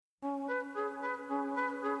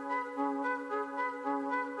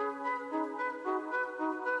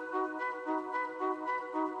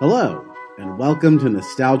Hello, and welcome to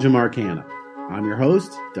Nostalgia Marcana. I'm your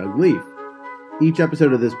host, Doug Leaf. Each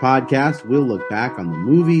episode of this podcast, we'll look back on the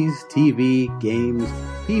movies, TV, games,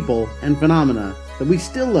 people, and phenomena that we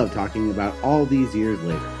still love talking about all these years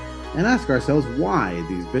later, and ask ourselves why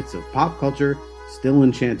these bits of pop culture still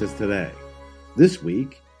enchant us today. This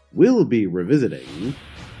week, we'll be revisiting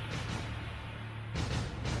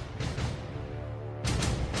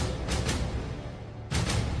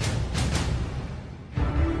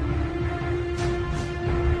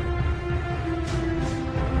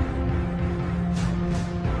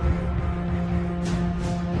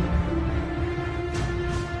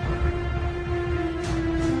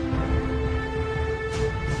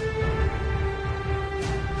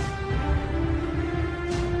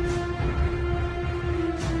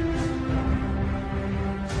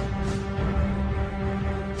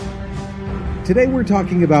Today we're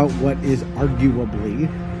talking about what is arguably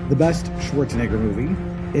the best Schwarzenegger movie.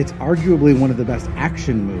 It's arguably one of the best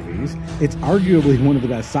action movies. It's arguably one of the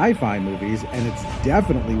best sci-fi movies, and it's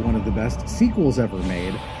definitely one of the best sequels ever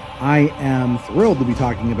made. I am thrilled to be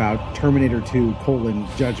talking about Terminator 2: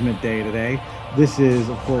 Judgment Day today. This is,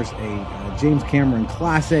 of course, a James Cameron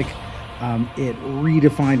classic. It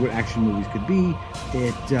redefined what action movies could be.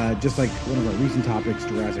 It, just like one of our recent topics,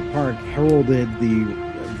 Jurassic Park, heralded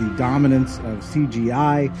the dominance of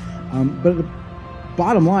CGI. But the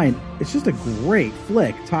bottom line, it's just a great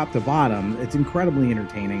flick, top to bottom. It's incredibly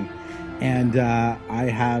entertaining. And I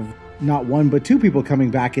have not one, but two people coming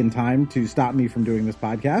back in time to stop me from doing this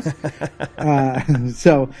podcast.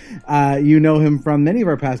 So you know him from many of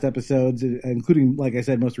our past episodes, including, like I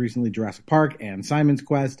said, most recently Jurassic Park and Simon's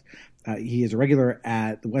Quest. He is a regular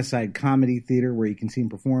at the West Side Comedy Theater, where you can see him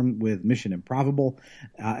perform with Mission Improbable.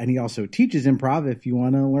 And he also teaches improv if you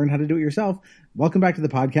want to learn how to do it yourself. Welcome back to the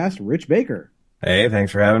podcast, Rich Baker. Hey,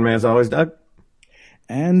 thanks for having me as always, Doug.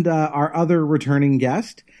 And our other returning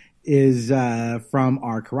guest is from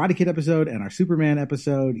our Karate Kid episode and our Superman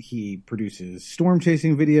episode. He produces storm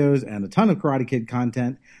chasing videos and a ton of Karate Kid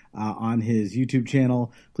content on his YouTube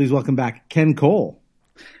channel. Please welcome back Ken Cole.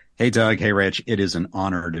 Hey, Doug. Hey, Rich. It is an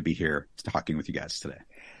honor to be here talking with you guys today.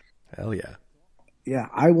 Hell yeah. Yeah,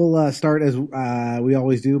 I will start as we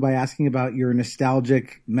always do by asking about your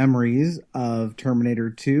nostalgic memories of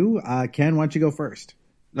Terminator 2. Ken, why don't you go first?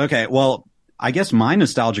 Okay, well, I guess my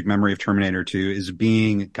nostalgic memory of Terminator 2 is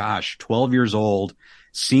being, 12 years old,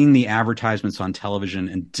 seeing the advertisements on television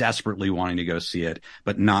and desperately wanting to go see it,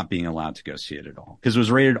 but not being allowed to go see it at all. Because it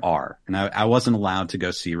was rated R, and I wasn't allowed to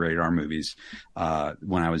go see rated R movies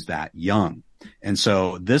when I was that young. And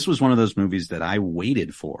so this was one of those movies that I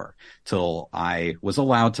waited for till I was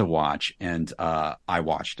allowed to watch, and I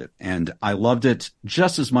watched it. And I loved it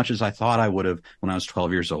just as much as I thought I would have when I was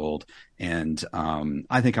 12 years old. And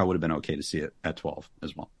I think I would have been okay to see it at 12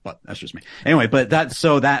 as well. But that's just me. Anyway, but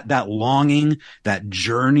that longing, that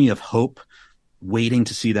journey of hope, waiting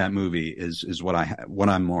to see that movie is what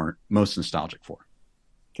I'm most nostalgic for.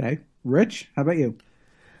 Okay. Rich, how about you?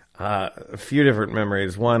 A few different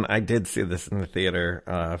memories. One, I did see this in the theater.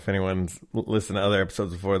 If anyone's listened to other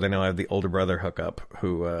episodes before, they know I have the older brother hookup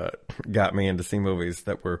who got me into seeing movies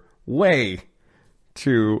that were way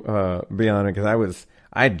too beyond it, because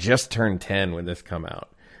I had just turned 10 when this come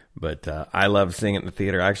out. But I loved seeing it in the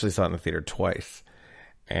theater. I actually saw it in the theater twice.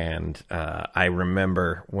 And I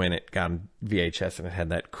remember when it got on VHS and it had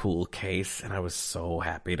that cool case, and I was so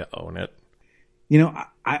happy to own it. You know,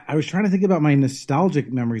 I was trying to think about my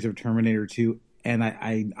nostalgic memories of Terminator 2, and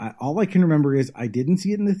I all I can remember is I didn't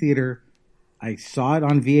see it in the theater. I saw it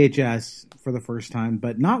on VHS for the first time,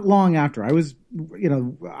 but not long after. I was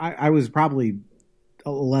probably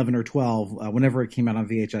 11 or 12 whenever it came out on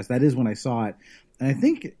VHS. That is when I saw it. And I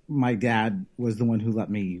think my dad was the one who let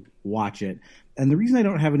me watch it. And the reason I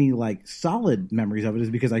don't have any solid memories of it is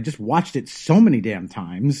because I just watched it so many damn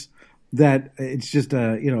times that it's just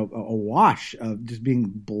a wash of just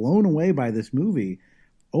being blown away by this movie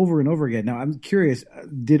over and over again. Now, I'm curious,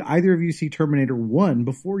 did either of you see Terminator 1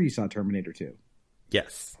 before you saw Terminator 2?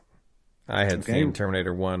 Yes. I had seen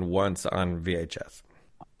Terminator 1 once on VHS.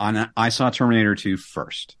 I saw Terminator 2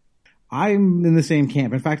 first. I'm in the same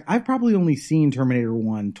camp. In fact, I've probably only seen Terminator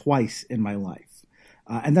 1 twice in my life.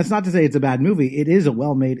 And that's not to say it's a bad movie. It is a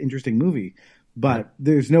well-made, interesting movie. But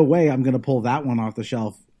there's no way I'm going to pull that one off the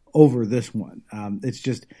shelf over this one.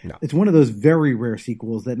 It's one of those very rare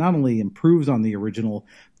sequels that not only improves on the original,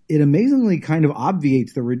 it amazingly kind of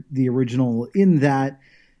obviates the original, in that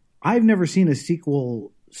I've never seen a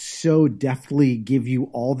sequel so deftly give you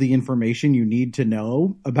all the information you need to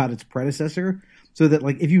know about its predecessor, so that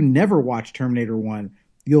if you never watch Terminator 1,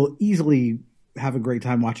 you'll easily have a great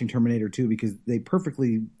time watching Terminator 2 because they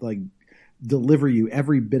perfectly like deliver you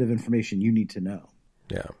every bit of information you need to know.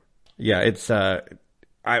 Yeah. Yeah, it's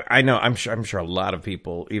I know I'm sure a lot of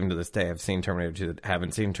people even to this day have seen Terminator 2 that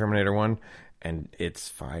haven't seen Terminator 1, and it's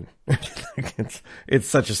fine. It's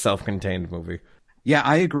such a self-contained movie. Yeah,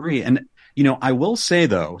 I agree. And I will say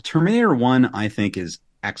though, Terminator 1 I think is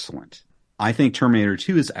excellent. I think Terminator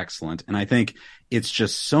 2 is excellent, and I think it's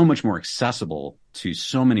just so much more accessible to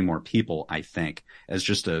so many more people, I think, as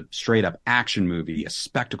just a straight up action movie, a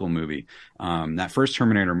spectacle movie. That first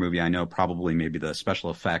Terminator movie, I know probably maybe the special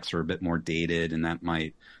effects are a bit more dated, and that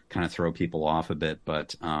might kind of throw people off a bit.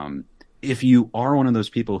 But if you are one of those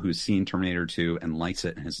people who's seen Terminator 2 and likes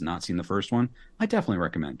it and has not seen the first one, I definitely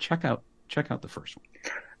recommend check out the first one.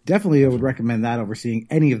 Definitely, I would recommend that over seeing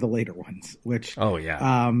any of the later ones, which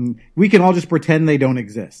we can all just pretend they don't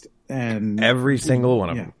exist. And every single one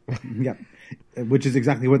of them. Yeah. Which is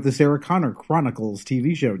exactly what the Sarah Connor Chronicles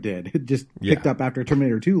TV show did. It just picked up after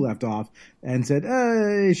Terminator 2 left off and said,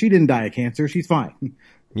 she didn't die of cancer. She's fine.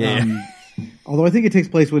 Yeah. Although I think it takes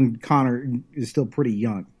place when Connor is still pretty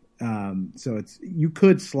young. So you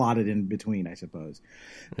could slot it in between, I suppose.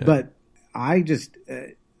 Yeah. But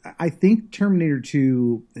I think Terminator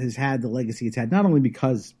 2 has had the legacy it's had, not only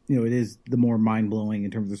because, it is the more mind-blowing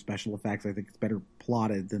in terms of special effects. I think it's better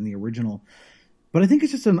plotted than the original. But I think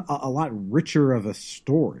it's just a lot richer of a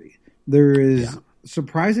story. There is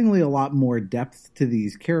surprisingly a lot more depth to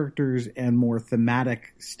these characters and more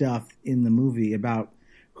thematic stuff in the movie about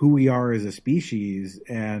who we are as a species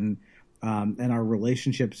and our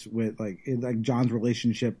relationships with, like John's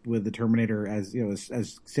relationship with the Terminator as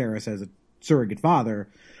Sarah says, a surrogate father.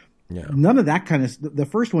 Yeah. None of that kind of the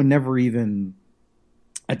first one never even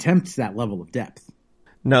attempts that level of depth.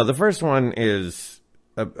 No, the first one is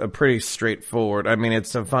a pretty straightforward. I mean,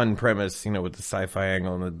 it's a fun premise, with the sci-fi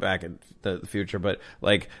angle in the back of the future, but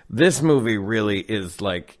like this movie really is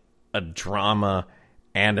like a drama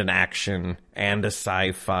and an action and a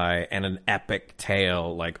sci-fi and an epic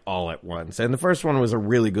tale, like all at once. And the first one was a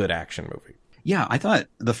really good action movie. Yeah, I thought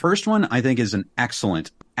the first one I think is an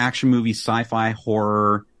excellent action movie, sci-fi,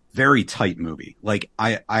 horror, very tight movie. Like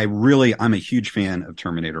I'm a huge fan of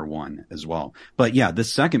Terminator 1 as well. But yeah, the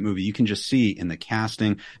second movie you can just see in the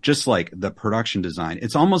casting, just like the production design.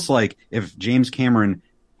 It's almost like if James Cameron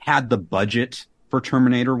had the budget for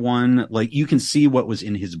Terminator 1, like you can see what was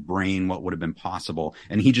in his brain, what would have been possible.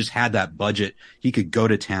 And he just had that budget. He could go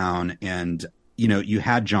to town and, you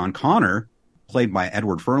had John Connor played by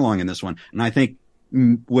Edward Furlong in this one. And I think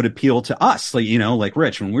would appeal to us, like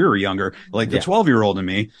Rich, when we were younger, like the 12-year-old in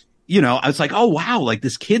me, I was like, oh wow, like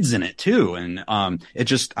this kid's in it too. And,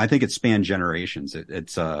 I think it spanned generations. It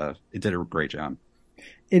did a great job.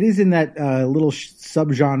 It is in that, little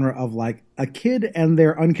subgenre of like a kid and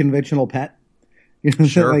their unconventional pet.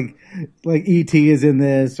 Sure. like E.T. is in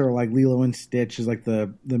this, or like Lilo and Stitch is like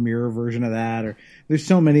the mirror version of that. Or there's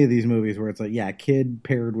so many of these movies where it's like, a kid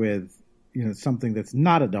paired with, something that's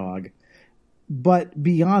not a dog. But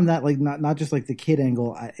beyond that, like not just like the kid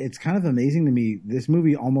angle, it's kind of amazing to me. This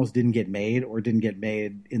movie almost didn't get made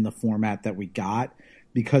in the format that we got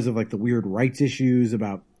because of like the weird rights issues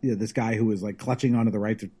about this guy who was like clutching onto the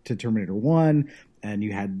rights to Terminator 1, and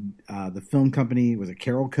you had the film company, was it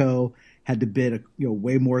Carol Co, had to bid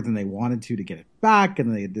way more than they wanted to get it back,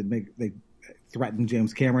 and they threatened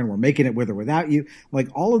James Cameron, we're making it with or without you. Like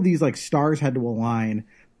all of these like stars had to align.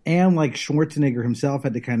 And like Schwarzenegger himself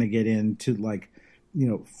had to kind of get in to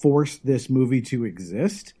force this movie to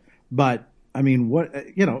exist. But I mean,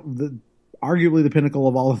 arguably the pinnacle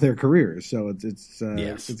of all of their careers. So it's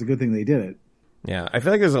a good thing they did it. Yeah. I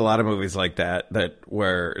feel like there's a lot of movies like that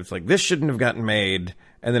where it's like, this shouldn't have gotten made.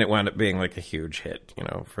 And then it wound up being like a huge hit,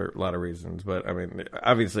 for a lot of reasons. But I mean,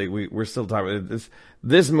 obviously we're still talking about this.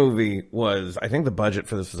 This movie was, I think the budget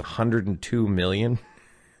for this was $102 million.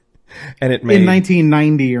 And it made in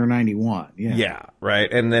 1990 or 91. Yeah, right.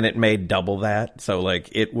 And then it made double that. So like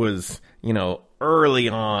it was, early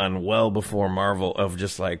on, well before Marvel, of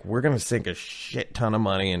just like, we're going to sink a shit ton of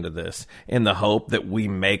money into this in the hope that we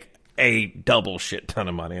make a double shit ton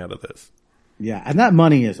of money out of this. Yeah. And that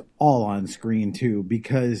money is all on screen too,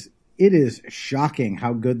 because it is shocking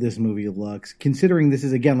how good this movie looks, considering this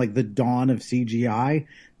is again, like the dawn of CGI.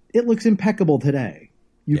 It looks impeccable today.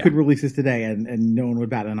 You could release this today and no one would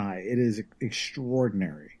bat an eye. It is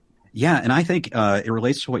extraordinary. Yeah, and I think it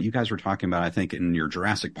relates to what you guys were talking about, I think, in your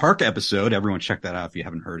Jurassic Park episode. Everyone check that out if you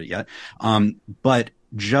haven't heard it yet. But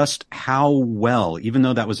just how well, even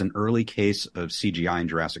though that was an early case of CGI in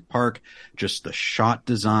Jurassic Park, just the shot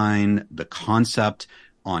design, the concept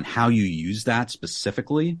on how you use that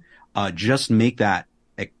specifically, just make that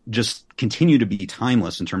just continue to be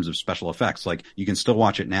timeless in terms of special effects. Like you can still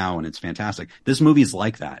watch it now and it's fantastic. This movie is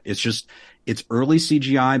like that. It's early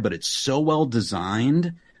CGI, but it's so well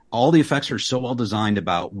designed. All the effects are so well designed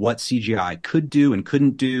about what CGI could do and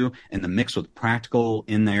couldn't do, and the mix with practical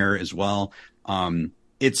in there as well.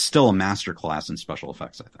 It's still a masterclass in special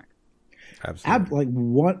effects, I think. Absolutely.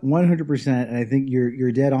 Like 100%. And I think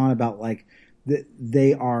you're dead on about like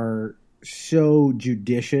they are so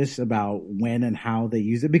judicious about when and how they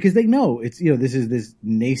use it, because they know it's, this is this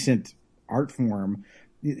nascent art form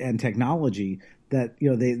and technology that,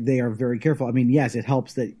 they are very careful. I mean, yes, it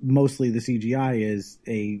helps that mostly the CGI is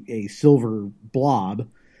a silver blob,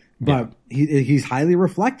 but he's highly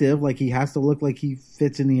reflective. Like he has to look like he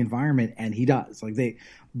fits in the environment, and he does.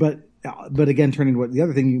 But again, turning to what the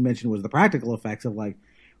other thing you mentioned was the practical effects of like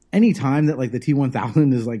any time that like the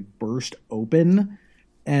T-1000 is like burst open,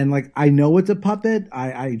 and like I know it's a puppet, but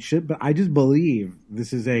I just believe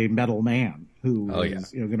this is a metal man who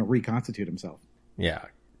is going to reconstitute himself. Yeah,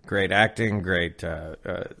 great acting, great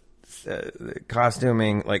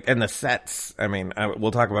costuming, like, and the sets. I mean,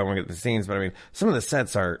 we'll talk about when we get to the scenes, but I mean, some of the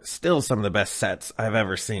sets are still some of the best sets I've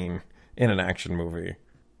ever seen in an action movie.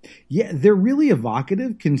 Yeah, they're really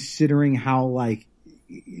evocative considering how like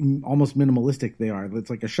almost minimalistic they are. It's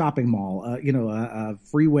like a shopping mall, a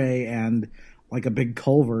freeway and like a big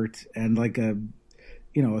culvert and like a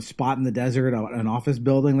spot in the desert, an office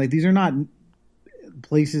building. Like these are not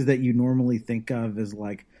places that you normally think of as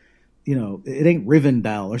like, it ain't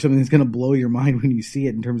Rivendell or something that's going to blow your mind when you see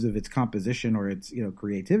it in terms of its composition or its,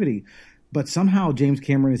 creativity. But somehow James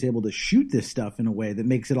Cameron is able to shoot this stuff in a way that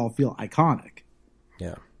makes it all feel iconic.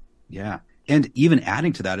 Yeah. Yeah. And even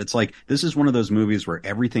adding to that, it's like this is one of those movies where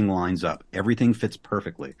everything lines up. Everything fits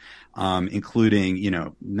perfectly,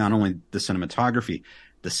 including, not only the cinematography,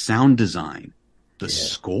 the sound design, the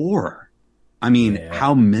score. I mean,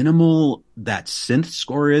 how minimal that synth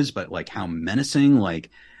score is, but like how menacing, like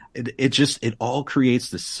it all creates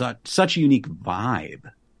this such a unique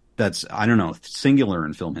vibe that's, I don't know, singular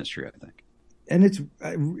in film history, I think. And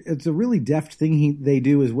it's a really deft thing they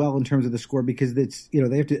do as well in terms of the score, because it's,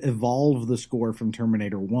 they have to evolve the score from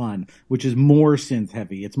Terminator 1, which is more synth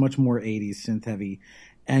heavy. It's much more 80s synth heavy.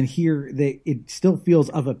 And here it still feels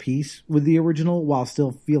of a piece with the original while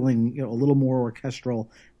still feeling, a little more orchestral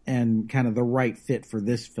and kind of the right fit for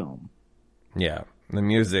this film. Yeah. The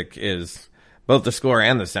music is both the score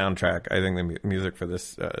and the soundtrack. I think the music for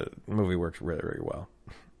this movie works really, really well.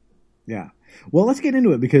 Yeah. Well, let's get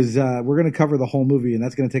into it, because we're going to cover the whole movie, and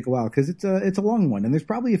that's going to take a while because it's a long one, and there's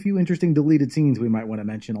probably a few interesting deleted scenes we might want to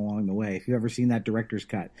mention along the way. If you've ever seen that director's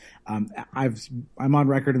cut, I'm on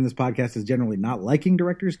record in this podcast as generally not liking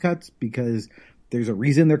director's cuts because there's a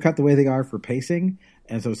reason they're cut the way they are for pacing,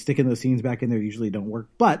 and so sticking those scenes back in there usually don't work.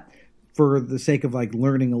 But for the sake of like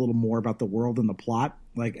learning a little more about the world and the plot,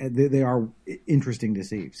 like they are interesting to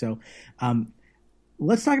see. So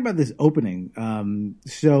let's talk about this opening.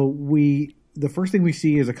 The first thing we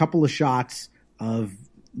see is a couple of shots of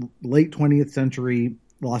late 20th century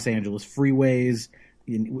Los Angeles freeways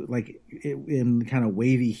in kind of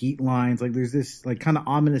wavy heat lines. Like there's this like kind of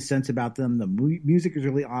ominous sense about them. The music is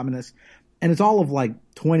really ominous, and it's all of like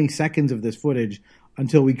 20 seconds of this footage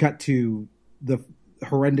until we cut to the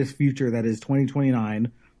horrendous future that is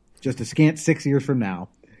 2029, just a scant 6 years from now,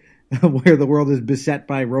 where the world is beset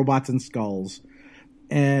by robots and skulls.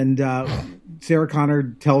 And Sarah Connor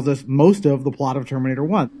tells us most of the plot of Terminator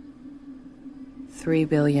 1. 3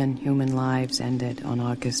 billion human lives ended on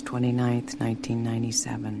August 29th,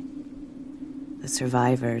 1997. The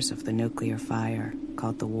survivors of the nuclear fire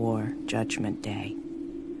called the war Judgment Day.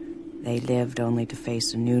 They lived only to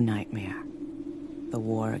face a new nightmare, the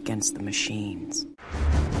war against the machines.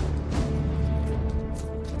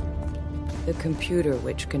 The computer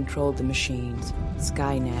which controlled the machines,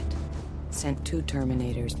 Skynet, sent 2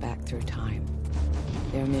 Terminators back through time.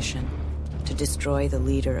 Their mission, to destroy the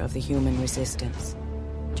leader of the human resistance,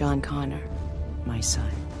 John Connor, my son.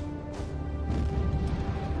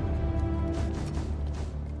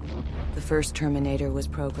 The first Terminator was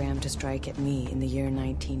programmed to strike at me in the year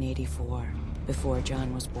 1984, before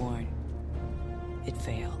John was born. It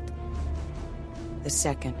failed. The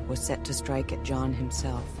second was set to strike at John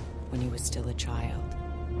himself when he was still a child.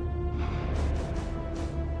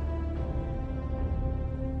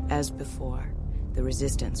 As before, the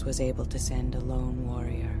Resistance was able to send a lone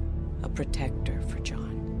warrior, a protector for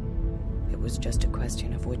John. It was just a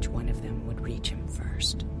question of which one of them would reach him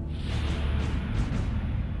first.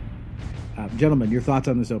 Gentlemen, your thoughts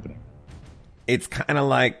on this opening? It's kind of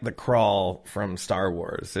like the crawl from Star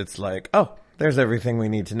Wars. It's like, oh, there's everything we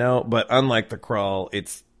need to know. But unlike the crawl,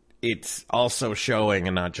 it's it's also showing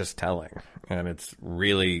and not just telling. And it's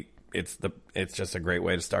really, it's just a great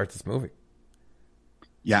way to start this movie.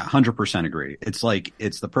 Yeah, 100% agree. It's like,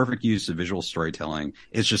 it's the perfect use of visual storytelling.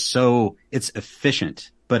 It's just so, it's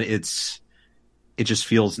efficient, but it just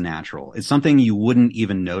feels natural. It's something you wouldn't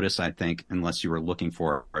even notice, I think, unless you were looking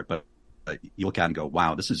for it. But you look at it and go,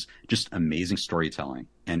 wow, this is just amazing storytelling.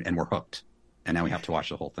 And we're hooked. And now we have to watch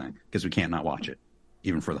the whole thing because we can't not watch it,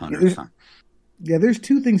 even for the 100th time. Yeah, there's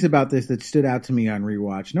two things about this that stood out to me on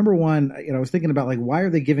rewatch. Number one, I was thinking about, like, why are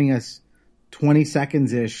they giving us 20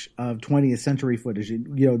 seconds ish of 20th century footage?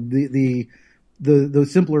 The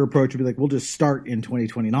simpler approach would be like, we'll just start in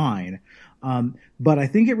 2029. But I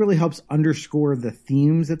think it really helps underscore the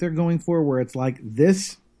themes that they're going for, where it's like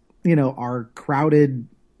this, our crowded,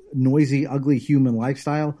 noisy, ugly human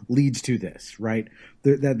lifestyle leads to this, right?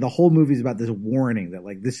 The whole movie is about this warning that,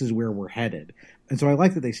 like, this is where we're headed. And so I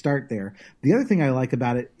like that they start there. The other thing I like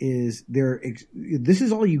about it is this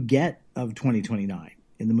is all you get of 2029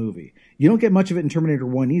 in the movie. You don't get much of it in Terminator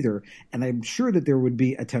 1 either. And I'm sure that there would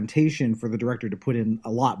be a temptation for the director to put in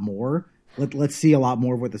a lot more. Let's see a lot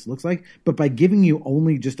more of what this looks like. But by giving you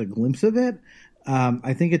only just a glimpse of it,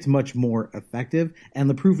 I think it's much more effective. And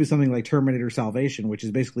the proof is something like Terminator Salvation, which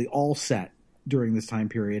is basically all set during this time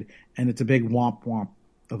period. And it's a big womp womp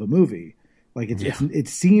of a movie. Like it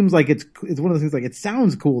seems like it's one of those things, like, it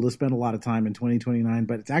sounds cool to spend a lot of time in 2029,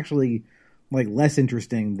 but it's actually, like, less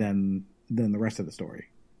interesting than the rest of the story.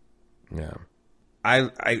 Yeah.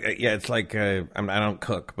 It's like, I don't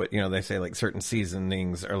cook, but, they say, like, certain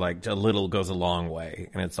seasonings are like a little goes a long way.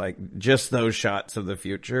 And it's like just those shots of the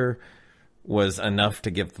future was enough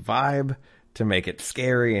to give the vibe, to make it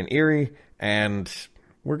scary and eerie, and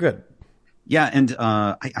we're good. Yeah, and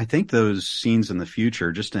I think those scenes in the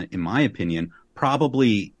future, just in my opinion,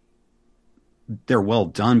 probably they're well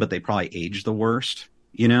done, but they probably age the worst,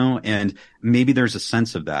 and maybe there's a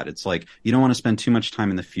sense of that. It's like, you don't want to spend too much time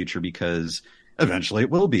in the future because eventually it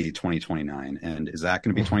will be 2029. And is that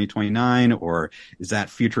going to be 2029, or is that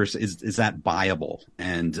futurist? Is that viable?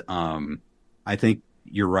 And I think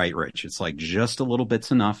you're right, Rich. It's like just a little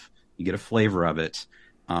bit's enough. You get a flavor of it.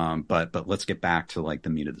 But let's get back to, like, the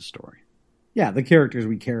meat of the story. Yeah, the characters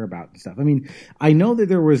we care about and stuff. I mean, I know that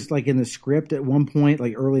there was, like, in the script at one point,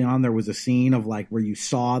 like, early on, there was a scene of, like, where you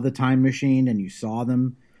saw the time machine and you saw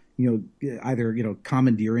them, either,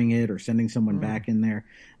 commandeering it or sending someone back in there.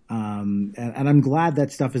 And I'm glad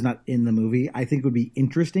that stuff is not in the movie. I think it would be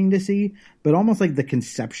interesting to see, but almost like the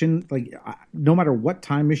conception, like, no matter what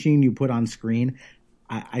time machine you put on screen,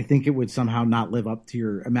 I think it would somehow not live up to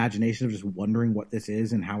your imagination of just wondering what this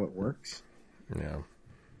is and how it works. Yeah.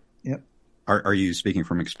 Yep. Are you speaking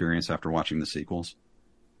from experience after watching the sequels?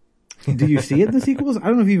 Do you see it in the sequels? I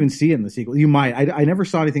don't know if you even see it in the sequel. You might. I never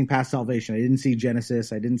saw anything past Salvation. I didn't see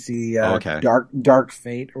Genesis. I didn't see Dark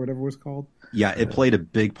Fate or whatever it was called. Yeah, it played a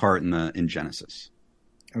big part in Genesis.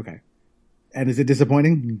 Okay. And is it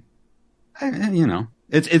disappointing?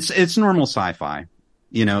 It's normal sci-fi.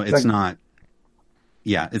 It's like, not.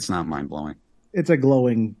 Yeah, it's not mind blowing. It's a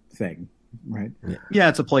glowing thing, right? Yeah,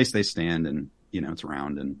 it's a place they stand, and it's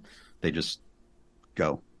round, and they just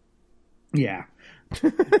go. Yeah.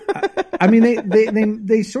 I mean,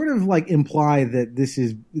 they sort of, like, imply that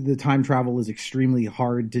the time travel is extremely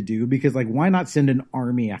hard to do because, like, why not send an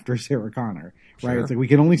army after Sarah Connor, right? Sure. It's like we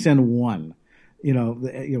can only send one,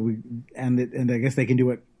 and I guess they can do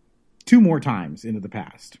it 2 more times into the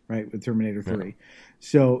past, right? With Terminator 3. Yeah.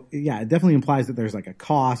 So yeah, it definitely implies that there's, like, a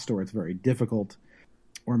cost, or it's very difficult,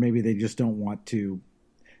 or maybe they just don't want to.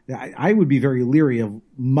 I would be very leery of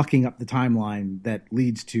mucking up the timeline that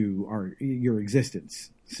leads to your existence.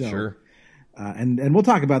 So, sure. And we'll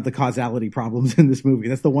talk about the causality problems in this movie.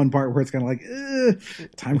 That's the one part where it's kind of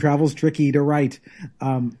like, time travel's tricky to write.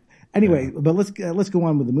 Anyway, but let's go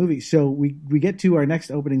on with the movie. So we get to our next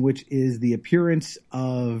opening, which is the appearance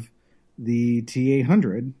of the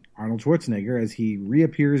T-800, Arnold Schwarzenegger, as he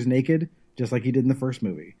reappears naked, just like he did in the first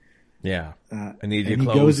movie. Yeah. I need your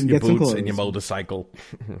clothes, goes and your boots, and your motorcycle.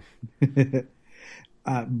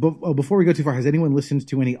 Before we go too far, has anyone listened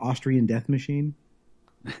to any Austrian Death Machine?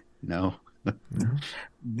 No.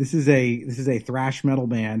 This is a thrash metal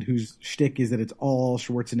band whose shtick is that it's all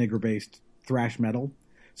Schwarzenegger based thrash metal.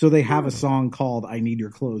 So they have a song called "I Need Your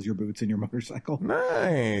Clothes, Your Boots, and Your Motorcycle."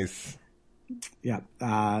 Nice. Yeah.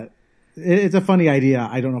 It's a funny idea.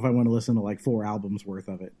 I don't know if I want to listen to, like, 4 albums worth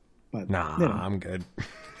of it, but I'm good.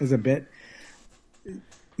 As a bit.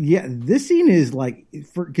 Yeah, this scene is, like,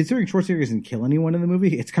 for considering Schwarzenegger doesn't kill anyone in the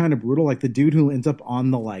movie, it's kind of brutal. Like, the dude who ends up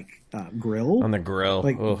on the, like, grill. On the grill.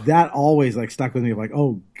 Like, that always, like, stuck with me. Like,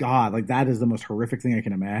 oh, God, like, that is the most horrific thing I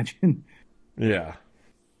can imagine. Yeah.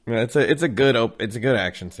 Yeah, it's a good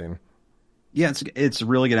action scene. Yeah, it's a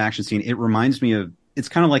really good action scene. It reminds me of, it's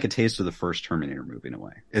kind of like a taste of the first Terminator movie in a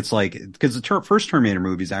way. It's like, because the first Terminator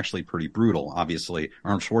movie is actually pretty brutal. Obviously,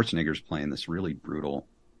 Arnold Schwarzenegger's playing this really brutal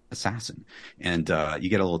assassin, and you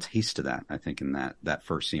get a little taste of that, I think, in that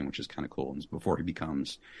first scene, which is kind of cool. And before he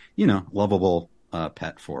becomes, lovable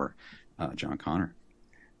pet for John Connor.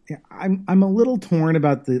 Yeah, I'm a little torn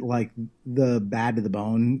about the bad to the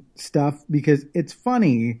bone stuff, because it's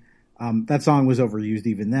funny. That song was overused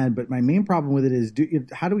even then, but my main problem with it is,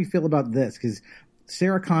 how do we feel about this? Because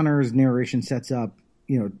Sarah Connor's narration sets up,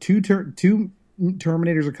 two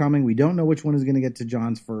Terminators are coming. We don't know which one is going to get to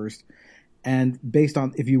John's first. And based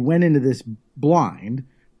on, if you went into this blind,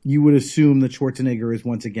 you would assume that Schwarzenegger is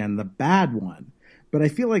once again the bad one. But I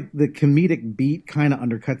feel like the comedic beat kind of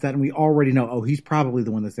undercuts that, and we already know, he's probably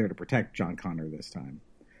the one that's there to protect John Connor this time.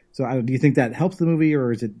 So do you think that helps the movie,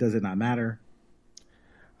 or does it not matter?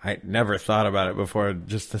 I never thought about it before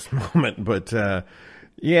just this moment, but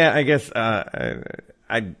yeah, I guess I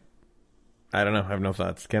don't know. I have no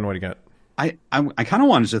thoughts. Ken, what do you got? I kind of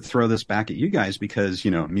wanted to throw this back at you guys because,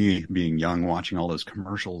 me being young, watching all those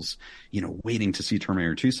commercials, waiting to see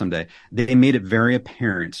Terminator 2 someday, they made it very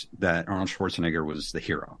apparent that Arnold Schwarzenegger was the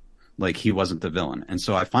hero. Like, he wasn't the villain. And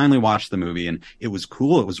so I finally watched the movie, and it was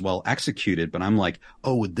cool. It was well executed, but I'm like,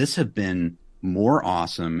 would this have been more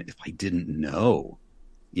awesome if I didn't know,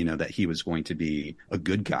 that he was going to be a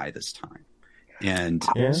good guy this time? And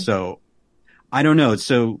so I don't know.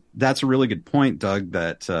 So that's a really good point, Doug,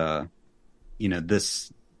 that,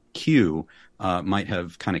 this cue might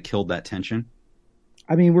have kind of killed that tension.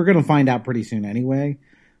 I mean, we're going to find out pretty soon anyway.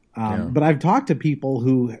 But I've talked to people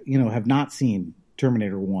who, have not seen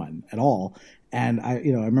Terminator 1 at all. And I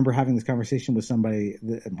remember having this conversation with somebody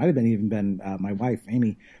that it might have been my wife,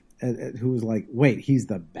 Amy, who was like, wait, he's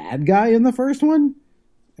the bad guy in the first one?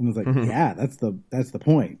 And I was like, yeah, that's the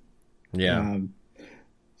point. Yeah.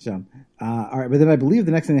 All right. But then I believe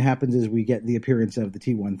the next thing that happens is we get the appearance of the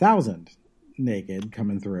T-1000 naked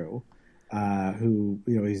coming through, who,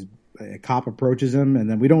 he's a cop approaches him, and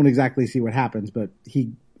then we don't exactly see what happens, but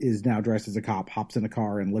he is now dressed as a cop, hops in a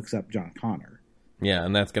car, and looks up John Connor. Yeah,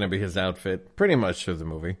 and that's going to be his outfit pretty much through the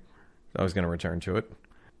movie. I was going to return to it.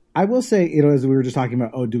 I will say, as we were just talking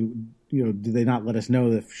about, do they not let us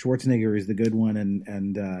know that Schwarzenegger is the good one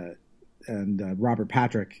and Robert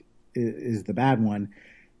Patrick is the bad one?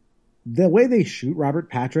 The way they shoot Robert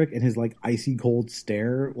Patrick and his icy cold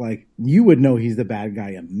stare, you would know he's the bad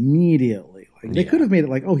guy immediately. They could have made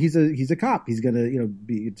it he's a cop. He's gonna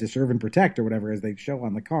be to serve and protect or whatever as they show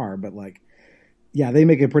on the car. But they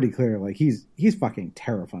make it pretty clear he's fucking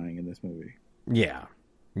terrifying in this movie. Yeah,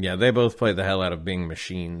 they both play the hell out of being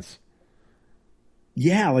machines.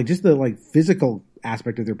 Yeah, just the physical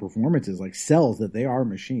aspect of their performances sells that they are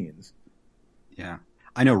machines. Yeah,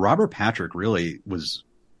 I know Robert Patrick really was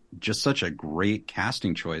just such a great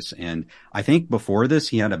casting choice. And I think before this,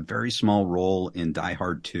 he had a very small role in Die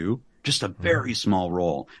Hard 2, just a very small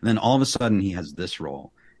role. And then all of a sudden he has this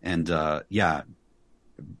role, and,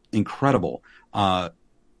 incredible. I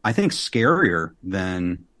think scarier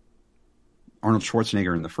than Arnold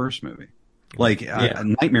Schwarzenegger in the first movie,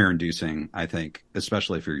 nightmare inducing, I think,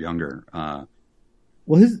 especially if you're younger. Go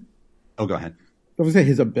ahead. I was gonna say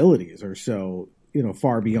his abilities are so,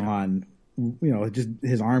 far beyond, just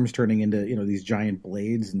his arms turning into, these giant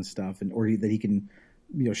blades and stuff, or that he can,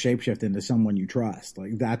 shapeshift into someone you trust.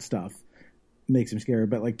 That stuff makes him scary.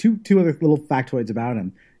 But two other little factoids about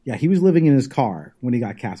him. Yeah, he was living in his car when he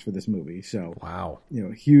got cast for this movie. So wow,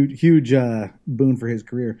 huge boon for his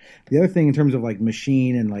career. The other thing in terms of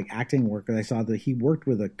machine and acting work, that I saw that he worked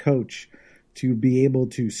with a coach to be able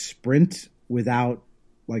to sprint without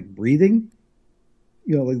breathing.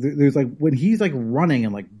 There's when he's running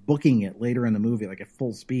and booking it later in the movie, at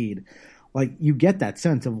full speed, you get that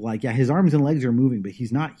sense of his arms and legs are moving, but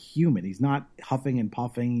he's not human. He's not huffing and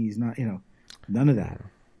puffing. He's not, none of that.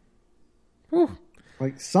 Whew.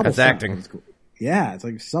 Subtle That's stuff. acting. It's cool. Yeah,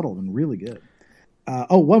 it's subtle and really good.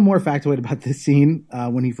 One more factoid about this scene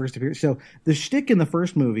when he first appears. So the shtick in the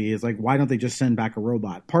first movie is why don't they just send back a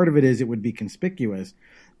robot? Part of it is it would be conspicuous.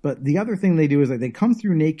 But the other thing they do is they come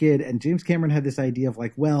through naked, and James Cameron had this idea of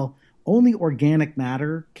only organic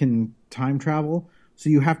matter can time travel, so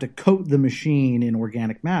you have to coat the machine in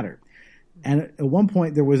organic matter. And at one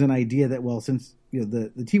point there was an idea that, since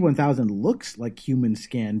the T-1000 looks like human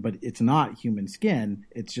skin, but it's not human skin,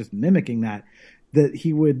 it's just mimicking that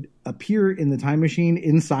he would appear in the time machine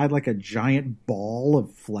inside a giant ball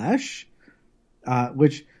of flesh,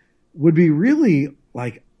 which would be really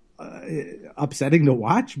upsetting to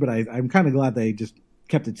watch, but I'm kind of glad they just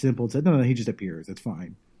kept it simple and said, no, he just appears. It's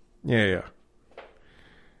fine. Yeah.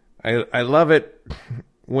 I love it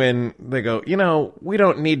when they go, we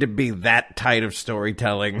don't need to be that tight of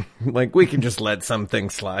storytelling. Like, we can just let some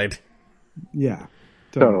things slide. Yeah.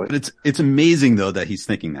 Totally. But it's amazing though that he's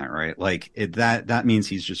thinking that, right? Like that means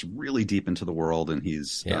he's just really deep into the world and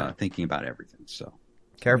he's thinking about everything. So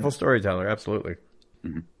careful storyteller, absolutely.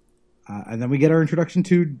 Mm-hmm. And then we get our introduction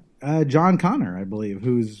to John Connor, I believe,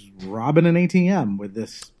 who's robbing an ATM with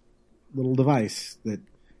this little device that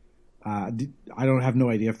I don't have no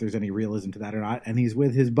idea if there's any realism to that or not. And he's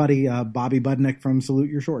with his buddy Bobby Budnick from Salute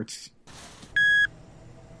Your Shorts.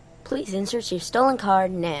 Please insert your stolen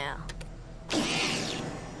card now.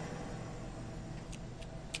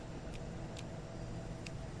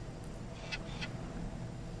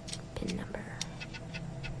 Pin number.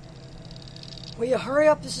 Will you hurry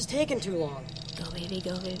up? This is taking too long. Go, baby,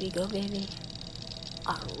 go, baby, go, baby.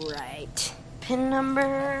 All right. Pin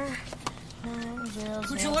number 900.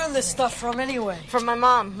 Who'd you learn this stuff from anyway? From my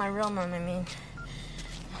mom. My real mom, I mean.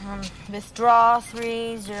 Withdraw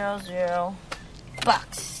 300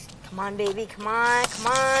 bucks. Come on, baby. Come on.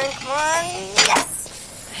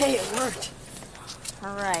 Yes! Hey, it worked.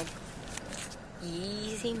 All right.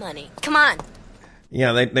 Easy money. Come on.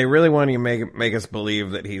 Yeah, they really want to make us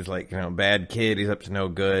believe that he's like, bad kid, he's up to no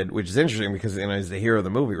good, which is interesting because, he's the hero of the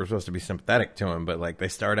movie. We're supposed to be sympathetic to him, but like they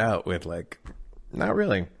start out with like, not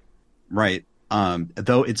really. Right.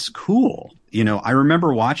 Though it's cool. I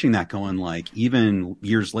remember watching that going like, even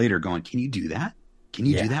years later going, can you do that? Can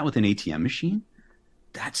you do that with an ATM machine?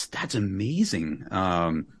 That's amazing.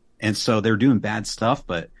 And so they're doing bad stuff,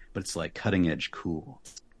 but it's like cutting edge cool.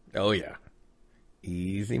 Oh yeah.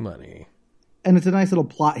 Easy money. And it's a nice little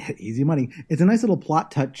plot, easy money. It's a nice little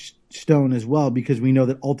plot touchstone as well, because we know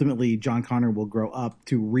that ultimately John Connor will grow up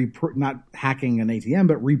to not hacking an ATM,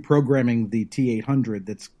 but reprogramming the T-800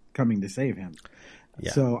 that's coming to save him.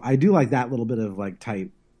 Yeah. So I do like that little bit of like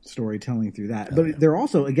tight storytelling through that. But they're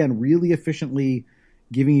also, again, really efficiently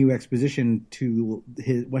giving you exposition to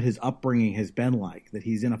what his upbringing has been like, that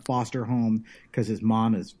he's in a foster home because his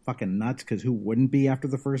mom is fucking nuts, because who wouldn't be after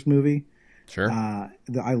the first movie? Sure.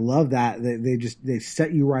 I love that they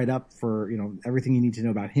set you right up for everything you need to know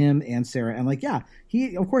about him and Sarah, and like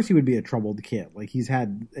he of course he would be a troubled kid, like he's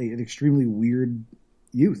had an extremely weird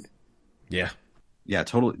youth. Yeah,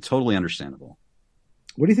 totally understandable.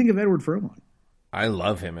 What do you think of Edward Furlong? I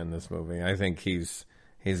love him in this movie. I think he's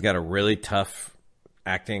got a really tough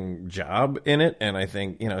acting job in it, and I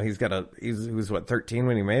think he was 13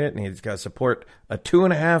 when he made it, and he's got to support a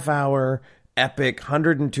 2.5 hour epic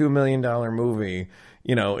 $102 million movie.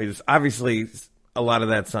 Is obviously a lot of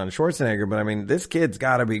that's on Schwarzenegger, but I mean, this kid's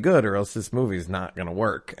got to be good or else this movie's not going to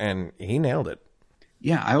work, and he nailed it.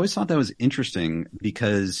 Yeah, I always thought that was interesting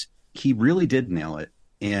because he really did nail it,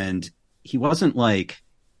 and he wasn't like,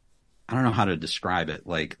 I don't know how to describe it,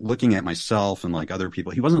 like looking at myself and like other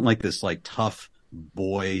people, he wasn't like this like tough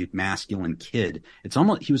boy masculine kid.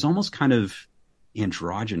 He was almost kind of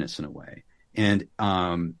androgynous in a way. And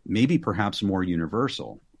maybe perhaps more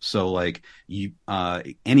universal. So like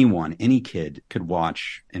any kid could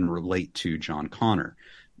watch and relate to John Connor.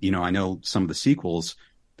 I know some of the sequels,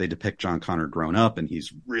 they depict John Connor grown up and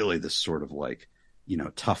he's really this sort of like,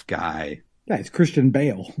 tough guy. Yeah, it's Christian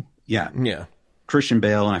Bale. Yeah. Yeah. Christian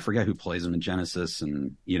Bale, and I forget who plays him in Genesis,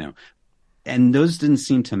 and and those didn't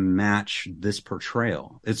seem to match this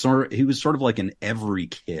portrayal. He was sort of like an every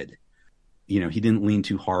kid. He didn't lean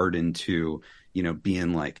too hard into,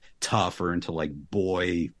 being like tough or into like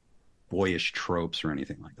boyish tropes or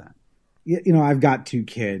anything like that. I've got 2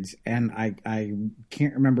 kids, and I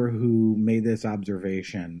can't remember who made this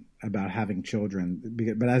observation about having children.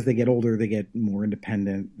 But as they get older, they get more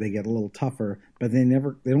independent. They get a little tougher, but they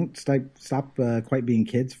don't stop quite being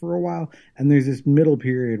kids for a while. And there's this middle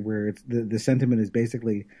period where it's the sentiment is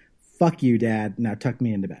basically, "Fuck you, Dad. Now tuck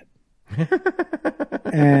me into bed."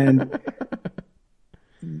 And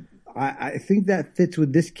I think that fits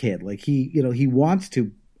with this kid. Like he wants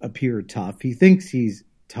to appear tough. He thinks he's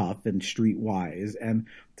tough and streetwise, and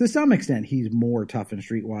to some extent he's more tough and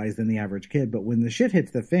streetwise than the average kid. But when the shit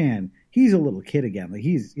hits the fan, he's a little kid again. Like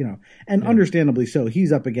he's and understandably so.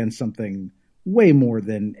 He's up against something way more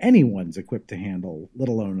than anyone's equipped to handle, let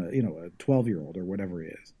alone a 12-year-old or whatever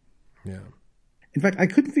it is. Yeah. In fact, I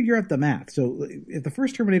couldn't figure out the math. So if the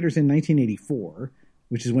first Terminator's in 1984,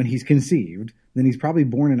 which is when he's conceived, then he's probably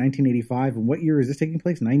born in 1985. And what year is this taking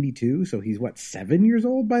place? 92. So he's 7 years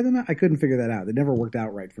old by the math? I couldn't figure that out. It never worked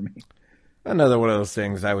out right for me. Another one of those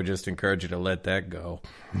things. I would just encourage you to let that go.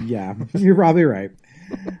 Yeah, you're probably right.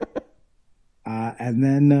 And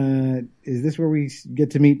then is this where we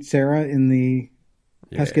get to meet Sarah in the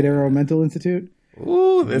Pescadero Mental Institute?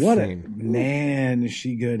 Ooh, this what scene. Man, is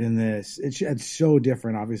she good in this? It's so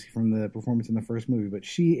different, obviously, from the performance in the first movie, but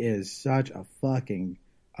she is such a fucking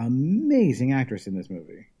amazing actress in this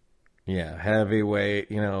movie. Yeah, heavyweight.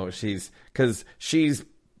 Because she's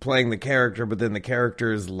playing the character, but then the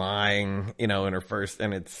character is lying, in her first,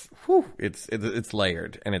 and it's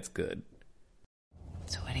layered and it's good.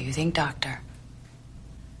 So what do you think, Doctor?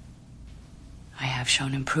 I have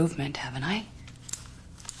shown improvement, haven't I?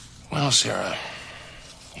 Well, Sarah,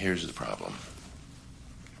 here's the problem.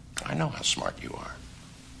 I know how smart you are.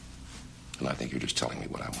 And I think you're just telling me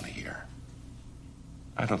what I want to hear.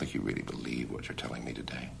 I don't think you really believe what you're telling me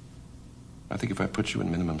today. I think if I put you in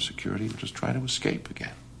minimum security, you'll just try to escape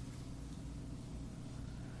again.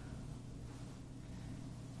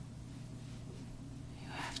 You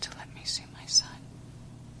have to let me see my son.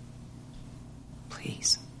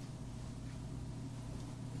 Please.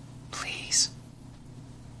 Please.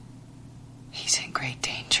 He's in great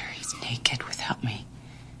danger. He's naked without me.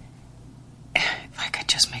 If I could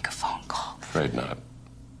just make a phone call. Afraid not.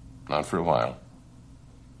 Not for a while.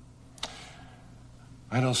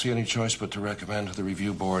 I don't see any choice but to recommend to the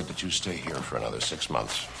review board that you stay here for another 6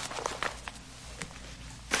 months.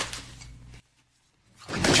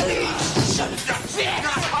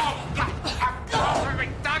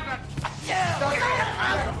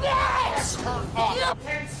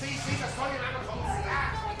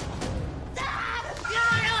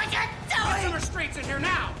 Restraints in here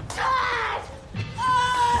now. You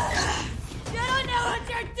don't know what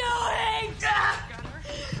you're doing!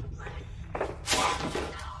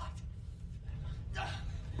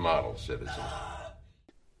 Model citizen.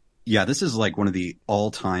 Yeah, this is like one of the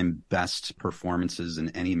all-time best performances in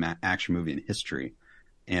any action movie in history.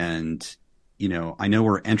 And, I know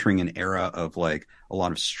we're entering an era of like a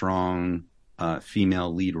lot of strong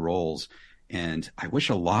female lead roles. And I wish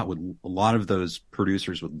a lot of those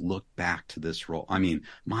producers would look back to this role. I mean,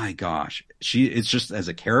 my gosh, it's just as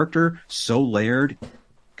a character, so layered,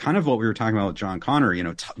 kind of what we were talking about with John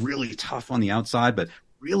Connor, really tough on the outside, but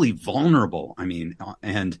really vulnerable. I mean,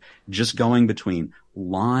 and just going between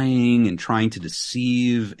lying and trying to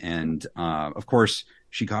deceive. And, of course,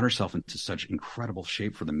 she got herself into such incredible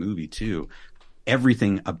shape for the movie too.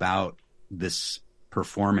 Everything about this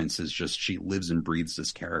performance is just, she lives and breathes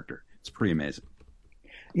this character. It's pretty amazing.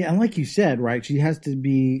 Yeah, and like you said, right, she has to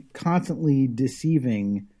be constantly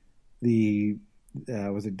deceiving the,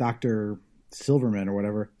 was it Dr. Silverman or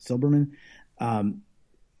whatever? Silberman?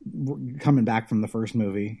 Coming back from the first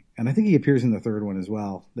movie. And I think he appears in the third one as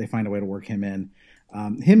well. They find a way to work him in.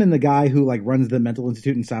 Him and the guy who like runs the mental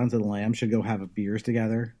institute in Silence of the Lambs should go have beers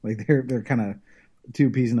together. Like they're kind of two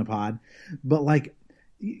peas in a pod. But like,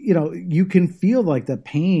 you can feel like the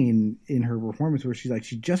pain in her performance where she's like,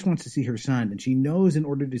 she just wants to see her son. And she knows in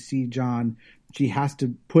order to see John, she has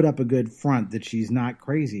to put up a good front that she's not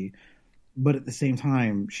crazy. But at the same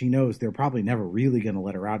time, she knows they're probably never really going to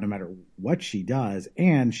let her out no matter what she does.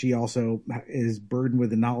 And she also is burdened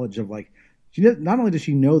with the knowledge of like, not only does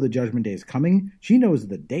she know the Judgment Day is coming, she knows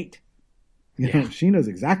the date. She knows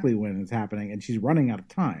exactly when it's happening and she's running out of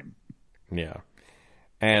time. Yeah.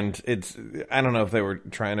 And I don't know if they were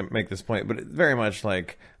trying to make this point, but it's very much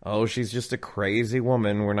like, oh, she's just a crazy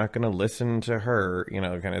woman. We're not going to listen to her,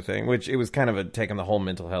 kind of thing, which it was kind of a take on the whole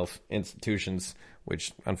mental health institutions,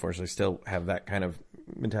 which unfortunately still have that kind of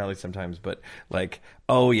mentality sometimes. But like,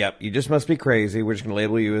 oh, yep, you just must be crazy. We're just going to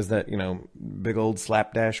label you as that, big old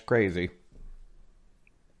slapdash crazy.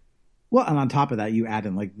 Well, and on top of that, you add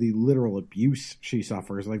in like the literal abuse she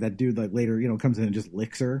suffers. Like that dude, like later, comes in and just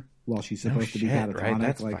licks her while she's supposed to be catatonic. Right?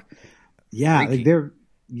 That's like, freaky.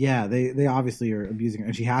 they obviously are abusing her,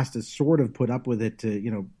 and she has to sort of put up with it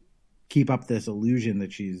to, keep up this illusion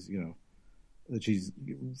that she's, that she's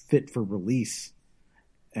fit for release.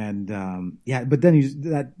 And but then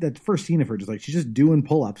that first scene of her, just like she's just doing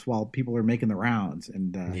pull-ups while people are making the rounds,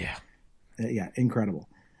 and incredible.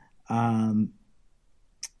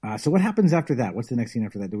 So what happens after that? What's the next scene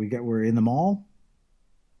after that? We're in the mall?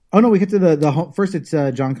 Oh no, we get to the home. First it's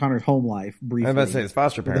John Connor's home life, briefly. I was about to say his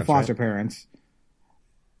foster parents. The foster parents.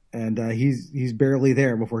 And he's barely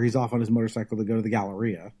there before he's off on his motorcycle to go to the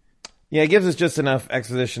Galleria. Yeah, it gives us just enough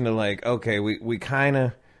exposition to like, okay, we kind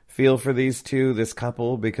of feel for these two, this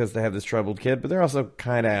couple, because they have this troubled kid, but they're also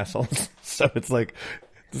kind of assholes. So it's like,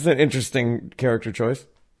 it's an interesting character choice.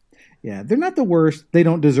 Yeah, they're not the worst. They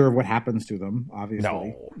don't deserve what happens to them, obviously.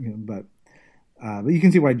 No. But you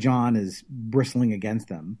can see why John is bristling against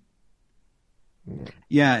them.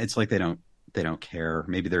 Yeah, it's like they don't care.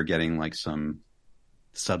 Maybe they're getting like some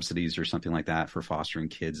subsidies or something like that for fostering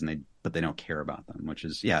kids, but they don't care about them, which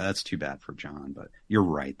is, that's too bad for John. But you're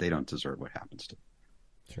right, they don't deserve what happens to them.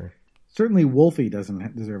 Sure. Certainly Wolfie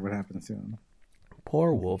doesn't deserve what happens to him.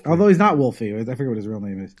 Poor Wolfie. Although he's not Wolfie. I forget what his real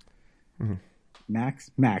name is. Mm-hmm.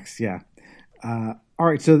 Max, yeah. All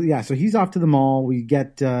right, so he's off to the mall. We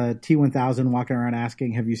get T-1000 walking around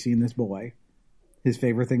asking, have you seen this boy? His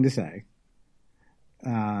favorite thing to say.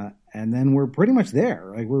 And then we're pretty much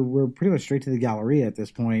there. Like we're pretty much straight to the Galleria at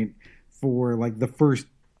this point for like the first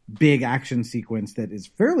big action sequence that is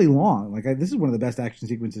fairly long. Like this is one of the best action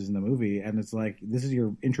sequences in the movie, and it's like this is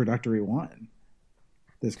your introductory one.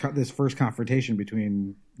 This first confrontation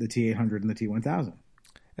between the T-800 and the T-1000.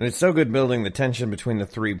 And it's so good building the tension between the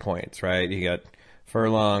 3 points, right? You got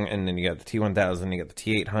Furlong, and then you got the T-1000, you got the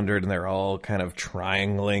T-800, and they're all kind of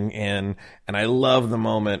triangling in. And I love the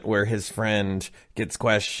moment where his friend gets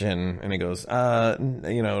questioned, and he goes,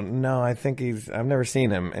 no, I think I've never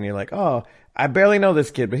seen him. And you're like, oh, I barely know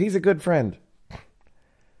this kid, but he's a good friend.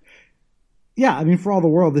 Yeah, I mean, for all the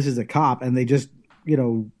world, this is a cop, and they just,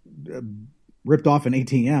 ripped off an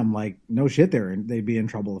ATM. Like, no shit, they'd be in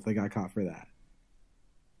trouble if they got caught for that.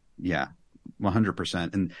 Yeah,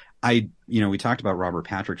 100%. And we talked about Robert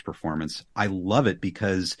Patrick's performance. I love it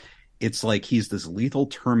because it's like he's this lethal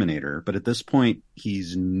Terminator, but at this point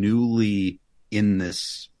he's newly in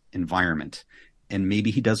this environment, and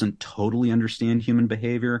maybe he doesn't totally understand human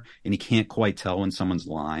behavior, and he can't quite tell when someone's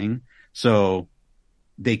lying. So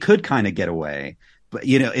they could kind of get away, but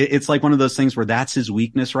it's like one of those things where that's his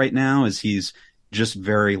weakness right now, is he's just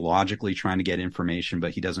very logically trying to get information,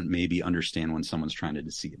 but he doesn't maybe understand when someone's trying to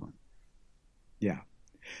deceive him. Yeah.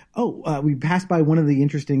 Oh, we passed by one of the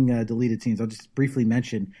interesting deleted scenes. I'll just briefly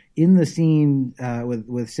mention. In the scene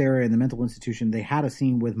with Sarah in the mental institution, they had a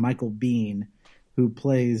scene with Michael Biehn, who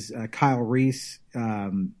plays Kyle Reese.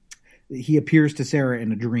 He appears to Sarah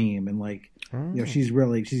in a dream, and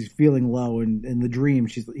she's feeling low, and in the dream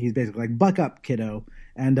he's basically like, buck up, kiddo.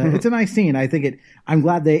 And it's a nice scene. I think I'm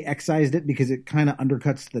glad they excised it because it kind of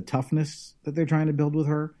undercuts the toughness that they're trying to build with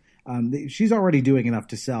her. She's already doing enough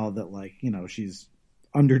to sell that, she's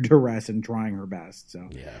under duress and trying her best. So,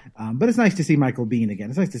 yeah. But it's nice to see Michael Biehn again.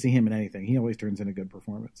 It's nice to see him in anything. He always turns in a good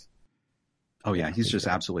performance. Oh yeah, he's just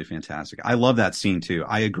absolutely fantastic. I love that scene too.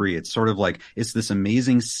 I agree. It's sort of like, it's this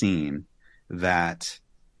amazing scene that,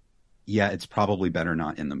 it's probably better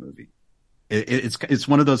not in the movie. It's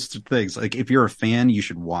one of those things. Like, if you're a fan, you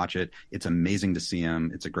should watch it. It's amazing to see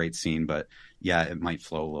him. It's a great scene, but it might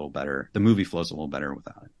flow a little better. The movie flows a little better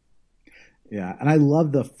without it. Yeah, and I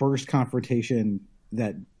love the first confrontation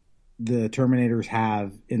that the Terminators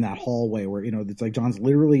have in that hallway where, it's like John's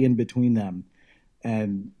literally in between them,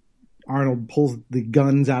 and Arnold pulls the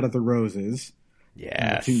guns out of the roses.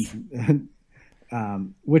 Yes.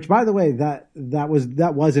 Which, by the way, that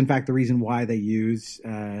was in fact the reason why they use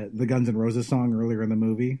the Guns N' Roses song earlier in the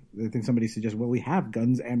movie. I think somebody suggested, well, we have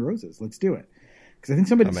Guns and Roses, let's do it. Because I think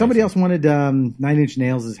somebody else wanted 9 Inch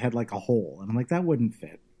Nails' Head Like a Hole, and I'm like, that wouldn't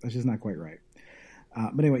fit. That's just not quite right.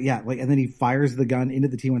 But anyway, and then he fires the gun into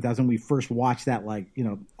the T-1000. We first watch that,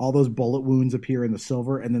 all those bullet wounds appear in the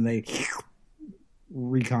silver, and then they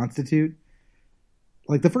reconstitute.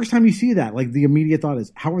 Like, the first time you see that, the immediate thought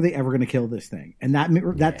is, how are they ever going to kill this thing? And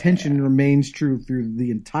that tension remains true through the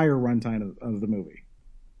entire runtime of the movie.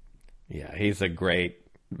 Yeah, he's a great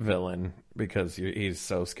villain because he's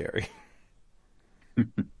so scary.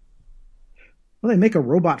 Well, they make a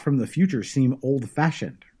robot from the future seem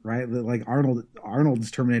old-fashioned, right? Like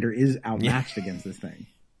Arnold's Terminator is outmatched against this thing.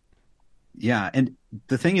 Yeah, and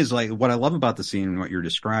the thing is, what I love about the scene and what you're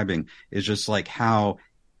describing is just how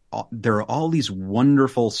there are all these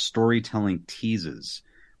wonderful storytelling teases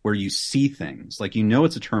where you see things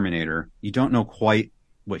it's a Terminator. You don't know quite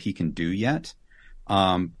what he can do yet.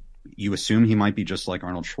 You assume he might be just like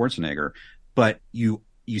Arnold Schwarzenegger, but you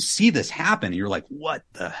see this happen and you're like, what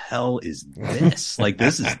the hell is this?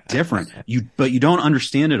 This is different. But you don't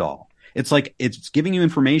understand it all. It's it's giving you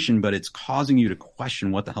information, but it's causing you to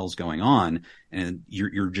question what the hell's going on. And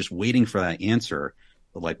you're just waiting for that answer.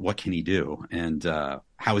 What can he do? And,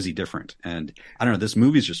 how is he different? And I don't know, this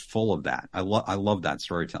movie is just full of that. I love that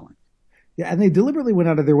storytelling. Yeah. And they deliberately went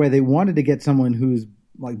out of their way. They wanted to get someone whose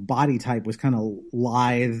body type was kind of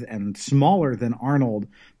lithe and smaller than Arnold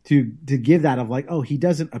to give that of he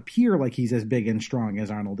doesn't appear like he's as big and strong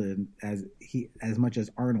as Arnold is, as much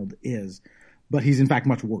as Arnold is, but he's in fact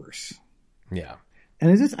much worse. Yeah.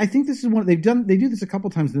 And I think this is one they do this a couple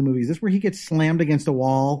times in the movie. Is this where he gets slammed against a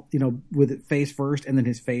wall, with it face first, and then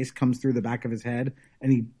his face comes through the back of his head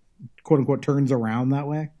and he quote unquote turns around that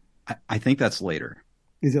way? I think that's later.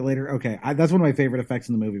 Is it later? Okay. That's one of my favorite effects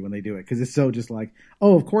in the movie when they do it, because it's so just like,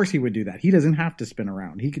 oh, of course he would do that. He doesn't have to spin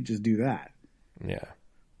around. He could just do that. Yeah.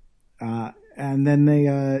 And then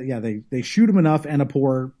they shoot him enough, and a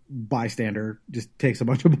poor bystander just takes a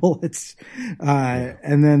bunch of bullets.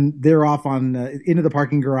 And then they're off on into the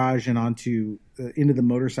parking garage and onto into the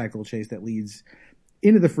motorcycle chase that leads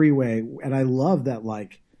into the freeway. And I love that,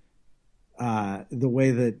 like, the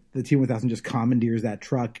way that the T-1000 just commandeers that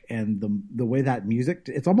truck, and the way that music,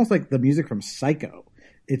 it's almost like the music from Psycho.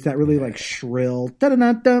 It's that really like shrill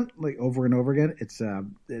da-da-da-da, like over and over again. It's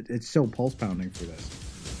so pulse pounding for this.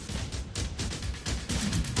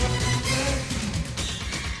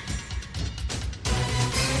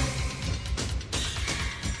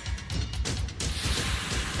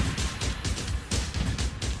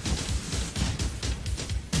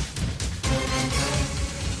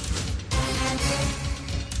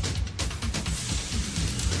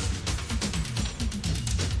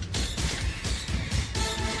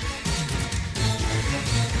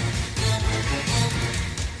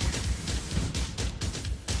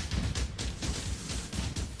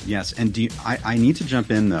 Yes, and I need to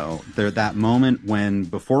jump in though. That moment when,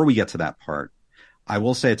 before we get to that part, I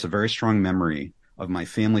will say it's a very strong memory of my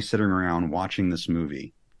family sitting around watching this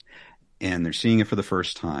movie, and they're seeing it for the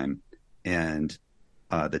first time, and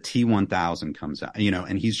the T-1000 comes out,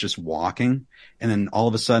 and he's just walking, and then all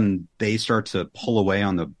of a sudden they start to pull away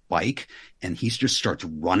on the bike, and he just starts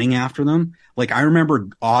running after them. Like, I remember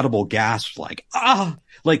audible gasps, like, ah!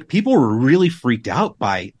 Like, people were really freaked out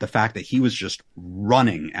by the fact that he was just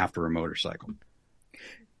running after a motorcycle.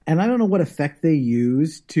 And I don't know what effect they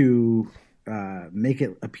use to make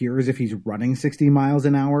it appear as if he's running 60 miles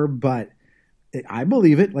an hour, but I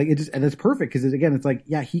believe it. Like, and it's perfect, because again, it's like,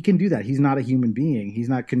 yeah, he can do that. He's not a human being. He's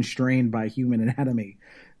not constrained by human anatomy.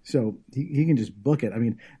 So he can just book it. I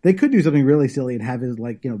mean, they could do something really silly and have his,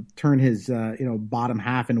 like, turn his, bottom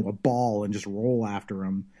half into a ball and just roll after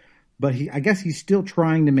him. But I guess he's still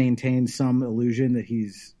trying to maintain some illusion that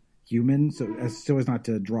he's human, so as not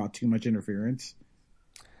to draw too much interference.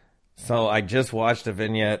 So I just watched a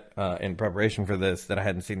vignette in preparation for this that I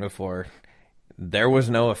hadn't seen before. There was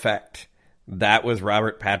no effect. That was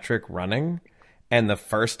Robert Patrick running, and the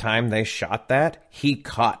first time they shot that, he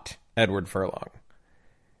caught Edward Furlong.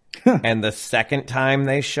 And the second time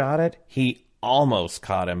they shot it, he almost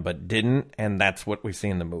caught him, but didn't, and that's what we see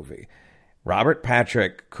in the movie. Robert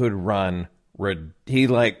Patrick could run. He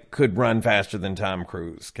could run faster than Tom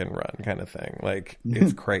Cruise can run, kind of thing. Like,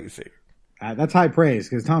 it's crazy. That's high praise,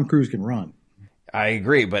 because Tom Cruise can run. I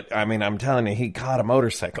agree, but I mean, I'm telling you, he caught a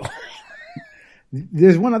motorcycle.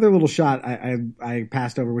 There's one other little shot I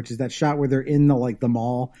passed over, which is that shot where they're in the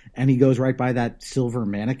mall, and he goes right by that silver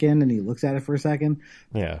mannequin and he looks at it for a second.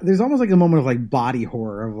 Yeah. There's almost like a moment of like body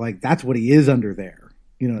horror of like, that's what he is under there.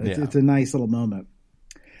 It's a nice little moment.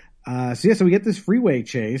 So we get this freeway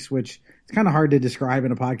chase, which it's kind of hard to describe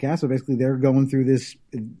in a podcast. So basically they're going through this,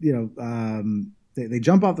 they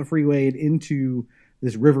jump off the freeway into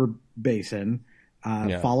this river basin,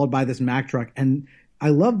 followed by this Mack truck. And I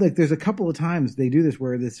love that there's a couple of times they do this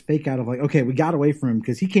where this fake out of like, okay, we got away from him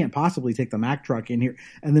because he can't possibly take the Mack truck in here.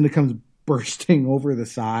 And then it comes bursting over the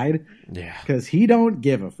side. Yeah. Because he don't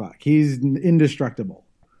give a fuck. He's indestructible.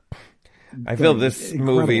 I feel this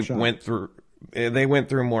movie went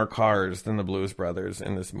through more cars than the Blues Brothers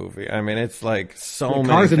in this movie. I mean, it's like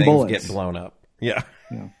many things get blown up. Yeah.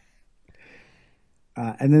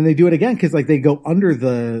 And then they do it again because like they go under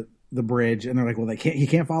the bridge and they're like, well, he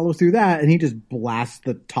can't follow through that, and he just blasts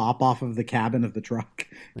the top off of the cabin of the truck.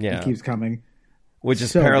 Yeah, he keeps coming, which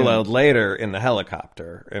is paralleled later in the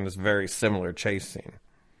helicopter, and it's a very similar chase scene.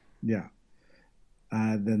 Yeah.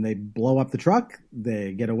 Then they blow up the truck,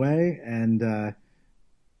 they get away, and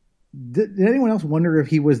did anyone else wonder if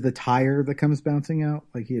he was the tire that comes bouncing out,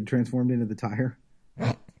 like he had transformed into the tire?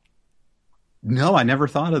 No, I never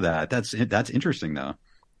thought of that. That's interesting though.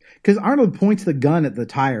 Because Arnold points the gun at the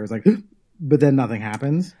tires, like, but then nothing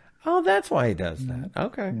happens. Oh, that's why he does that.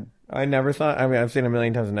 Okay. Yeah. I never thought, I mean, I've seen it a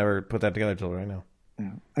million times and never put that together till right now.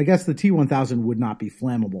 Yeah. I guess the T-1000 would not be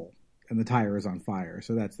flammable, and the tire is on fire,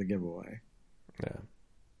 so that's the giveaway. Yeah.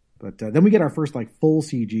 But then we get our first, like, full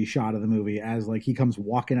CG shot of the movie as, like, he comes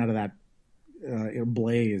walking out of that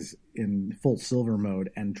blaze in full silver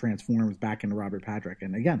mode and transforms back into Robert Patrick.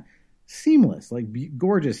 And again, seamless, like,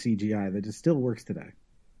 gorgeous CGI that just still works today.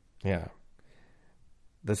 Yeah.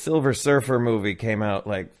 The Silver Surfer movie came out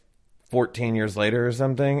like 14 years later or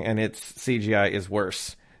something, and its CGI is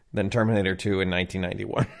worse than Terminator 2 in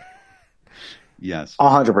 1991. Yes.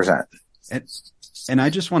 100%. And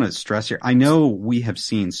I just want to stress here, I know we have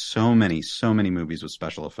seen so many movies with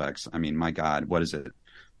special effects. I mean, my God, what is it?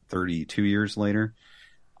 32 years later.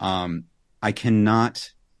 I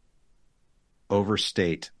cannot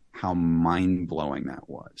overstate how mind-blowing that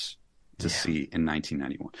was to see in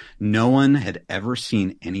 1991. No one had ever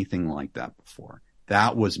seen anything like that before.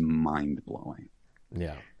 That was mind-blowing.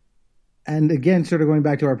 Yeah. And again, sort of going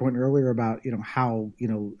back to our point earlier about, how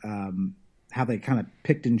they kind of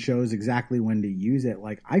picked and chose exactly when to use it.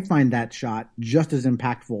 Like, I find that shot just as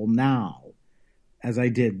impactful now as I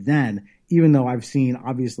did then, even though I've seen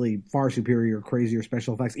obviously far superior, crazier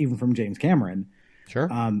special effects, even from James Cameron. Sure.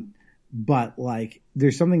 But like,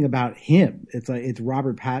 there's something about him. It's like, it's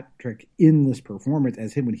Robert Patrick in this performance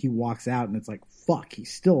as him when he walks out, and it's like, fuck,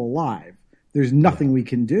 he's still alive. There's nothing we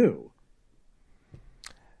can do.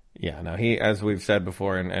 Yeah, no, he, as we've said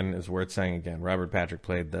before, and is worth saying again, Robert Patrick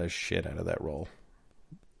played the shit out of that role.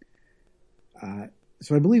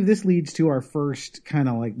 So I believe this leads to our first kind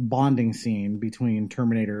of like bonding scene between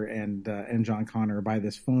Terminator and John Connor by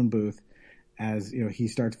this phone booth, as he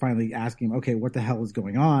starts finally asking him, okay, what the hell is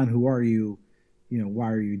going on? Who are you?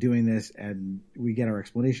 Why are you doing this? And we get our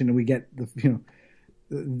explanation, and we get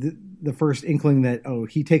the first inkling that, oh,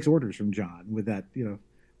 he takes orders from John with that,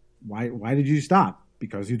 why did you stop?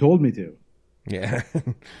 Because you told me to. Yeah.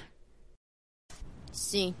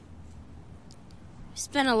 See, I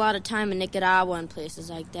spent a lot of time in Nicaragua and places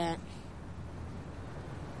like that.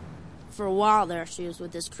 For a while there, she was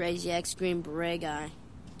with this crazy ex-Green Beret guy,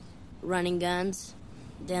 running guns.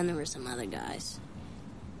 Then there were some other guys.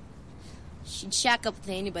 She'd shack up with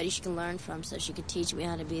anybody she could learn from so she could teach me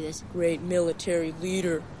how to be this great military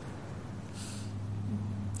leader.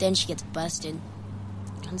 Then she gets busted.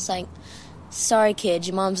 And it's like, sorry, kid,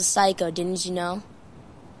 your mom's a psycho, didn't you know?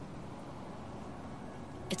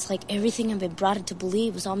 It's like everything I've been brought up to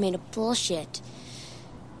believe was all made of bullshit.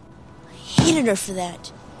 I hated her for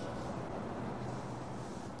that.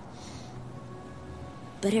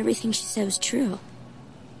 But everything she said was true.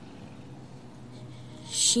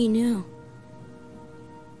 She knew.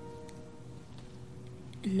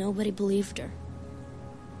 And nobody believed her.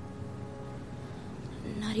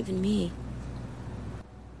 Not even me.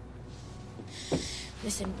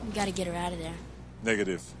 Listen, we gotta get her out of there.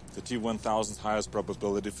 Negative. The T-1000's highest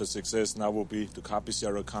probability for success now will be to copy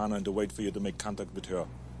Sarah Connor and to wait for you to make contact with her.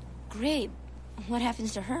 Great. What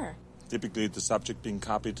happens to her? Typically, the subject being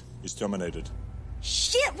copied is terminated.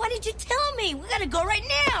 Shit, why did you tell me? We gotta go right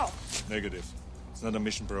now. Negative. It's not a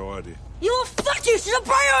mission priority. You fuck you, she's a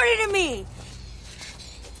priority to me.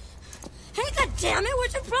 Hey, goddammit,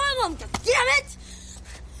 what's your problem? Goddammit!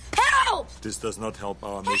 Help! This does not help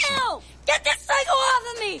our mission. Help! Get this psycho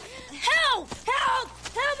off of me! Help! Help!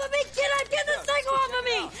 Help me, kid! Get this psycho off of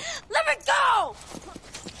me! Let me go!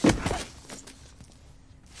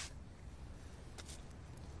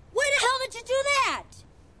 Why the hell did you do that?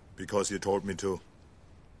 Because you told me to.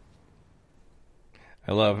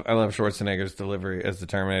 I love Schwarzenegger's delivery as the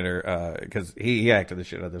Terminator, because he acted the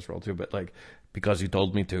shit out of this role too, but like, because you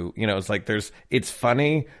told me to, it's like it's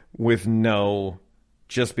funny with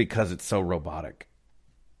just because it's so robotic.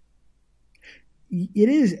 It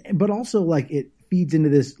is, but also like it feeds into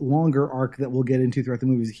this longer arc that we'll get into throughout the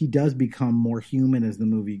movies. He does become more human as the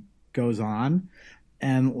movie goes on.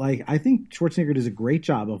 And like, I think Schwarzenegger does a great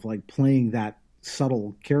job of like playing that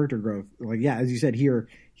subtle character growth. Like, yeah, as you said here,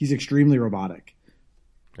 he's extremely robotic.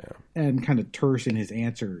 Yeah. And kind of terse in his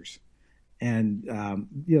answers. And,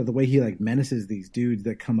 the way he like menaces these dudes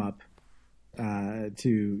that come up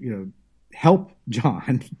to, help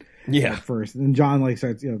John at first. And then John like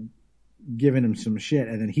starts, giving him some shit.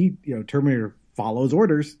 And then he, Terminator follows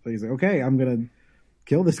orders. So he's like, okay, I'm going to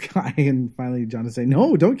kill this guy. And finally John is saying,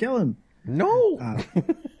 no, don't kill him. No.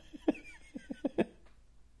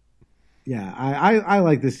 Yeah, I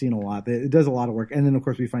like this scene a lot. It does a lot of work. And then of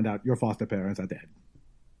course we find out your foster parents are dead.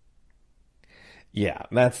 Yeah,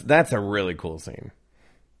 that's a really cool scene.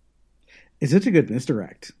 It's such a good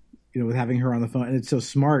misdirect, with having her on the phone. And it's so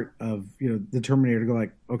smart of, the Terminator to go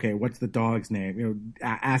like, okay, what's the dog's name?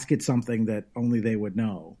 Ask it something that only they would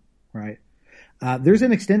know, right? There's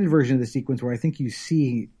an extended version of the sequence where I think you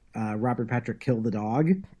see Robert Patrick kill the dog.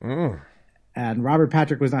 And Robert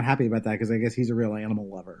Patrick was not happy about that because I guess he's a real animal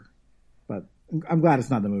lover. But I'm glad it's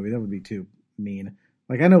not the movie. That would be too mean.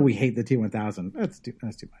 Like, I know we hate the T-1000. That's too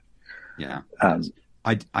much. Yeah.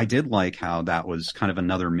 I did like how that was kind of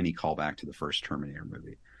another mini callback to the first Terminator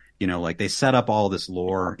movie. Like they set up all this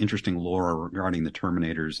interesting lore regarding the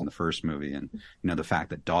Terminators in the first movie, and, the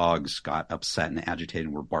fact that dogs got upset and agitated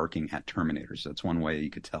and were barking at Terminators. That's one way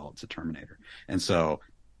you could tell it's a Terminator. And so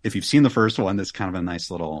if you've seen the first one, that's kind of a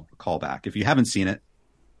nice little callback. If you haven't seen it,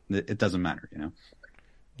 it doesn't matter,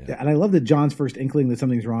 Yeah, and I love that John's first inkling that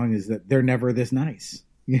something's wrong is that they're never this nice.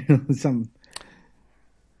 some.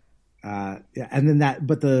 Yeah, and then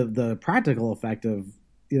but the practical effect of,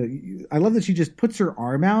 I love that she just puts her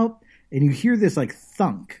arm out and you hear this like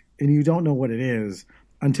thunk and you don't know what it is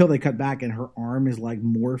until they cut back and her arm is like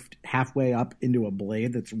morphed halfway up into a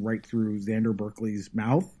blade that's right through Xander Berkeley's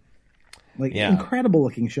mouth. Like, incredible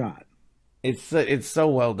looking shot. It's so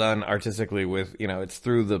well done artistically with, it's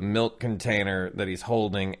through the milk container that he's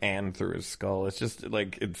holding and through his skull. It's just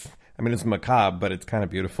like, it's macabre, but it's kind of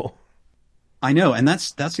beautiful. I know. And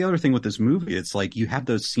that's the other thing with this movie. It's like you have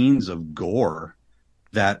those scenes of gore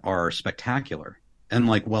that are spectacular and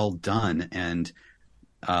like well done. And,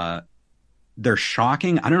 they're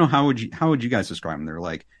shocking. I don't know. How would you guys describe them? They're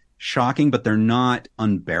like shocking, but they're not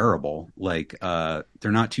unbearable. Like, they're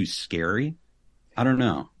not too scary. I don't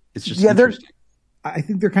know. It's just interesting. I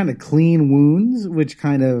think they're kind of clean wounds, which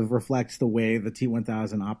kind of reflects the way the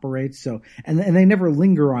T-1000 operates. So, and they never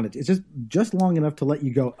linger on it. It's just long enough to let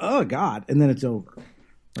you go, oh God, and then it's over,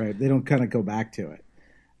 right? They don't kind of go back to it.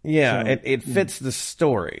 Yeah, so, it fits the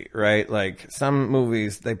story, right? Like some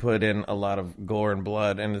movies, they put in a lot of gore and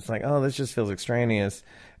blood, and it's like, oh, this just feels extraneous.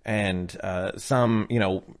 And some,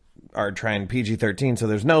 are trying PG-13, so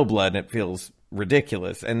there's no blood, and it feels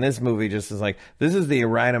ridiculous. And this movie just is like, this is the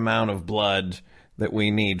right amount of blood that we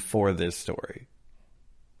need for this story.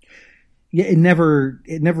 Yeah, it never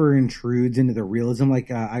intrudes into the realism. Like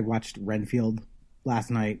I watched Renfield last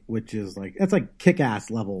night, which is like, that's like Kick-Ass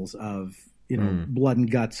levels of blood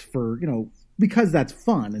and guts for because that's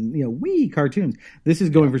fun and wee cartoons. This is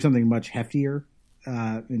going for something much heftier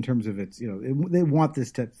in terms of its they want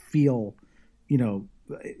this to feel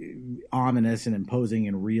ominous and imposing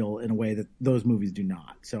and real in a way that those movies do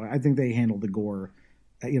not. So I think they handle the gore.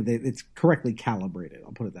 It's correctly calibrated.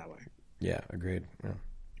 I'll put it that way. Yeah, agreed.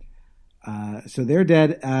 Yeah. So they're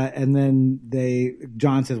dead, and then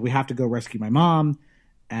John says, we have to go rescue my mom.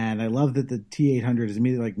 And I love that the T-800 is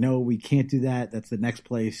immediately like, no, we can't do that. That's the next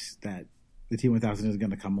place that the T-1000 is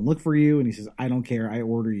going to come and look for you. And he says, I don't care. I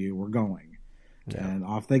order you. We're going. Yeah. And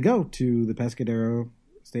off they go to the Pescadero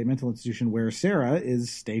State Mental Institution, where Sarah is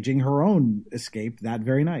staging her own escape that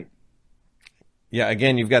very night. Yeah,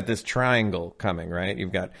 again, you've got this triangle coming, right?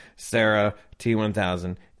 You've got Sarah,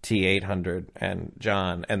 T-1000, T-800, and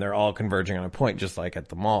John, and they're all converging on a point, just like at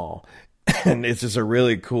the mall. And it's just a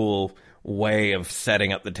really cool way of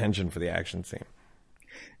setting up the tension for the action scene.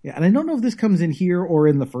 Yeah, and I don't know if this comes in here or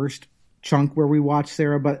in the first chunk where we watch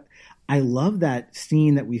Sarah, but I love that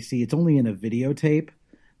scene that we see. It's only in a videotape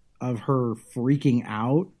of her freaking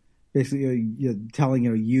out, basically telling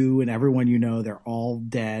you and everyone they're all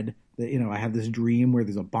dead. That I have this dream where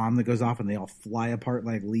there's a bomb that goes off and they all fly apart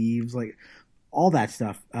like leaves. Like all that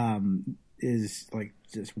stuff is like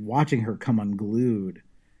just watching her come unglued.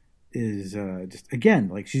 Is just, again,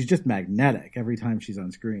 like she's just magnetic every time she's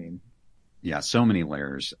on screen. Yeah, so many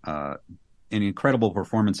layers. An incredible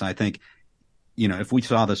performance. I think, if we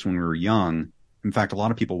saw this when we were young, in fact, a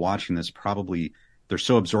lot of people watching this probably, they're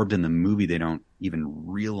so absorbed in the movie they don't even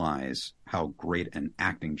realize how great an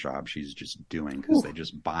acting job she's just doing because they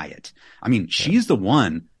just buy it. I mean, she's the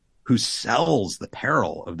one who sells the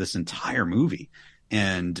peril of this entire movie.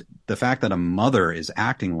 And the fact that a mother is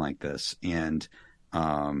acting like this and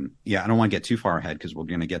I don't want to get too far ahead because we're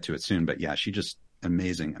going to get to it soon, but yeah, she just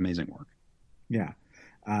amazing work. Yeah.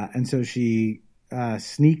 And so she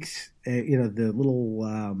sneaks, the little,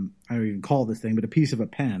 I don't even call this thing, but a piece of a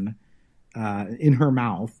pen in her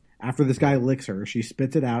mouth. After this guy licks her, she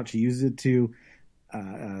spits it out. She uses it to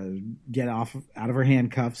get out of her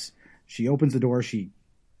handcuffs. She opens the door. She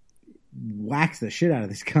whacks the shit out of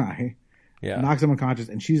this guy. Yeah. Knocks him unconscious,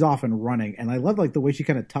 and she's off and running. And I love like the way she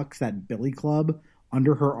kind of tucks that billy club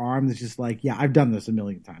under her arm. That's just like, yeah, I've done this a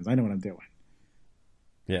million times. I know what I'm doing.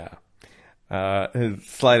 Yeah.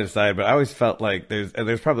 Slight aside, but I always felt like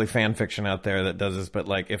there's probably fan fiction out there that does this, but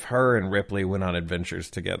like if her and Ripley went on adventures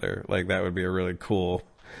together, like that would be a really cool,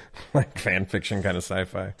 like fan fiction kind of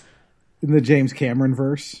sci-fi. In the James Cameron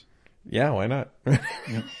verse. Yeah, why not?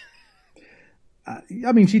 Yeah.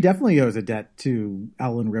 I mean, she definitely owes a debt to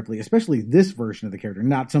Ellen Ripley, especially this version of the character.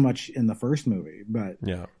 Not so much in the first movie, but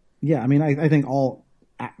yeah. I mean, I think all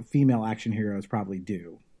female action heroes probably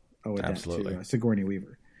do owe a debt to Sigourney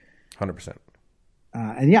Weaver. 100%.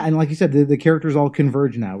 And like you said, the characters all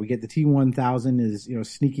converge now. We get the T-1000 is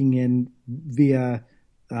sneaking in via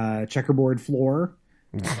checkerboard floor,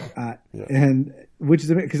 and which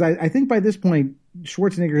is because I think by this point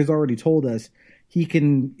Schwarzenegger has already told us he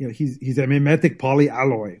can he's a mimetic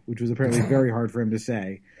polyalloy, which was apparently very hard for him to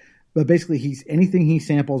say, but basically he's anything he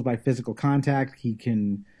samples by physical contact he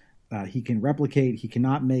can replicate. He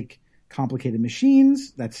cannot make complicated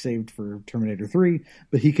machines. That's saved for Terminator 3,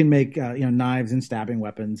 but he can make knives and stabbing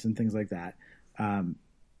weapons and things like that. I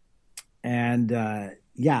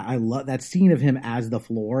love that scene of him as the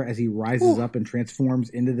Floor as he rises up and transforms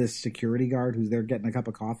into this security guard who's there getting a cup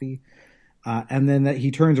of coffee, and then that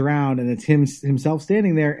he turns around and it's himself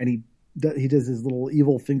standing there, and he does his little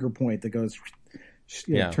evil finger point that goes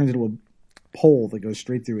turns into a pole that goes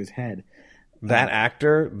straight through his head. That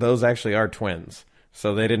actor, those actually are twins.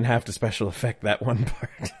 So they didn't have to special effect that one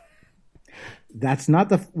part. That's not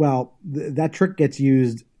that trick gets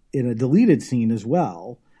used in a deleted scene as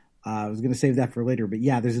well. I was going to save that for later, but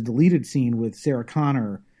yeah, there's a deleted scene with Sarah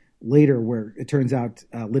Connor later where it turns out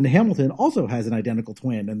Linda Hamilton also has an identical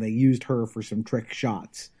twin, and they used her for some trick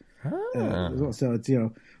shots. So it's,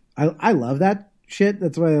 I love that shit.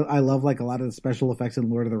 That's why I love like a lot of the special effects in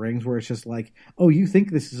Lord of the Rings where it's just like, oh, you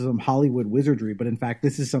think this is some Hollywood wizardry, but in fact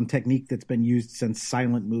this is some technique that's been used since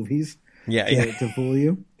silent movies to fool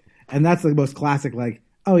you. And that's the most classic, like,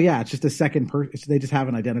 oh yeah, it's just a second person. They just have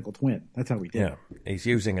an identical twin. That's how we did it. He's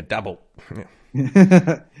using a double.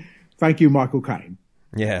 Thank you, Michael Caine.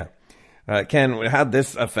 Yeah. Ken, how'd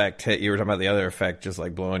this effect hit? You were talking about the other effect just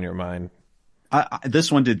like blowing your mind.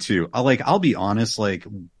 This one did too. I'll be honest, like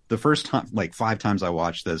the first time, like 5 times I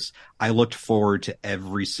watched this, I looked forward to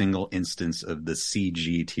every single instance of the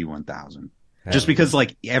CG T-1000. Just because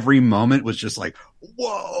like every moment was just like,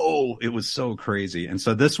 whoa, it was so crazy. And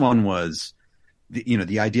so this one was,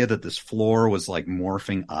 the idea that this floor was like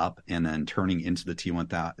morphing up and then turning into the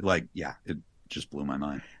T-1000, like, yeah, it just blew my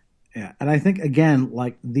mind. Yeah. And I think, again,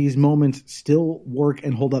 like these moments still work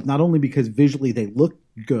and hold up, not only because visually they look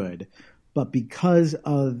good, but because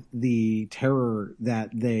of the terror that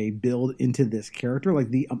they build into this character. Like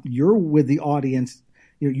you're with the audience,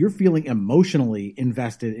 you're feeling emotionally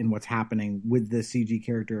invested in what's happening with this CG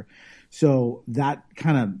character. So that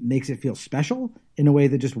kind of makes it feel special in a way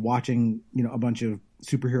that just watching, a bunch of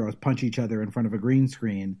superheroes punch each other in front of a green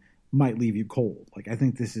screen might leave you cold. Like, I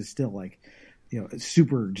think this is still like,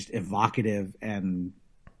 super just evocative and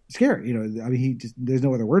scary. There's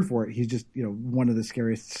no other word for it. He's just, one of the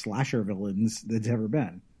scariest slasher villains that's ever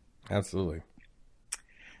been. Absolutely.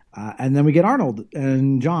 And then we get Arnold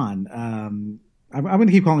and John. I'm going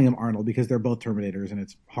to keep calling him Arnold because they're both Terminators and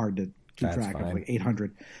it's hard to keep track of like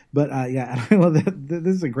 800. But I love that.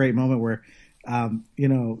 This is a great moment where,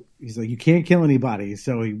 he's like, you can't kill anybody.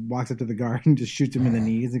 So he walks up to the guard and just shoots him in the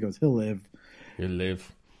knees and goes, he'll live. He'll live.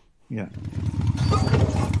 Yeah.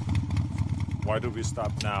 Why do we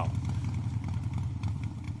stop now?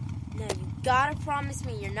 Now you gotta promise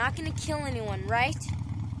me you're not gonna kill anyone, right?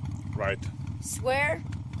 Right. Swear?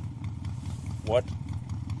 What?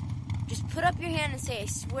 Just put up your hand and say, I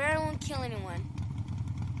swear I won't kill anyone.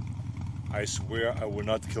 I swear I will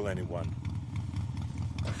not kill anyone.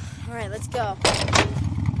 Alright, let's go.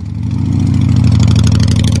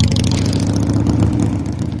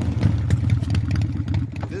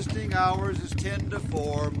 Visiting hours is 10 to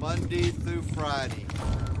 4, Monday through Friday.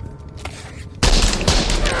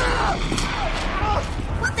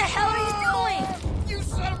 What the hell are you doing? You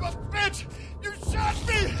son of a bitch! You shot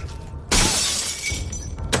me!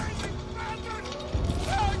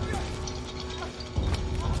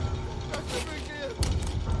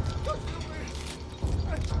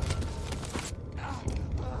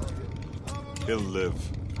 He'll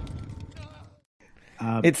live.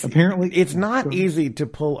 It's not easy to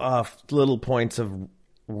pull off little points of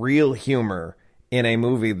real humor in a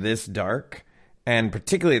movie this dark, and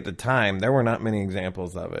particularly at the time, there were not many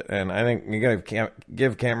examples of it. And I think you gotta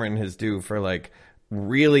give Cameron his due for like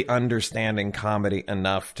really understanding comedy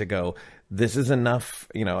enough to go, this is enough,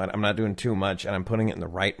 and I'm not doing too much, and I'm putting it in the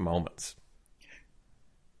right moments.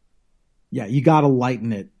 Yeah, you got to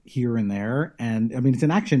lighten it here and there. And I mean, it's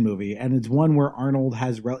an action movie, and it's one where Arnold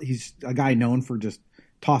he's a guy known for just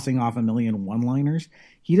tossing off a million one-liners.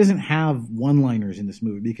 He doesn't have one-liners in this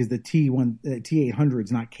movie because the T-800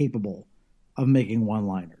 is not capable of making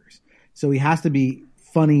one-liners. So he has to be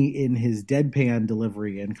funny in his deadpan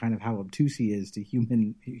delivery and kind of how obtuse he is to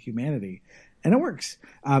humanity. And it works.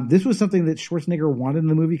 This was something that Schwarzenegger wanted in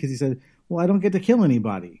the movie because he said, well, I don't get to kill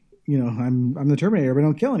anybody. I'm the Terminator, but I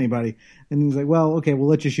don't kill anybody. And he's like, well, okay, we'll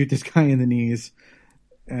let you shoot this guy in the knees.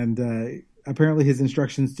 And apparently his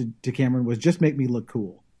instructions to Cameron was just make me look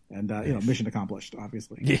cool. And, mission accomplished,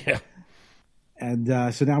 obviously. Yeah.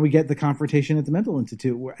 And so now we get the confrontation at the mental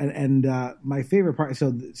institute. And my favorite part,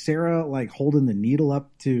 so Sarah, like, holding the needle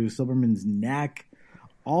up to Silverman's neck,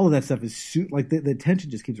 all of that stuff is like the tension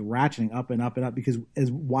just keeps ratcheting up and up and up because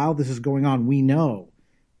while this is going on, we know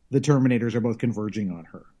the Terminators are both converging on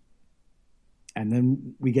her. And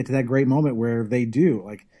then we get to that great moment where they do,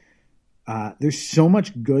 like, There's so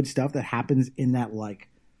much good stuff that happens in that like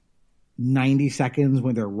 90 seconds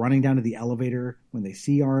when they're running down to the elevator, when they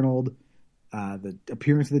see Arnold, the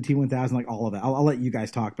appearance of the T-1000, like all of that. I'll let you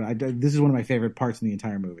guys talk, but this is one of my favorite parts in the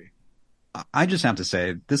entire movie. I just have to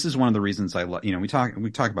say, this is one of the reasons I love, we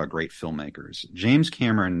talk about great filmmakers. James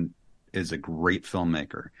Cameron is a great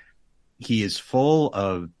filmmaker. He is full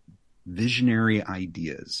of visionary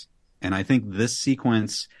ideas. And I think this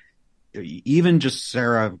sequence, even just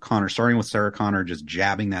Sarah Connor, starting with Sarah Connor, just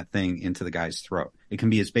jabbing that thing into the guy's throat. It can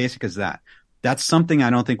be as basic as that. That's something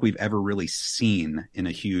I don't think we've ever really seen in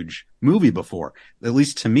a huge movie before. At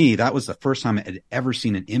least to me, that was the first time I had ever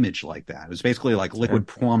seen an image like that. It was basically like liquid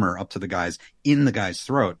plumber up to the guy's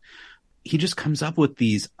throat. He just comes up with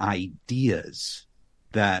these ideas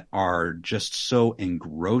that are just so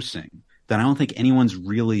engrossing that I don't think anyone's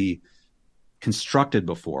really constructed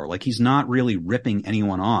before. Like, he's not really ripping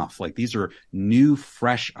anyone off. Like, these are new,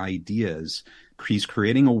 fresh ideas. He's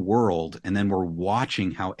creating a world, and then we're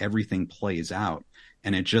watching how everything plays out,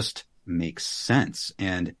 and it just makes sense.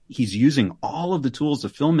 And he's using all of the tools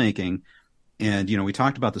of filmmaking. And, we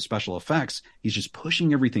talked about the special effects. He's just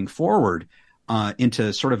pushing everything forward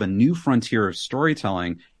into sort of a new frontier of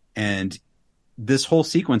storytelling. And this whole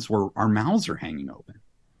sequence where our mouths are hanging open.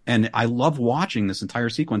 And I love watching this entire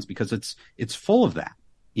sequence because it's full of that.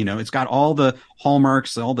 It's got all the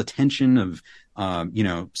hallmarks, all the tension of,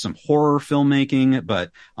 some horror filmmaking,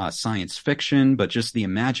 but science fiction, but just the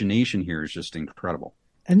imagination here is just incredible.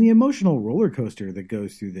 And the emotional roller coaster that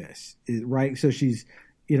goes through this, right? So she's,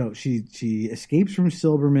 she escapes from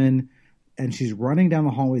Silberman and she's running down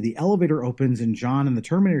the hallway. The elevator opens and John and the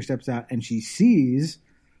Terminator steps out and she sees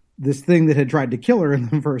this thing that had tried to kill her in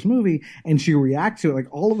the first movie, and she reacts to it.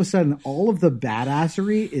 Like, all of a sudden, all of the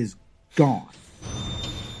badassery is gone.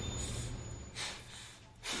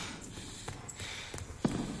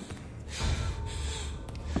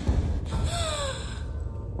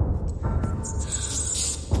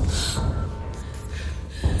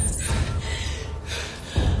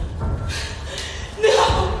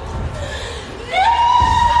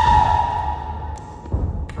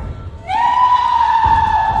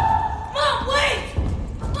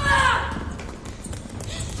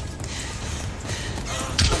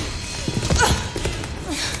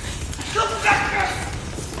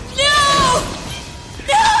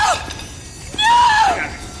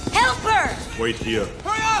 Wait here.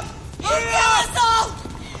 Hurry up! Hurry Kill up! us all!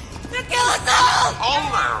 You kill us all! Hold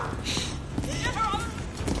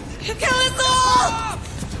You kill us all!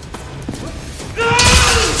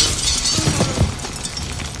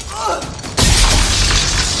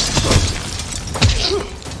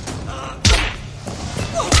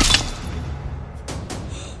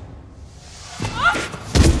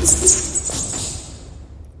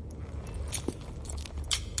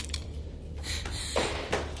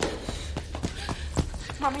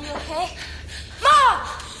 Mom, are you okay? Mom!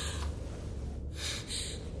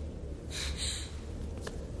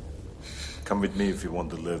 Come with me if you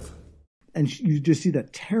want to live. And you just see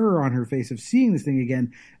that terror on her face of seeing this thing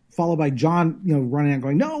again, followed by John, running out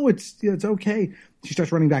going, no, it's okay. She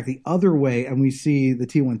starts running back the other way, and we see the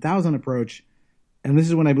T-1000 approach. And this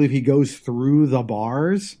is when I believe he goes through the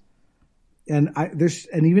bars. And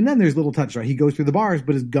even then there's little touch, right? He goes through the bars,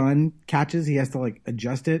 but his gun catches. He has to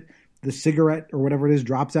adjust it. The cigarette or whatever it is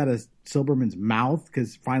drops out of Silberman's mouth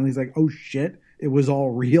because finally he's like, oh shit, it was all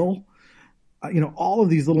real. All of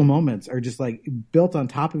these little moments are just built on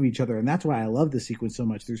top of each other. And that's why I love this sequence so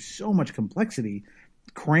much. There's so much complexity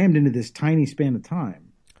crammed into this tiny span of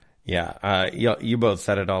time. Yeah. You both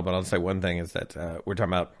said it all, but I'll say one thing is that we're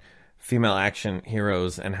talking about female action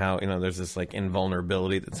heroes and how, there's this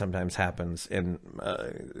invulnerability that sometimes happens in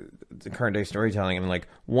the current day storytelling. And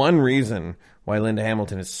one reason why Linda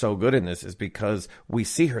Hamilton is so good in this is because we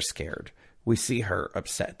see her scared. We see her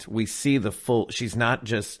upset. We see she's not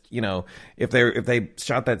just, if they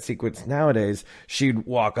shot that sequence nowadays, she'd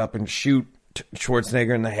walk up and shoot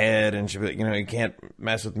Schwarzenegger in the head and she'd be like, you can't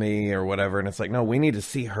mess with me or whatever. And it's no, we need to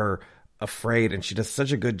see her afraid, and she does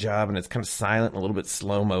such a good job, and it's kind of silent and a little bit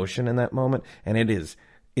slow motion in that moment, and it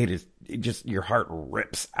just your heart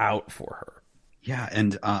rips out for her. Yeah,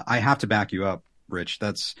 and I have to back you up, Rich.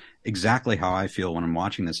 That's exactly how I feel when I'm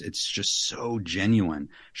watching this. It's just so genuine.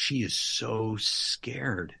 She is so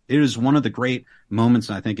scared. It is one of the great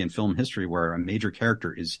moments, I think, in film history where a major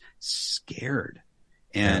character is scared,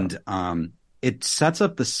 and it sets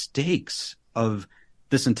up the stakes of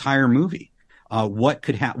this entire movie. What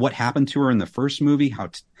happened to her in the first movie, how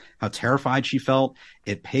terrified she felt.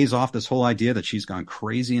 It pays off this whole idea that she's gone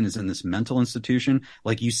crazy and is in this mental institution.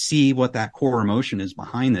 You see what that core emotion is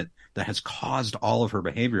behind it that has caused all of her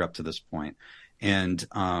behavior up to this point. And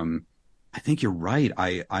I think you're right.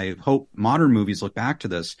 I hope modern movies look back to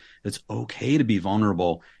this. It's okay to be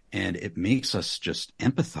vulnerable, and it makes us just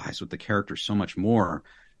empathize with the character so much more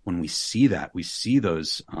when we see that. We see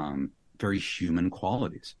those very human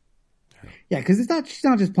qualities. Yeah, because she's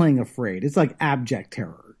not just playing afraid. It's like abject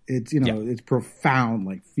terror. It's, it's profound,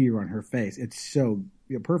 like fear on her face. It's so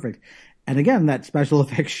perfect. And again, that special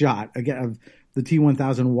effects shot again of the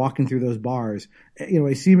T-1000 walking through those bars,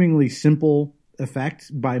 a seemingly simple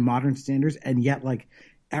effect by modern standards. And yet, like,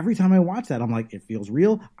 every time I watch that, I'm like, it feels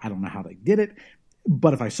real. I don't know how they did it.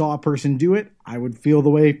 But if I saw a person do it, I would feel the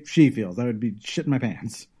way she feels. I would be shitting my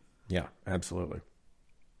pants. Yeah, absolutely.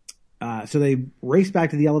 So they race back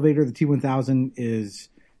to the elevator. The T-1000 is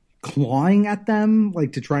clawing at them,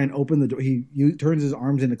 like to try and open the door. He turns his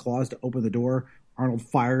arms into claws to open the door. Arnold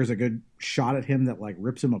fires a good shot at him that like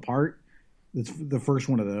rips him apart. It's the first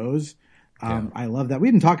one of those. I love that. We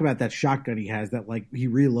didn't talk about that shotgun he has that like he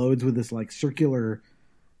reloads with this like circular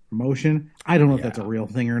motion. I don't know if that's a real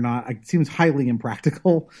thing or not. It seems highly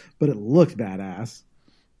impractical, but it looks badass.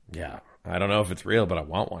 Yeah. I don't know if it's real, but I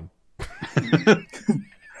want one.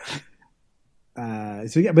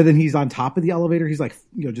 But then he's on top of the elevator. He's like,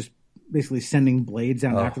 just basically sending blades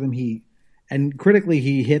down after them. And critically,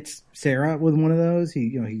 he hits Sarah with one of those.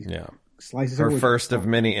 He slices her. Her first of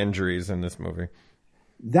many injuries in this movie.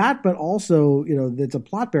 That, but also, that's a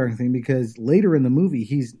plot bearing thing because later in the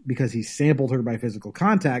movie, because he sampled her by physical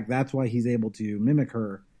contact. That's why he's able to mimic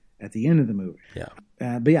her at the end of the movie. Yeah.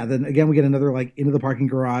 Then again, we get another like into the parking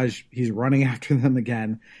garage. He's running after them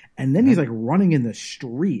again. And then he's like running in the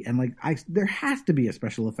street. And like, there has to be a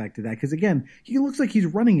special effect to that. Cause again, he looks like he's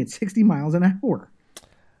running at 60 miles an hour.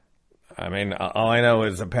 I mean, all I know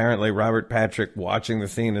is apparently Robert Patrick watching the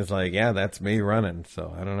scene is like, yeah, that's me running.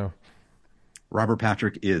 So I don't know. Robert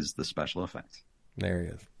Patrick is the special effects. There he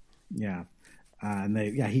is. Yeah.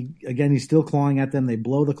 He's still clawing at them. They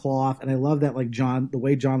blow the claw off. And I love that, like, the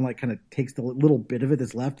way John, like, kind of takes the little bit of it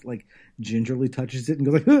that's left, like, gingerly touches it and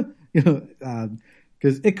goes, like,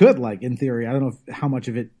 because it could, like, in theory, I don't know how much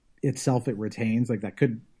of it itself it retains. Like, that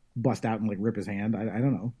could bust out and, like, rip his hand. I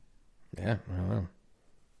don't know. Yeah, I don't know.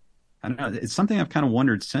 I don't know. It's something I've kind of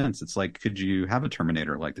wondered since. It's like, could you have a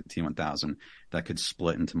Terminator like the T-1000 that could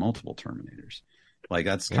split into multiple Terminators? Like,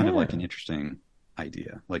 that's kind of like an interesting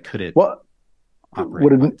idea. Like, could it... Well,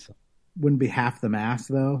 wouldn't be half the mass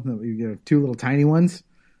though. Two little tiny ones,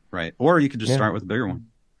 right? Or you could just start with a bigger one.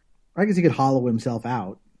 I guess he could hollow himself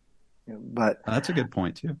out. But that's a good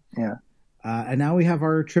point too. Yeah. And now we have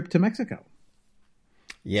our trip to Mexico.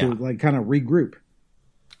 Yeah. To like kind of regroup.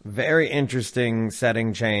 Very interesting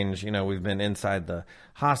setting change. We've been inside the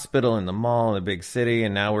hospital in the mall in the big city,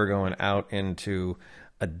 and now we're going out into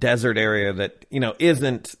a desert area that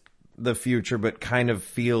isn't the future, but kind of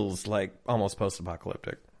feels like almost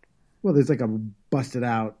post-apocalyptic. Well, there's like a busted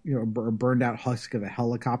out, burned out husk of a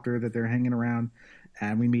helicopter that they're hanging around.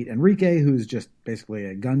 And we meet Enrique, who's just basically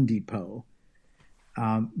a gun depot.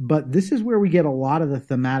 But this is where we get a lot of the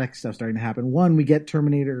thematic stuff starting to happen. One, we get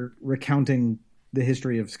Terminator recounting the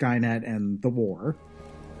history of Skynet and the war.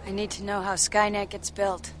 I need to know how Skynet gets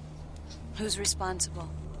built. Who's responsible?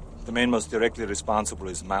 The man most directly responsible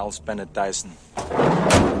is Miles Bennett Dyson.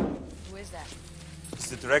 Who is that? He's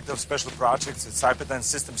the director of special projects at Cyberdyne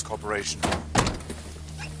Systems Corporation.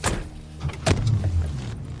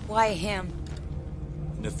 Why him?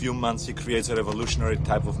 In a few months, he creates a revolutionary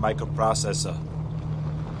type of microprocessor.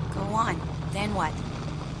 Go on. Then what?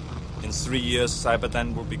 In 3 years,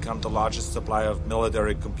 Cyberdyne will become the largest supplier of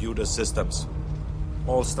military computer systems.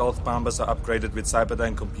 All stealth bombers are upgraded with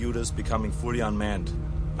Cyberdyne computers, becoming fully unmanned.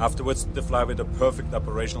 Afterwards, they fly with a perfect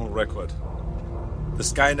operational record. The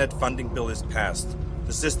Skynet funding bill is passed.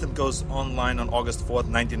 The system goes online on August 4th,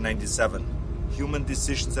 1997. Human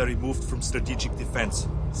decisions are removed from strategic defense.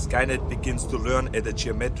 Skynet begins to learn at a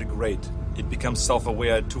geometric rate. It becomes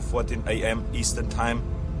self-aware at 2:14 a.m. Eastern Time,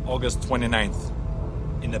 August 29th.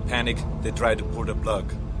 In a panic, they try to pull the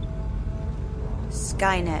plug.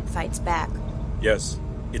 Skynet fights back. Yes,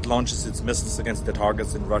 it launches its missiles against the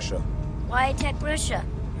targets in Russia. Why attack Russia?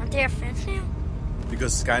 Aren't they our friends now?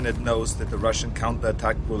 Because Skynet knows that the Russian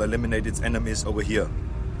counterattack will eliminate its enemies over here.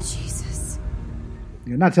 Jesus.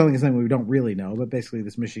 You're not telling us something we don't really know, but basically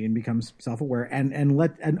this machine becomes self-aware.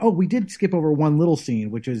 We did skip over one little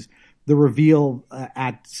scene, which is the reveal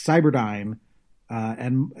at Cyberdyne,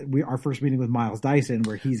 our first meeting with Miles Dyson,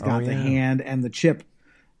 where he's got the hand and the chip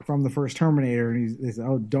from the first Terminator, and they said,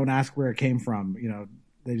 "Oh, don't ask where it came from."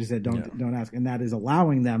 They just said, "Don't ask," and that is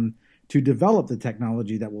allowing them to develop the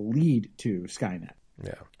technology that will lead to Skynet.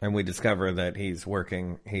 Yeah. And we discover that he's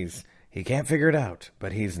working, he can't figure it out,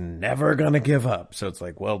 but he's never going to give up. So it's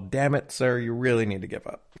like, well, damn it, sir, you really need to give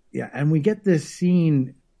up. Yeah, and we get this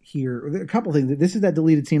scene here. A couple things. This is that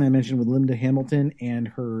deleted scene I mentioned with Linda Hamilton and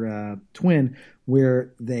her twin,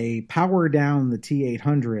 where they power down the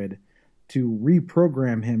T-800 to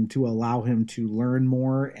reprogram him to allow him to learn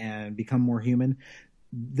more and become more human.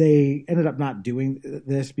 They ended up not doing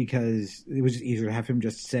this because it was just easier to have him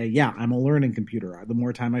just say, yeah, I'm a learning computer. The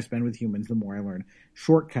more time I spend with humans, the more I learn.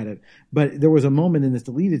 Shortcut it. But there was a moment in this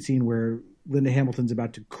deleted scene where Linda Hamilton's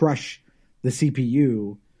about to crush the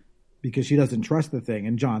CPU because she doesn't trust the thing,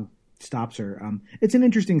 and John stops her. It's an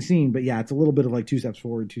interesting scene, but yeah, it's a little bit of like 2 steps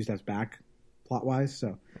forward, 2 steps back plot-wise.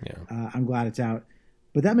 So I'm glad it's out.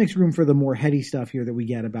 But that makes room for the more heady stuff here that we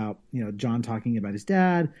get about, John talking about his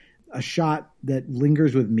dad. A shot that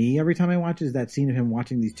lingers with me every time I watch is that scene of him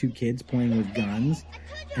watching these 2 kids playing with guns.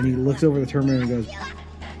 And he looks over the Terminator and goes,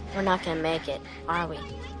 We're not gonna make it, are we?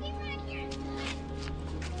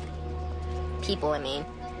 People, I mean.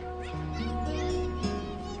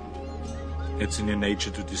 It's in your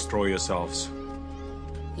nature to destroy yourselves.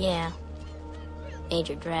 Yeah.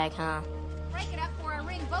 Major drag, huh? Break it up or I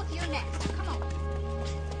wring both your necks. Come on.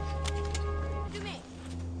 Do me.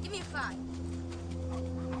 Give me a 5.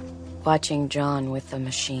 Watching John with the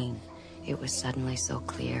machine, it was suddenly so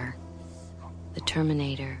clear. The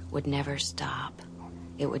Terminator would never stop.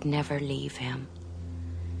 It would never leave him.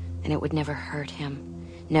 And it would never hurt him,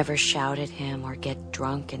 never shout at him or get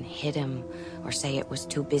drunk and hit him or say it was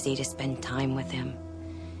too busy to spend time with him.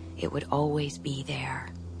 It would always be there,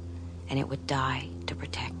 and it would die to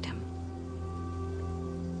protect him.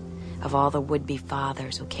 Of all the would-be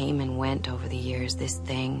fathers who came and went over the years, this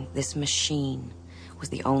thing, this machine, was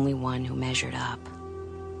the only one who measured up.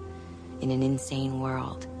 In an insane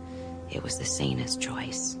world, it was the sanest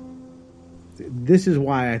choice. This is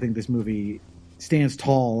why I think this movie stands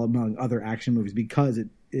tall among other action movies, because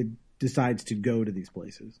it decides to go to these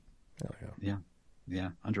places. Yeah,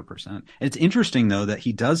 100%. It's interesting, though, that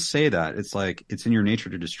he does say that. It's like, it's in your nature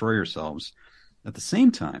to destroy yourselves. At the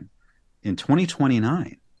same time, in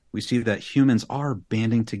 2029, we see that humans are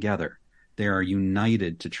banding together. They are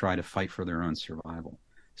united to try to fight for their own survival.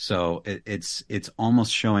 So it's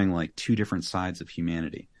almost showing like 2 different sides of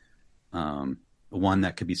humanity. One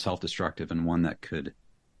that could be self-destructive and one that could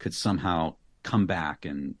somehow come back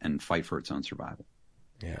and fight for its own survival.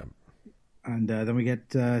 Yeah. And then we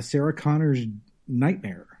get Sarah Connor's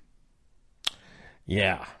nightmare.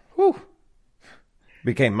 Yeah. Whew.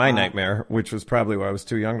 Became my nightmare, which was probably why I was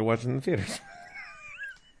too young to watch in the theaters.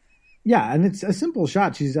 Yeah, and it's a simple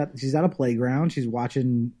shot. She's at a playground. She's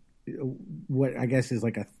watching what I guess is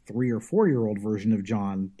like a 3 or 4-year-old version of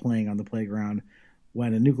John playing on the playground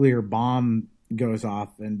when a nuclear bomb goes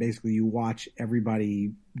off, and basically you watch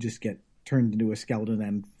everybody just get turned into a skeleton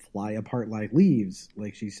and fly apart like leaves,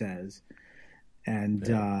 like she says. And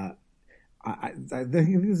I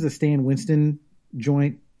think this is a Stan Winston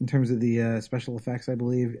joint in terms of the special effects, I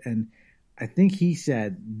believe. And I think he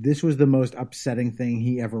said this was the most upsetting thing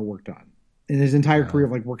he ever worked on in his entire career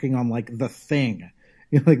of like working on like The Thing.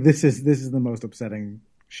 Like this is the most upsetting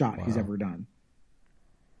shot he's ever done.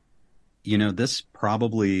 This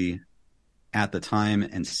probably at the time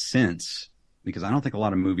and since, because I don't think a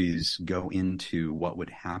lot of movies go into what would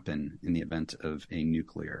happen in the event of a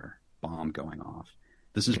nuclear bomb going off.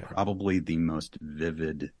 This is probably the most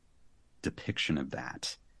vivid depiction of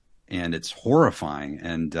that. And it's horrifying.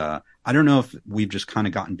 And I don't know if we've just kind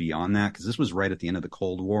of gotten beyond that, because this was right at the end of the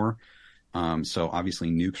Cold War. So obviously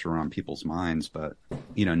nukes are on people's minds. But,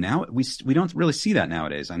 now we don't really see that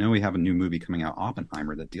nowadays. I know we have a new movie coming out,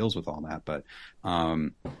 Oppenheimer, that deals with all that. But,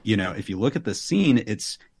 if you look at the scene,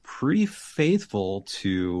 it's pretty faithful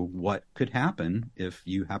to what could happen if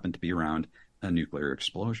you happen to be around a nuclear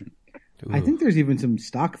explosion. Ooh. I think there's even some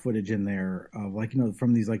stock footage in there of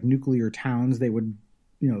from these like nuclear towns they would,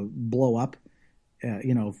 blow up,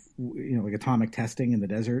 like atomic testing in the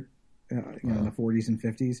desert, in the 40s and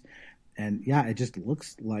 50s. And yeah, it just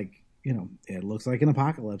looks like, it looks like an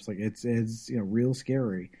apocalypse. Like it's real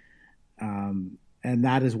scary. And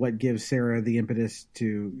that is what gives Sarah the impetus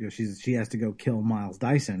to, she has to go kill Miles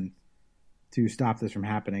Dyson to stop this from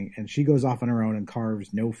happening. And she goes off on her own and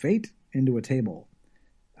carves No Fate into a table,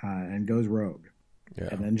 and goes rogue. Yeah.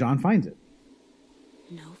 And then John finds it.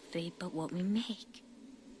 No fate but what we make.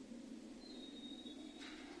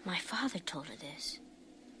 My father told her this.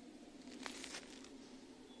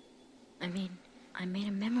 I mean, I made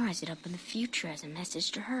him memorize it up in the future as a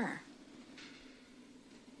message to her.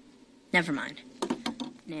 Never mind.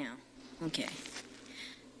 Now, okay.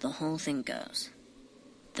 The whole thing goes.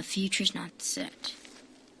 The future's not set.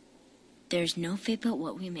 There's no fate but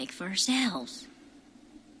what we make for ourselves.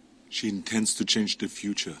 She intends to change the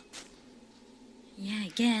future. Yeah,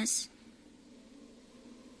 I guess.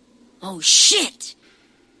 Oh, shit!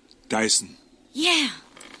 Dyson. Yeah,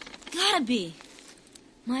 gotta be.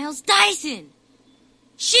 Miles Dyson!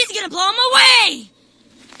 She's gonna blow him away!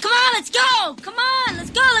 Come on, let's go! Come on, let's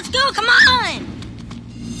go, come on!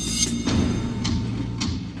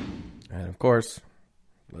 And of course,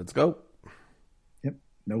 let's go. Yep.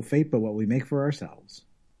 No fate but what we make for ourselves.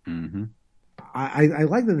 Mm-hmm. I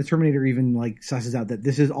like that the Terminator even like susses out that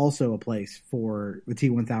this is also a place for the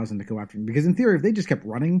T-1000 to go after him. Because in theory, if they just kept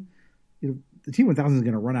running, the T-1000 is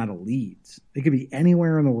going to run out of leads. It could be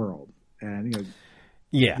anywhere in the world. And,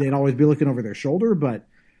 yeah, they'd always be looking over their shoulder. But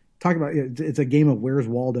talk about it's a game of Where's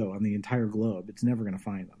Waldo on the entire globe. It's never going to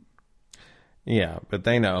find them. Yeah, but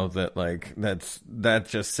they know that like that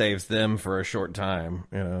just saves them for a short time.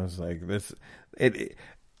 It's like this.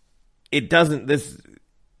 It doesn't this.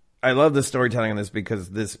 I love the storytelling on this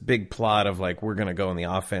because this big plot of like we're gonna go on the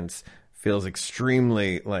offense feels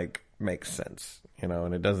extremely like makes sense,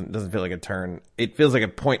 and it doesn't feel like a turn. It feels like a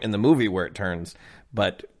point in the movie where it turns,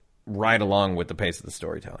 but right along with the pace of the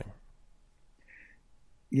storytelling.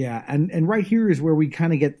 Yeah, and right here is where we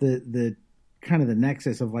kind of get the kind of the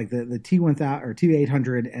nexus of like the T-1000 or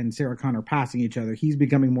T-800 and Sarah Connor passing each other. He's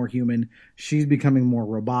becoming more human, she's becoming more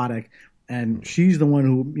robotic. And she's the one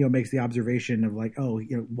who makes the observation of like,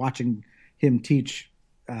 watching him teach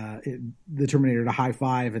the Terminator to high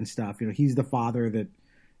five and stuff. He's the father that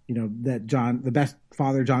that John, the best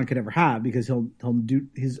father John could ever have, because he'll do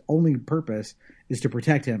his only purpose is to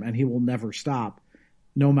protect him, and he will never stop,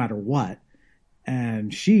 no matter what.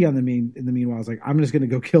 And she in the meanwhile is like, I'm just going to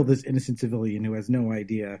go kill this innocent civilian who has no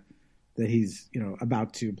idea that he's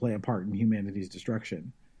about to play a part in humanity's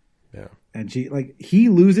destruction. Yeah. And he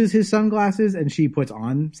loses his sunglasses and she puts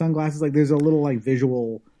on sunglasses. Like there's a little like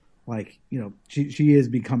visual, like, she is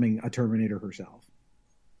becoming a Terminator herself.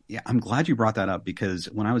 Yeah. I'm glad you brought that up, because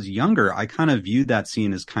when I was younger, I kind of viewed that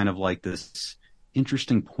scene as kind of like this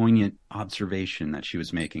interesting, poignant observation that she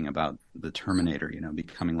was making about the Terminator,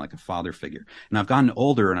 becoming like a father figure. And I've gotten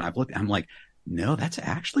older and I've looked, I'm like, no, that's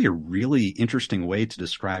actually a really interesting way to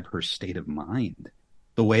describe her state of mind.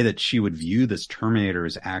 The way that she would view this Terminator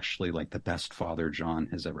is actually like the best father John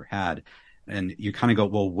has ever had. And you kind of go,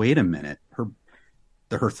 well, wait a minute.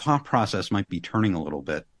 Her thought process might be turning a little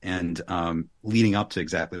bit and leading up to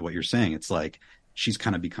exactly what you're saying. It's like she's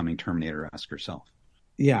kind of becoming Terminator-esque herself.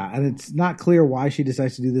 Yeah, and it's not clear why she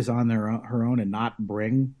decides to do this on her own and not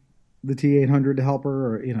bring the T-800 to help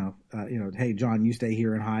her, or hey, John, you stay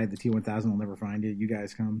here and hide. The T-1000 will never find you. You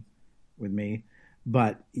guys come with me.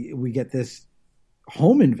 But we get this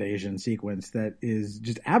home invasion sequence that is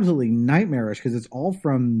just absolutely nightmarish because it's all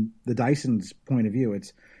from the Dyson's point of view.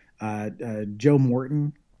 It's Joe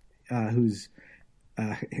Morton, who's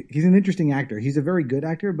he's an interesting actor. He's a very good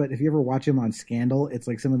actor, but if you ever watch him on Scandal, it's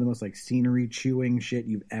like some of the most like scenery chewing shit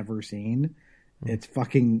you've ever seen. It's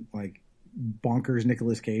fucking like bonkers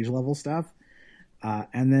Nicolas Cage level stuff.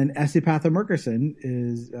 And then Esipatha Murkison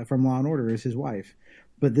is from Law and Order is his wife.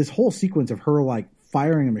 But this whole sequence of her like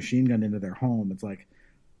firing a machine gun into their home, it's like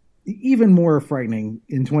even more frightening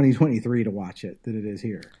in 2023 to watch it than it is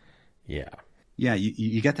here. Yeah. Yeah.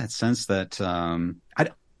 You get that sense that,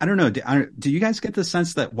 I don't know. Do you guys get the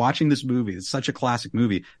sense that watching this movie, it's such a classic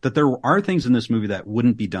movie, that there are things in this movie that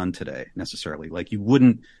wouldn't be done today necessarily? Like you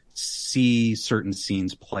wouldn't see certain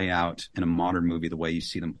scenes play out in a modern movie the way you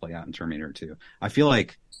see them play out in Terminator 2. I feel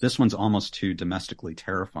like this one's almost too domestically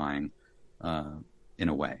terrifying in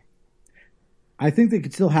a way. I think they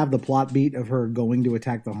could still have the plot beat of her going to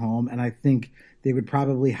attack the home, and I think they would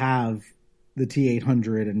probably have the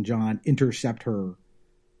T-800 and John intercept her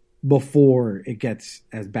before it gets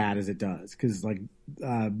as bad as it does. Because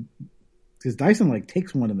Dyson like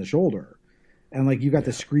takes one in the shoulder, and like you got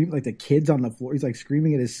the scream, like the kids on the floor. He's like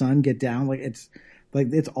screaming at his son, "Get down!" Like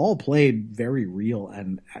it's all played very real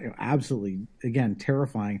and absolutely, again,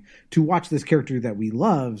 terrifying to watch this character that we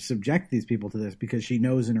love subject these people to this, because she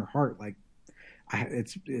knows in her heart like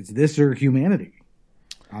it's this or humanity.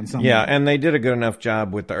 On some yeah, level. And they did a good enough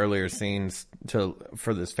job with the earlier scenes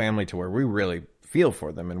for this family to where we really feel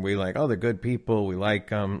for them, and we like, oh, they're good people, we like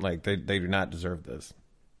them, like they do not deserve this.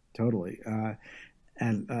 Totally.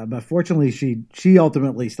 But fortunately she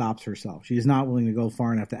ultimately stops herself. She is not willing to go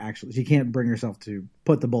far enough to she can't bring herself to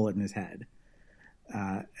put the bullet in his head.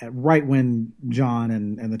 Right when John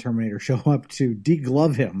and the Terminator show up to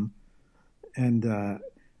deglove him. And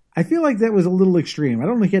I feel like that was a little extreme. I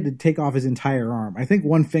don't think he had to take off his entire arm. I think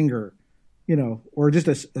one finger, or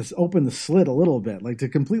just open the slit a little bit, like to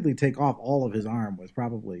completely take off all of his arm was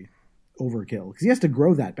probably overkill because he has to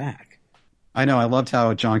grow that back. I know. I loved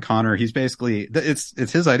how John Connor, he's basically,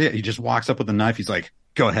 it's his idea. He just walks up with a knife. He's like,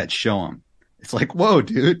 go ahead, show him. It's like, whoa,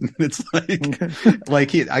 dude. It's like,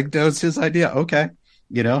 that was his idea. Okay.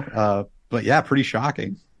 But yeah, pretty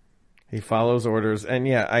shocking. He follows orders. And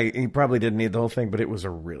yeah, he probably didn't need the whole thing, but it was a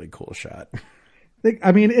really cool shot.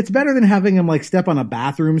 I mean, it's better than having him like step on a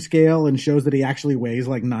bathroom scale and shows that he actually weighs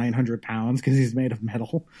like 900 pounds because he's made of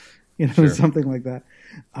metal, sure. Something like that.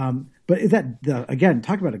 But again,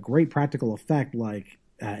 talk about a great practical effect. Like,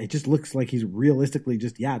 it just looks like he's realistically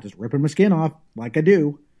just ripping my skin off like I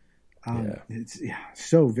do. It's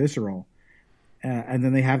so visceral. And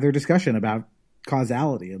then they have their discussion about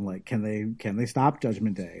causality and like, can they stop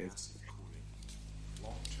Judgment Day?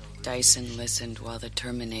 Dyson listened while the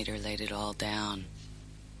Terminator laid it all down.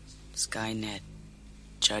 Skynet,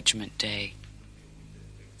 Judgment Day,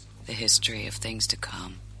 the history of things to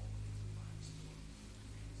come.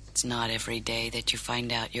 It's not every day that you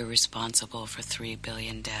find out you're responsible for 3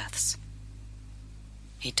 billion deaths.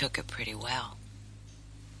 He took it pretty well.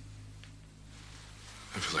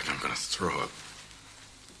 I feel like I'm gonna throw up.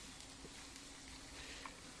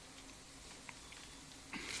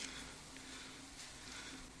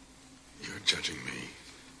 You're judging me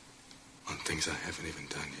on things I haven't even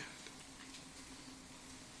done yet.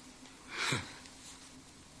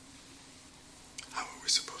 How are we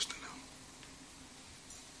supposed to know?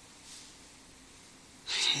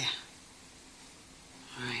 Yeah.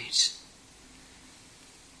 Right.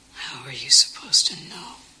 How are you supposed to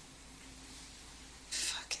know?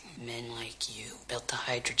 Fucking men like you built the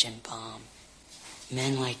hydrogen bomb.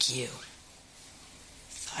 Men like you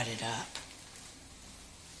thought it up.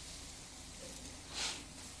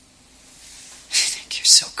 You're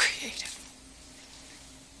so creative.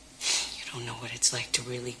 You don't know what it's like to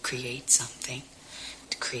really create something,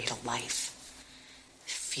 to create a life.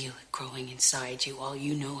 Feel it growing inside you. All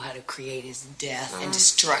you know how to create is death and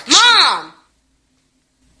destruction. Mom!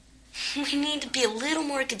 We need to be a little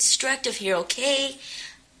more constructive here, okay?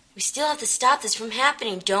 We still have to stop this from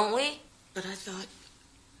happening, don't we? But I thought,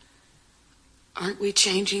 aren't we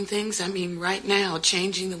changing things? I mean, right now,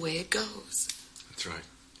 changing the way it goes. That's right.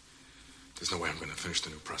 There's no way I'm going to finish the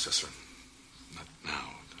new processor. Not now.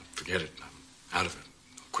 Forget it. I'm out of it.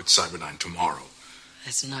 I'll quit Cyberdyne tomorrow.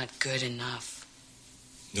 That's not good enough.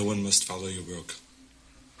 No one must follow your work.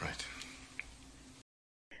 Right.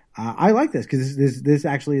 I like this because this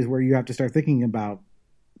actually is where you have to start thinking about,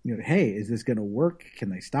 hey, is this going to work? Can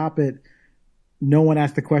they stop it? No one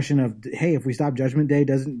asked the question of, hey, if we stop Judgment Day,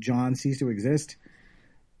 doesn't John cease to exist?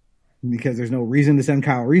 Because there's no reason to send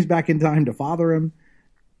Kyle Reese back in time to father him.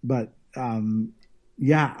 But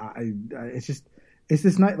it's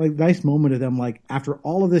this nice moment of them, like, after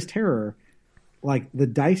all of this terror, like the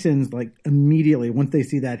Dysons, like, immediately once they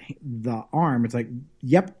see the arm, it's like,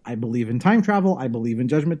 yep, I believe in time travel, I believe in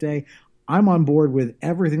Judgment Day, I'm on board with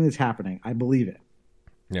everything that's happening, I believe it.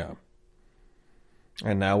 Yeah.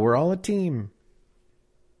 And now we're all a team.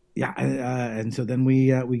 Yeah, and so then we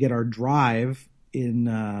get our drive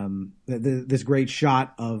in this great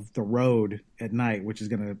shot of the road at night, which is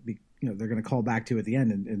going to be, they're going to call back to at the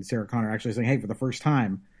end, and Sarah Connor actually saying, hey, for the first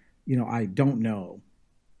time, I don't know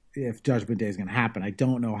if Judgment Day is going to happen. I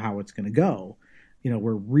don't know how it's going to go.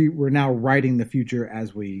 We're now writing the future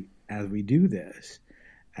as we do this,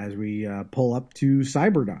 as we pull up to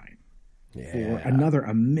Cyberdyne for another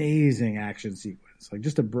amazing action sequence. Like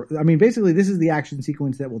basically this is the action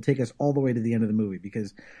sequence that will take us all the way to the end of the movie,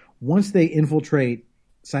 because once they infiltrate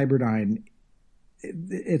Cyberdyne,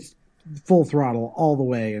 it's full throttle all the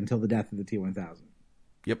way until the death of the T-1000.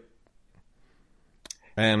 Yep.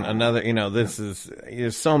 And another,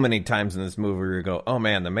 there's so many times in this movie where you go, oh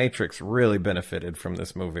man, The Matrix really benefited from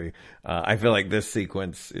this movie. I feel like this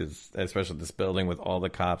sequence is, especially this building with all the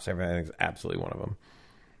cops, everything is absolutely one of them.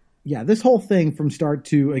 Yeah, this whole thing from start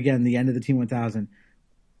to, again, the end of the T-1000,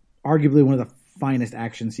 arguably one of the finest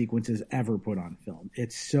action sequences ever put on film.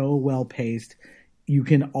 It's so well paced. You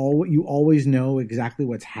always know exactly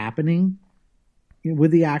what's happening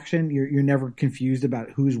with the action. You're never confused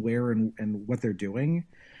about who's where and what they're doing.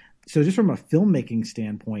 So just from a filmmaking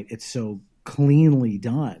standpoint, it's so cleanly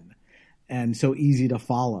done and so easy to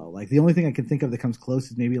follow. Like, the only thing I can think of that comes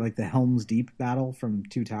close is maybe like the Helm's Deep battle from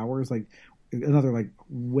Two Towers, like another like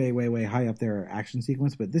way, way, way high up there action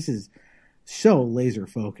sequence. But this is so laser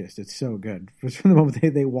focused. It's so good. From the moment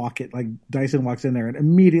they walk it, like Dyson walks in there and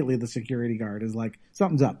immediately the security guard is like,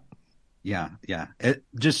 something's up. Yeah.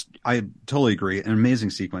 I totally agree. An amazing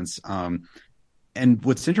sequence. And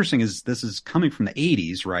what's interesting is this is coming from the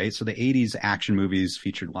 80s, right? So the 80s action movies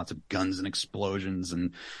featured lots of guns and explosions,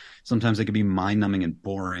 and sometimes they could be mind-numbing and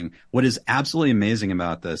boring. What is absolutely amazing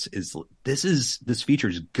about this this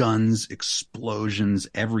features guns, explosions,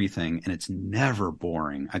 everything, and it's never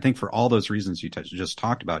boring. I think for all those reasons you just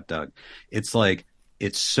talked about, Doug, it's like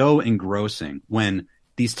it's so engrossing when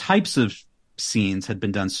these types of scenes had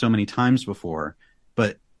been done so many times before,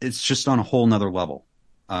 but it's just on a whole nother level.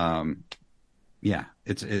 Yeah,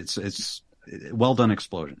 it's well done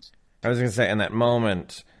explosions. I was going to say, in that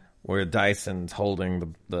moment where Dyson's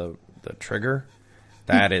holding the trigger,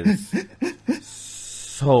 that is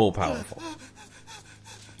so powerful.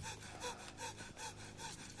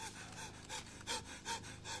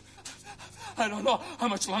 I don't know how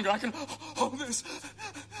much longer I can hold this.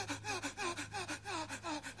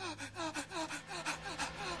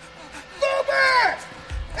 Go back!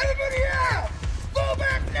 Everybody out! Go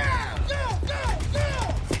back now! Go, go,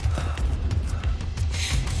 go!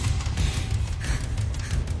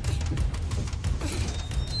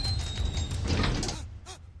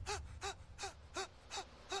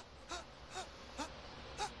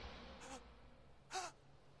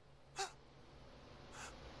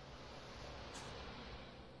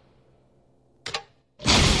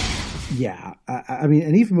 Yeah, I mean,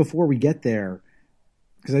 and even before we get there,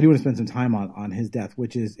 because I do want to spend some time on his death,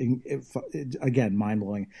 which is, again,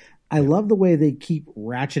 mind-blowing. I love the way they keep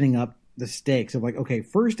ratcheting up the stakes of like, okay,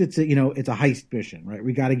 first it's a heist mission, right?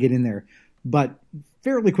 We got to get in there. But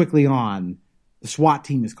fairly quickly on, the SWAT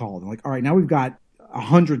team is called. And like, all right, now we've got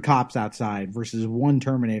 100 cops outside versus one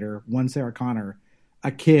Terminator, one Sarah Connor,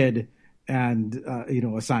 a kid, and,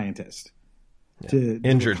 a scientist.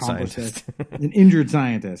 Injured scientist. An injured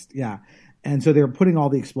scientist, yeah. And so they're putting all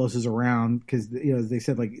the explosives around because, they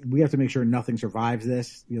said, like, we have to make sure nothing survives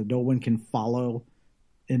this. No one can follow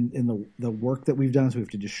in the work that we've done. So we have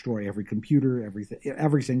to destroy every computer,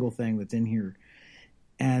 every single thing that's in here.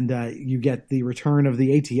 And you get the return of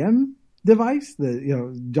the ATM device.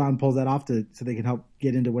 John pulls that off so they can help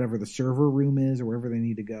get into whatever the server room is or wherever they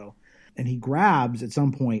need to go. And he grabs at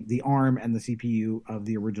some point the ARM and the CPU of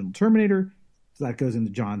the original Terminator. So that goes into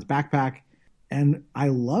John's backpack. And I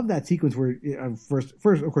love that sequence where first,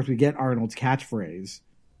 of course, we get Arnold's catchphrase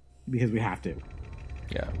because we have to.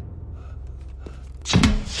 Yeah. Shut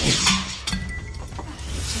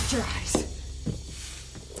your eyes.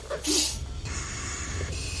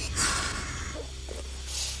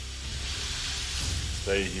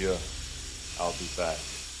 Stay here. I'll be back.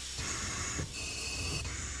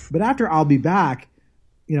 But after I'll be back,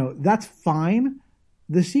 that's fine.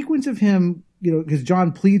 The sequence of him, because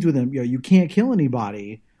John pleads with him, you can't kill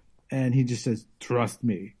anybody. And he just says, trust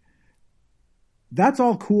me. That's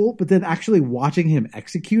all cool. But then actually watching him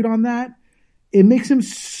execute on that, it makes him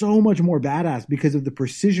so much more badass because of the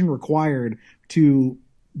precision required to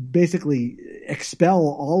basically expel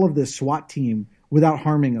all of this SWAT team without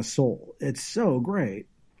harming a soul. It's so great.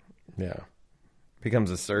 Yeah.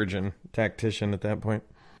 Becomes a surgeon, tactician at that point.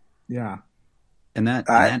 Yeah. And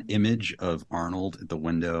that image of Arnold at the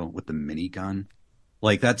window with the minigun,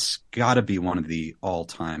 like that's got to be one of the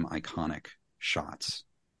all-time iconic shots.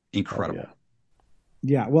 Incredible. Oh,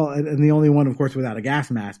 yeah. Well, and the only one, of course, without a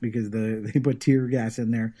gas mask because they put tear gas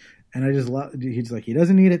in there. And I just love. He's like, he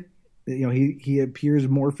doesn't need it. He appears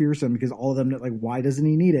more fearsome because all of them like, why doesn't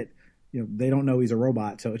he need it? They don't know he's a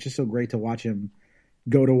robot. So it's just so great to watch him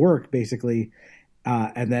go to work, basically.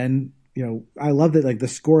 And then. I love that, like, the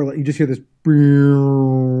score, you just hear this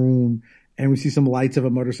boom, and we see some lights of a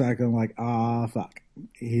motorcycle, and I'm like, fuck,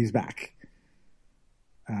 he's back.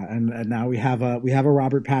 And now we have a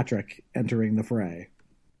Robert Patrick entering the fray.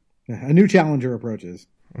 A new challenger approaches.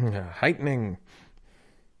 Heightening.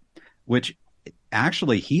 Which,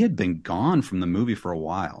 actually, he had been gone from the movie for a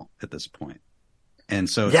while at this point. And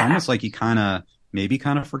so it's almost like he kind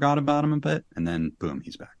of forgot about him a bit, and then, boom,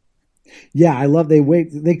 he's back. Yeah, I love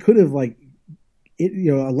they could have a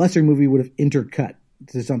lesser movie would have intercut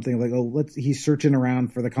to something like, he's searching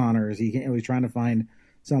around for the Connors. He's trying to find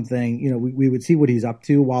something, we would see what he's up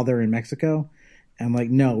to while they're in Mexico. And like,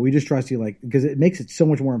 no, we just trust you, because it makes it so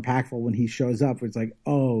much more impactful when he shows up. Where it's like,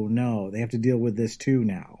 oh no, they have to deal with this too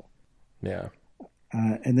now. Yeah.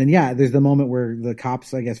 And then, there's the moment where the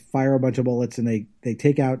cops, I guess, fire a bunch of bullets and they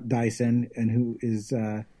take out Dyson, and who is,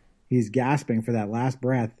 he's gasping for that last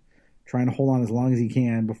breath, trying to hold on as long as he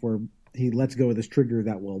can before he lets go of this trigger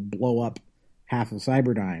that will blow up half of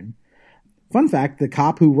Cyberdyne. Fun fact, the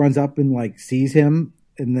cop who runs up and sees him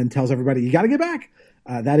and then tells everybody, you got to get back.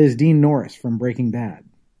 That is Dean Norris from Breaking Bad.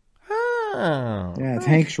 Oh. Yeah, it's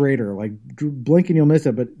Hank Schrader. Blink and you'll miss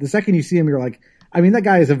it. But the second you see him, you're like, I mean, that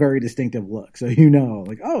guy has a very distinctive look, so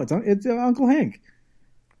like, oh, it's Uncle Hank.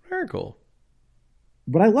 Very cool.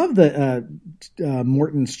 But I love the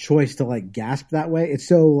Morton's choice to like gasp that way. It's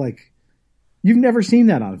so like you've never seen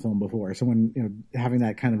that on film before. Someone having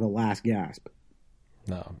that kind of a last gasp.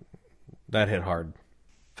 No, that hit hard.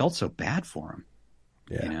 Felt so bad for him.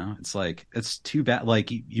 Yeah. It's like, it's too bad. Like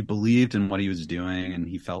you believed in what he was doing and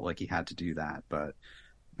he felt like he had to do that. But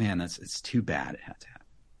man, it's too bad it had to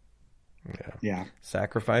happen. Yeah.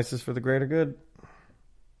 Sacrifices for the greater good.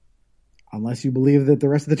 Unless you believe that the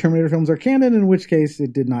rest of the Terminator films are canon, in which case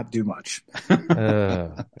it did not do much.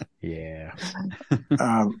 Yeah.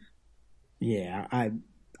 Yeah.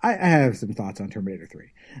 I have some thoughts on Terminator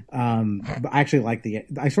 3. But I actually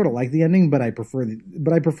I sort of like the ending, but I prefer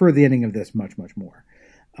the ending of this much, much more.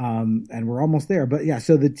 And we're almost there. But yeah,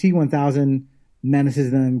 so the T-1000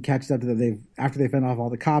 menaces them, catches up to them. After they fend off all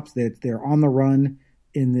the cops, they're on the run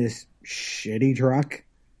in this shitty truck.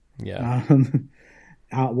 Yeah.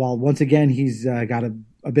 While once again, he's got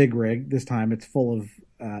a big rig. This time it's full of,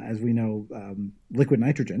 as we know, liquid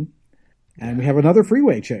nitrogen. And we have another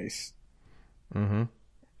freeway chase. Mm-hmm.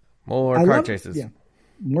 More car chases. Yeah,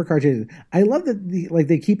 more car chases. I love that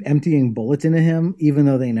they keep emptying bullets into him, even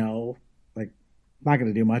though they know, like, not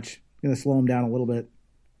going to do much. Going to slow him down a little bit.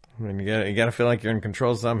 I mean, you got to feel like you're in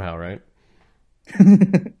control somehow, right?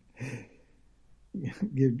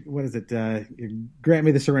 What is it? You grant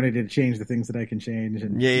me the serenity to change the things that I can change,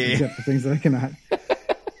 and accept the things that I cannot.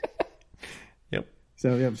 Yep.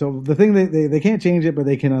 So the thing they can't change it, but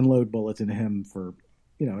they can unload bullets into him for,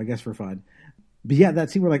 I guess for fun. But yeah, that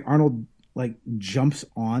scene where like Arnold like jumps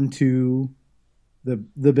onto the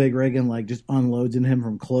big rig and like just unloads in him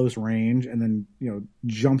from close range, and then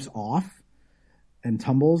jumps off and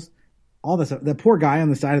tumbles. All this, that poor guy on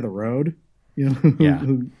the side of the road,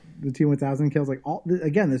 who the T-1000 kills. Like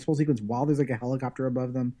again, this whole sequence while there's like a helicopter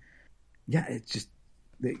above them. Yeah, it's just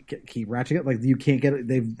they keep ratcheting up. Like you can't get it.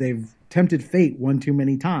 They've tempted fate one too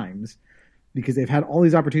many times because they've had all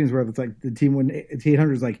these opportunities where it's like the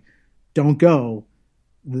T-800 is like, don't go.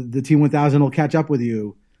 The T-1000 will catch up with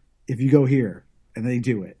you if you go here, and they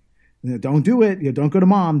do it. Don't do it. Don't go to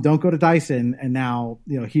Mom. Don't go to Dyson. And now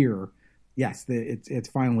here, yes, it's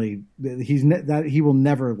finally he will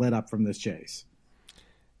never let up from this chase.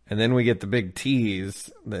 And then we get the big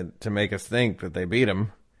tease to make us think that they beat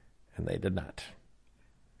him, and they did not.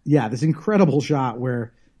 Yeah, this incredible shot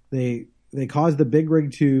where they cause the big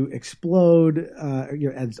rig to explode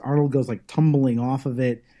as Arnold goes like tumbling off of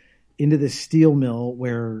it into this steel mill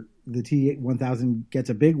where the T-1000 gets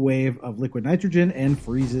a big wave of liquid nitrogen and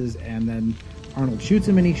freezes, and then Arnold shoots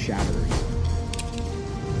him and he shatters.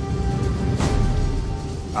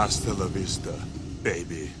 Hasta la vista,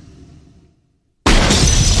 baby.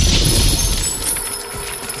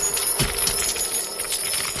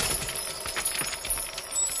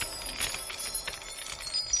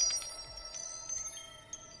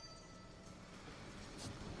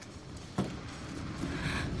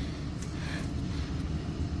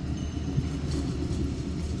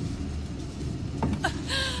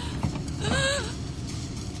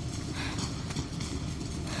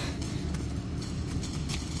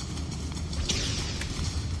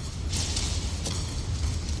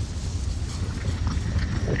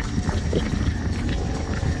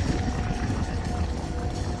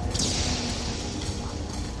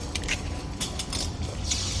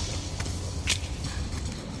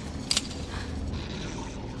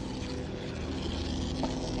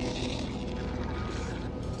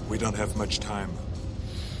 We don't have much time.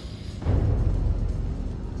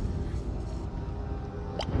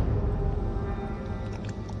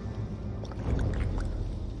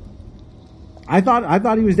 I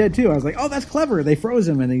thought he was dead too. I was like, oh, that's clever. They froze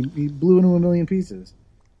him and he blew into a million pieces.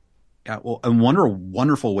 Yeah, well, a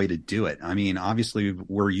wonderful way to do it. I mean, obviously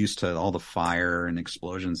we're used to all the fire and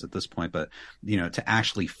explosions at this point, but to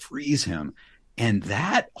actually freeze him, and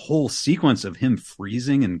that whole sequence of him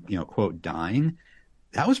freezing and quote dying,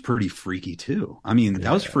 that was pretty freaky too. I mean,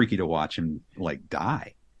 that was freaky to watch him like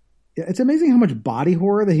die. Yeah, it's amazing how much body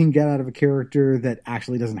horror they can get out of a character that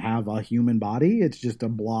actually doesn't have a human body. It's just a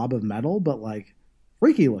blob of metal, but like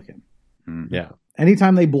freaky looking. Yeah.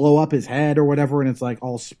 Anytime they blow up his head or whatever, and it's like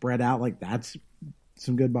all spread out, like that's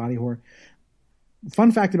some good body horror.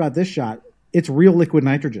 Fun fact about this shot: it's real liquid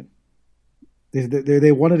nitrogen.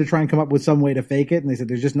 They wanted to try and come up with some way to fake it, and they said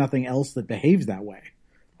there's just nothing else that behaves that way.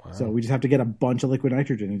 Wow. So we just have to get a bunch of liquid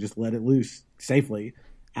nitrogen and just let it loose safely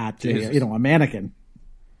at a mannequin.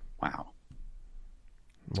 Wow.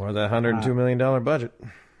 More than $102 million budget.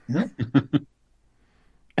 Yeah.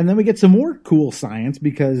 And then we get some more cool science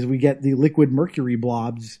because we get the liquid mercury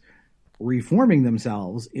blobs reforming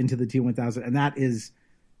themselves into the T-1000. And that is,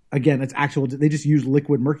 again, it's actual. They just use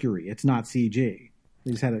liquid mercury. It's not CG.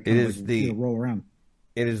 They just had it kind of roll around.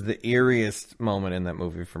 It is the eeriest moment in that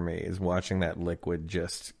movie for me, is watching that liquid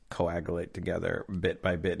just coagulate together bit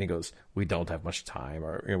by bit. And he goes, "We don't have much time,"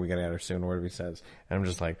 or we got to enter soon, or whatever he says. And I'm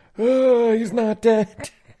just like, "Oh, he's not dead."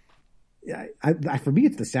 Yeah, for me,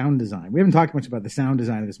 it's the sound design. We haven't talked much about the sound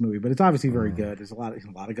design of this movie, but it's obviously very good. There's a lot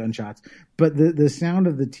of gunshots, but the sound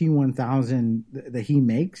of the T-1000 that he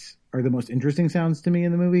makes are the most interesting sounds to me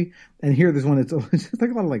in the movie. And here, there's one that's just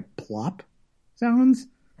like a lot of like plop sounds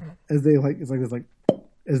as they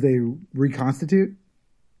as they reconstitute.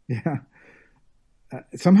 Yeah,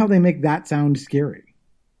 somehow they make that sound scary.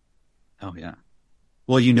 Oh yeah.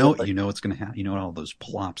 Well, you know what's going to happen. You know what all those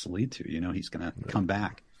plops lead to. You know he's going to come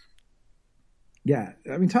back. Yeah,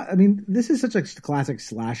 I mean, this is such a classic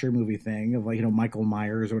slasher movie thing of, like, you know, Michael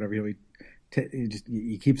Myers or whatever. You know,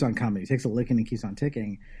 he keeps on coming. He takes a licking and keeps on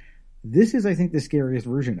ticking. This is, I think, the scariest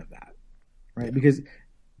version of that, right? Yeah. Because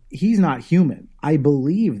he's not human. I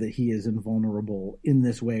believe that he is invulnerable in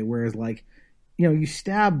this way. Whereas, like, you know, you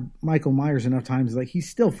stab Michael Myers enough times, like, he's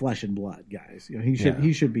still flesh and blood, guys. You know,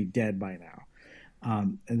 he should be dead by now.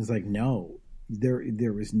 And it's like, no, there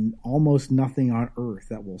is almost nothing on Earth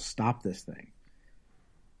that will stop this thing.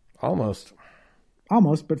 Almost,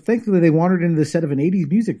 but thankfully they wandered into the set of an 80s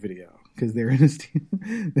music video because they're in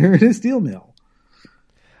a steel mill.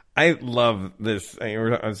 I love this. I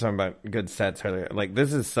was talking about good sets earlier. Like,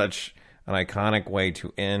 this is such an iconic way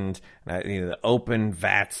to end. You know, the open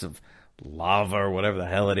vats of lava or whatever the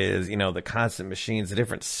hell it is. You know, the constant machines, the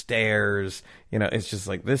different stairs. You know, it's just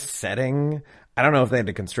like this setting. I don't know if they had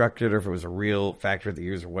to construct it or if it was a real factory they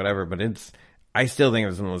used or whatever. But I still think it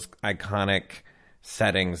was one of those iconic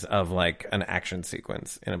settings of like an action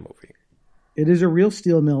sequence in a movie. It is a real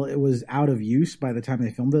steel mill. It was out of use by the time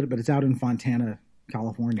they filmed it, but it's out in Fontana,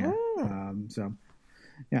 California. So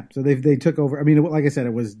they took over. I mean, like I said,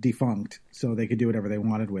 it was defunct, so they could do whatever they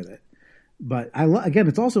wanted with it. But again,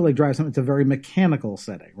 it's also like drive something. It's a very mechanical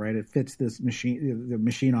setting, right? It fits this the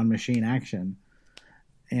machine on machine action,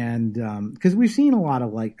 and because we've seen a lot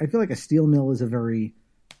of, like, I feel like a steel mill is a very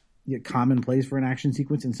commonplace for an action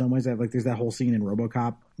sequence in some ways. Like, there's that whole scene in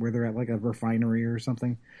RoboCop where they're at like a refinery or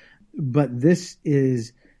something, but this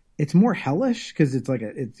is, it's more hellish because it's like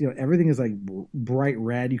everything is like bright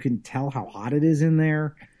red. You can tell how hot it is in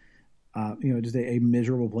there. Just a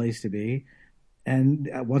miserable place to be. And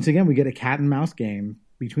once again, we get a cat and mouse game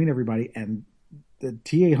between everybody, and the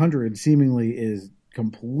T-800 seemingly is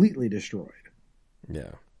completely destroyed.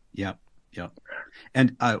 Yeah. Yep.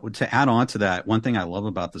 And to add on to that, one thing I love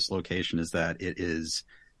about this location is that it is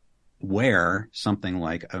where something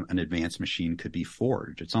like an advanced machine could be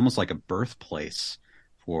forged. It's almost like a birthplace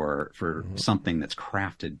for something that's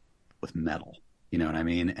crafted with metal. You know what I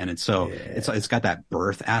mean? And it's got that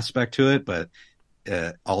birth aspect to it, but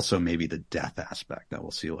also maybe the death aspect that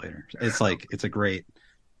we'll see later. It's a great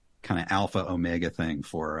kind of alpha omega thing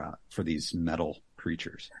for these metal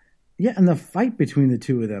creatures. Yeah, and the fight between the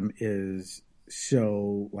two of them is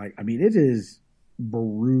so, like, I mean, it is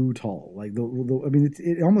brutal. Like,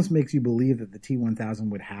 it almost makes you believe that the T-1000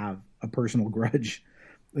 would have a personal grudge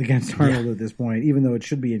against Arnold at this point, even though it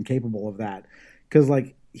should be incapable of that. Because,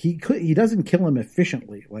 like, he doesn't kill him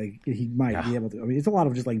efficiently, like he might be able to. I mean, it's a lot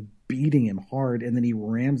of just like beating him hard, and then he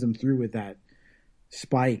rams him through with that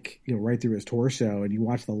spike, right through his torso, and you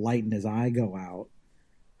watch the light in his eye go out.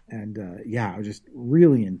 And it was just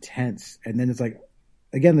really intense. And then it's like,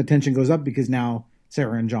 again, the tension goes up because now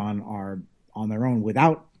Sarah and John are on their own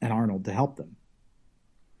without an Arnold to help them.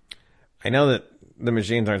 I know that the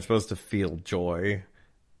machines aren't supposed to feel joy,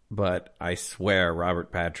 but I swear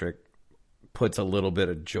Robert Patrick puts a little bit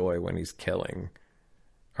of joy when he's killing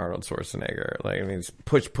Arnold Schwarzenegger. Like, I mean,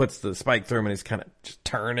 he puts the spike through him and he's kind of just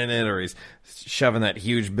turning it, or he's shoving that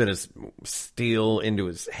huge bit of steel into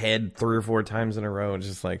his head 3 or 4 times in a row.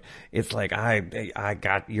 It's like I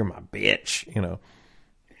got, you're my bitch,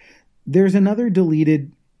 There's another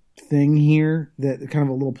deleted thing here, that kind of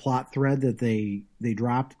a little plot thread that they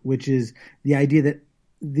dropped, which is the idea that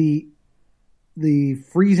the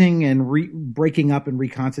freezing and breaking up and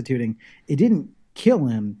reconstituting, it didn't kill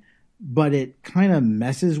him, but it kind of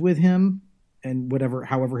messes with him and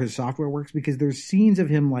however his software works, because there's scenes of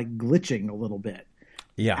him like glitching a little bit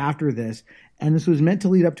after this. And this was meant to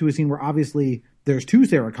lead up to a scene where obviously there's 2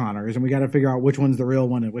 Sarah Connors and we got to figure out which one's the real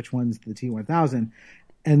one and which one's the T-1000.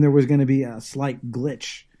 And there was going to be a slight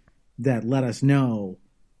glitch that let us know,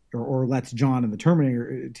 or lets John and the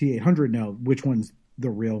Terminator T-800 know which one's the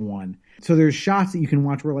real one. So there's shots that you can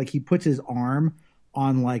watch where, like, he puts his arm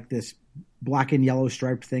on like this black and yellow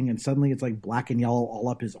striped thing, and suddenly it's like black and yellow all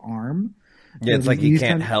up his arm. Yeah, it's like he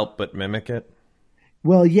can't help but mimic it.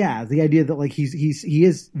 Well, yeah, the idea that like he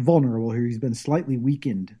is vulnerable here. He's been slightly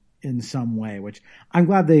weakened in some way, which I'm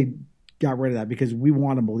glad they got rid of that, because we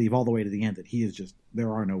want to believe all the way to the end that he is just,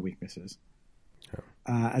 there are no weaknesses.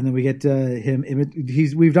 And then we get him.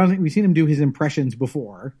 We've seen him do his impressions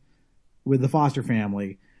before with the Foster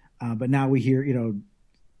family, but now we hear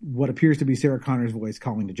what appears to be Sarah Connor's voice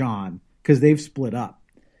calling to John, because they've split up.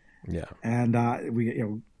 Yeah, and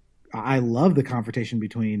I love the confrontation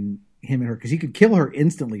between him and her, because he could kill her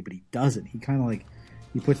instantly, but he doesn't. He kind of like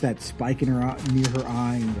he puts that spike in her near her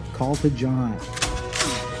eye and goes, "Call to John."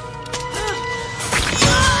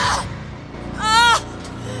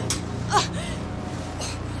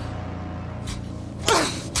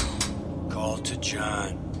 Call to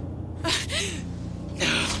John.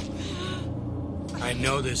 I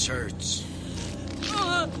know this hurts.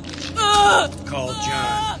 Call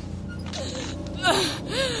John.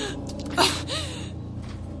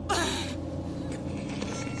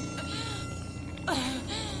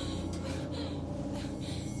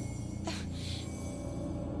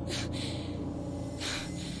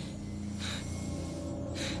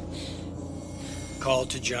 Call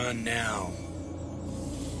to John now.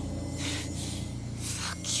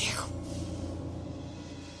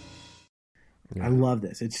 I love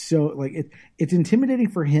this. It's so like it's intimidating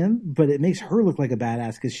for him, but it makes her look like a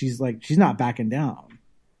badass, because she's not backing down.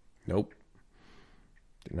 Nope.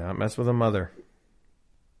 Do not mess with a mother.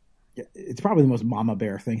 It's probably the most mama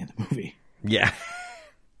bear thing in the movie. Yeah.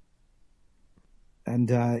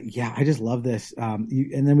 And I just love this.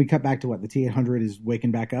 And then we cut back to what the T-800 is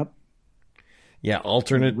waking back up. Yeah,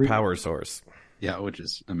 alternate power source. Yeah, which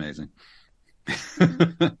is amazing.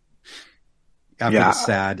 After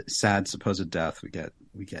the sad supposed death, we get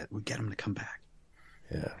him to come back.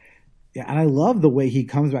 Yeah, yeah, and I love the way he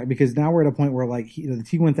comes back, because now we're at a point where like the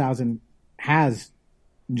T-1000 has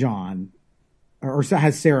John, or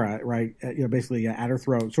has Sarah, right? Basically at her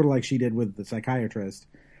throat, sort of like she did with the psychiatrist.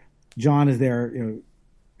 John is there.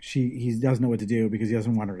 He doesn't know what to do because he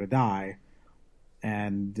doesn't want her to die,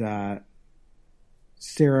 and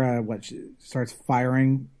Sarah starts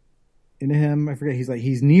firing into him. I forget.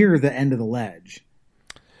 He's near the end of the ledge.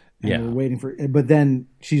 And we're waiting for, but then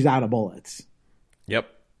she's out of bullets. Yep.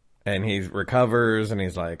 And he recovers and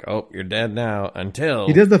he's like, "Oh, you're dead now," until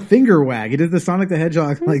he does the finger wag. He does the Sonic the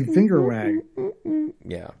Hedgehog finger wag.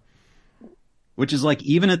 Yeah. Which is like,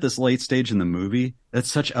 even at this late stage in the movie,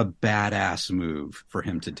 that's such a badass move for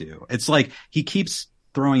him to do. It's like he keeps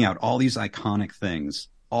throwing out all these iconic things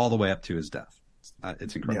all the way up to his death.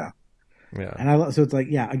 It's incredible. Yeah. Yeah. And so it's like,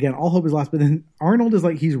 again, all hope is lost. But then Arnold is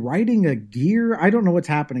like, he's riding a gear. I don't know what's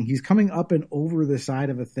happening. He's coming up and over the side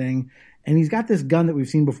of a thing. And he's got this gun that we've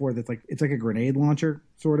seen before that's like, it's like a grenade launcher,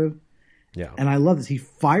 sort of. Yeah. And I love this. He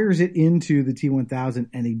fires it into the T-1000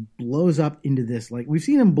 and he blows up into this. Like, we've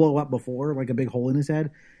seen him blow up before, like a big hole in his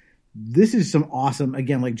head. This is some awesome,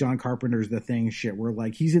 again, like John Carpenter's The Thing shit, where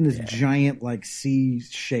like he's in this giant like C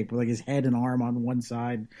shape with like his head and arm on one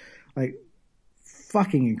side. Like,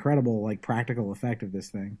 fucking incredible like practical effect of this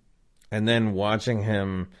thing. And then watching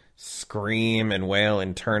him scream and wail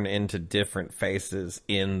and turn into different faces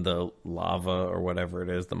in the lava or whatever it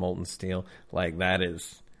is, the molten steel, like that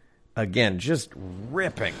is, again, just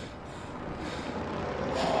ripping.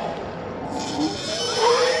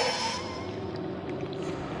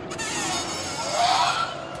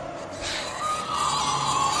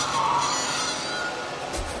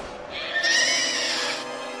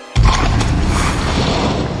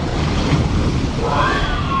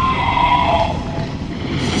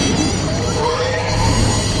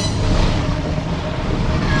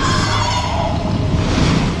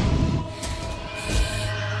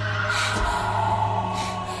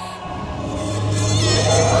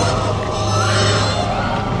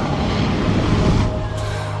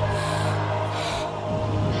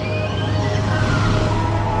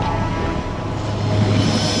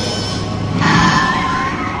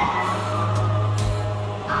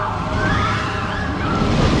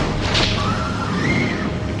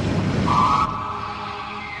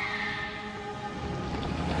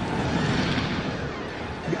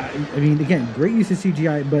 I mean, again, great use of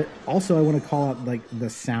CGI, but also I want to call out like the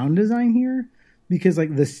sound design here, because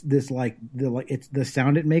like this like it's the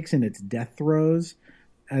sound it makes in its death throes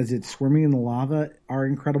as it's swimming in the lava are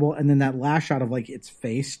incredible, and then that last shot of like its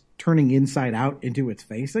face turning inside out into its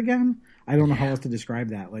face again. I don't know how else to describe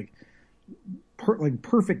that. Like,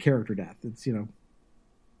 perfect character death. It's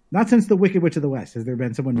not since the Wicked Witch of the West has there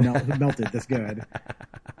been someone melted this good.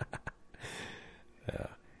 Yeah.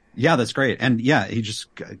 Yeah, that's great. And yeah, he just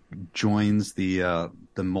joins the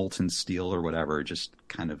molten steel or whatever. It just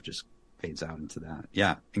kind of just fades out into that.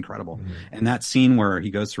 Yeah, incredible. Mm-hmm. And that scene where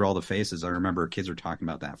he goes through all the faces, I remember kids were talking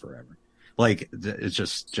about that forever. Like it's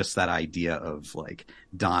just that idea of like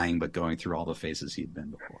dying but going through all the faces he'd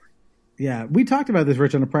been before. Yeah, we talked about this,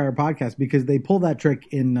 Rich, on a prior podcast because they pull that trick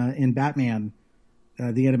in Batman,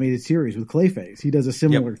 the animated series with Clayface. He does a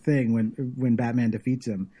similar thing when Batman defeats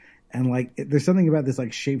him. And like, there's something about this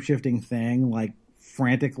like shape-shifting thing, like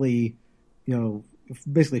frantically,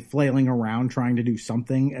 basically flailing around trying to do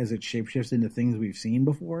something as it shapeshifts into things we've seen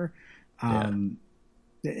before.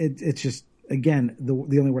 It's just, again,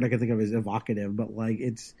 the only word I can think of is evocative, but like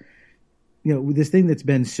it's, this thing that's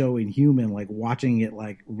been so inhuman, like watching it,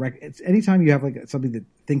 like it's anytime you have like something that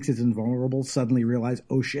thinks it's invulnerable, suddenly realize,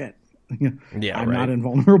 oh shit, I'm not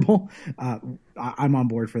invulnerable. I'm on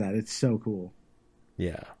board for that. It's so cool.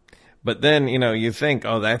 Yeah. But then, you think,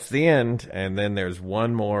 oh, that's the end. And then there's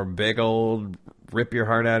one more big old rip your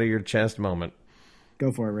heart out of your chest moment.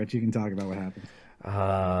 Go for it, Rich. You can talk about what happens.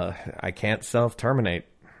 I can't self-terminate.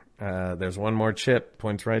 There's one more chip,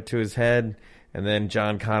 points right to his head. And then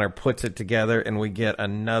John Connor puts it together and we get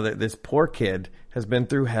another. This poor kid has been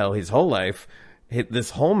through hell his whole life, this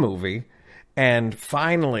whole movie. And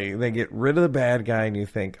finally they get rid of the bad guy and you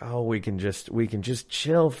think, oh, we can just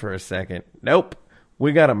chill for a second. Nope.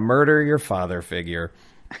 We got to murder your father figure.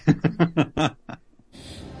 It's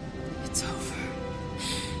over.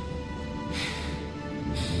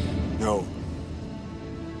 No.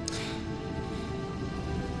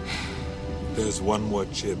 There's one more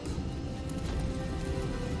chip.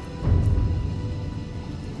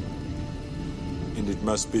 And it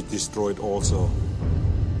must be destroyed also.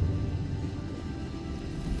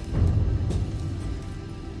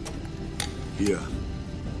 Here.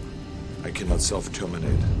 I cannot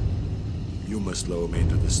self-terminate. You must lower me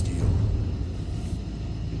into the steel.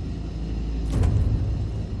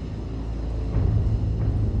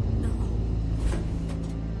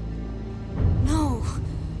 No.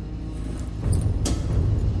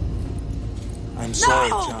 I'm sorry,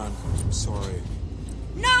 John. I'm sorry.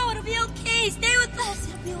 No, it'll be okay. Stay with us.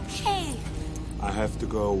 It'll be okay. I have to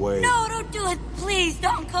go away. No, don't do it. Please,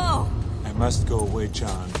 don't go. I must go away,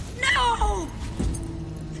 John. No!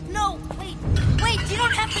 No, wait, you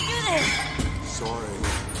don't have to do this. Sorry.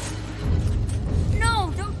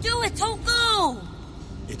 No, don't do it, don't go.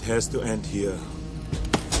 It has to end here.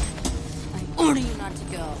 I order you not to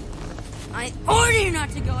go. I order you not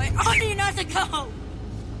to go. I order you not to go.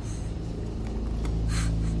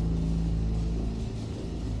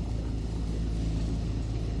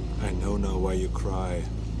 I know now why you cry.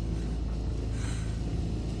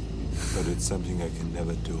 But it's something I can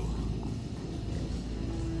never do.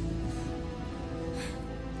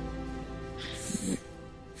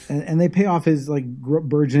 And they pay off his like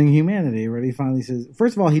burgeoning humanity, right? He finally says,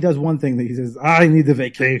 first of all, he does one thing that he says, I need the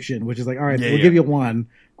vacation, which is like, all right, we'll give you one.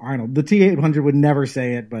 Arnold, the T-800 would never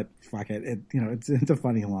say it, but fuck it. It's a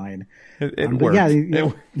funny line. It works. Yeah,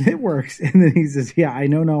 it works. And then he says, yeah, I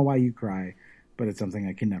know now why you cry, but it's something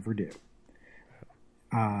I can never do.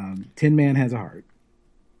 Tin Man has a heart.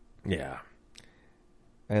 Yeah.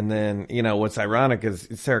 And then, what's ironic is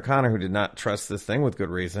Sarah Connor, who did not trust this thing with good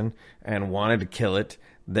reason and wanted to kill it,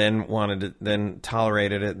 then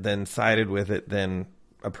tolerated it, then sided with it, then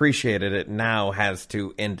appreciated it, now has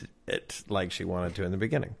to end it like she wanted to in the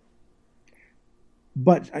beginning.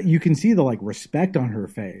 But you can see the like respect on her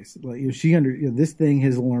face. Like this thing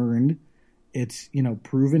has learned, it's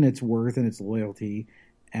proven its worth and its loyalty,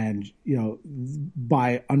 and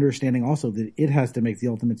by understanding also that it has to make the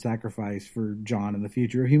ultimate sacrifice for John and the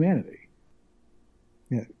future of humanity.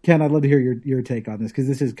 Yeah, Ken, I'd love to hear your take on this because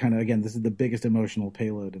this is this is the biggest emotional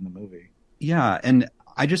payload in the movie. Yeah, and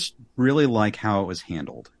I just really like how it was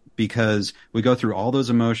handled because we go through all those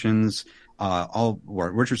emotions, all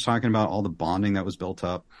what Richard's talking about, all the bonding that was built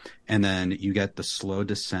up, and then you get the slow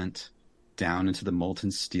descent down into the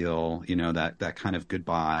molten steel, that kind of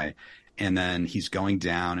goodbye, and then he's going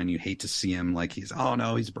down and you hate to see him like he's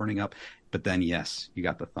burning up, but then yes, you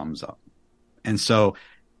got the thumbs up. And so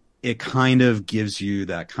it kind of gives you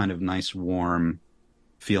that kind of nice warm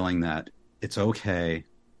feeling that it's okay.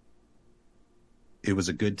 It was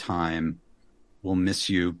a good time. We'll miss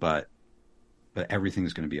you, but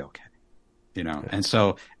everything's going to be okay. And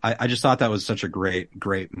so I just thought that was such a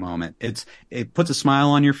great moment. It puts a smile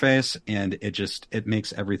on your face and it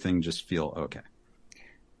makes everything just feel okay.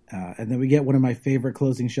 And then we get one of my favorite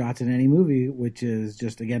closing shots in any movie, which is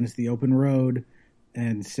just, again, it's the open road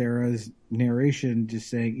and Sarah's narration just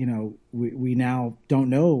saying, we now don't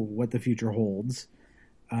know what the future holds.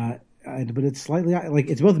 but it's slightly like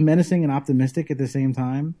it's both menacing and optimistic at the same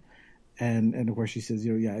time. And of course she says,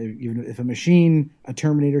 even if a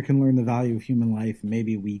Terminator can learn the value of human life,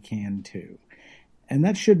 maybe we can too. And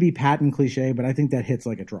that should be patent cliche, but I think that hits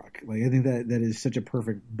like a truck. Like I think that is such a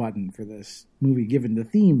perfect button for this movie, given the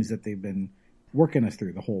themes that they've been working us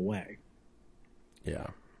through the whole way. Yeah.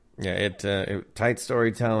 It tight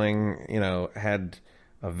storytelling, had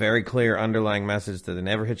a very clear underlying message that they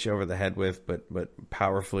never hit you over the head with, but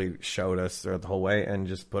powerfully showed us throughout the whole way and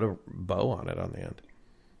just put a bow on it on the end.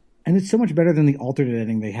 And it's so much better than the alternate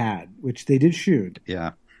ending they had, which they did shoot.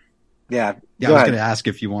 Yeah. Yeah. I was going to ask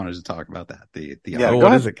if you wanted to talk about that.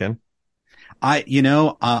 What is it, Ken?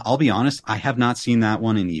 I'll be honest. I have not seen that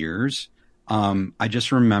one in years. I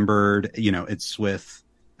just remembered, it's with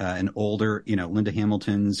an older, Linda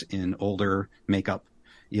Hamilton's in older makeup,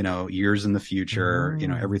 years in the future,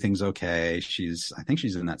 everything's okay. I think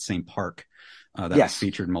she's in that same park that was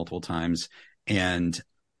featured multiple times. And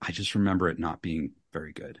I just remember it not being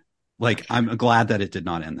very good. Like, I'm glad that it did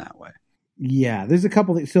not end that way. Yeah, there's a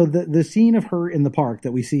couple things. So the scene of her in the park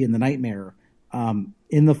that we see in The Nightmare,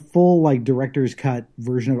 in the full like director's cut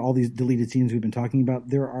version of all these deleted scenes we've been talking about,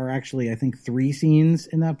 there are actually, I think, 3 scenes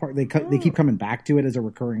in that part. They keep coming back to it as a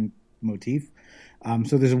recurring motif.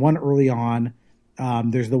 So there's one early on,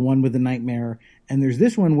 there's the one with the nightmare, and there's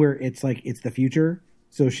this one where it's like it's the future.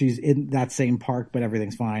 So she's in that same park, but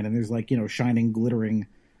everything's fine, and there's like shining, glittering,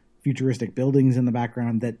 futuristic buildings in the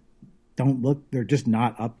background that don't look, they're just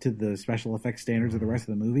not up to the special effects standards of the rest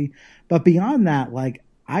of the movie. But beyond that, like,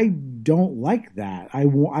 I don't like that. I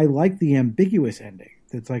like the ambiguous ending.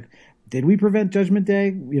 It's like, did we prevent Judgment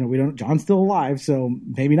Day? We don't, John's still alive, so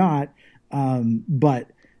maybe not.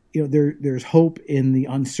 But there's hope in the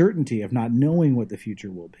uncertainty of not knowing what the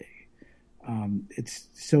future will be. It's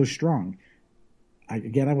so strong. I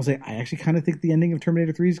will say, I actually kind of think the ending of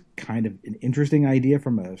Terminator 3 is kind of an interesting idea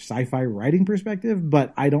from a sci-fi writing perspective,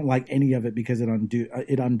 but I don't like any of it because it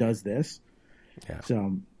undoes this. Yeah.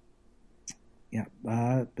 So, yeah.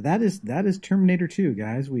 But that is Terminator 2,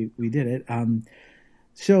 guys. We did it.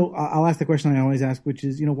 So I'll ask the question I always ask, which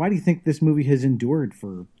is, why do you think this movie has endured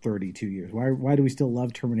for 32 years? Why do we still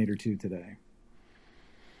love Terminator 2 today?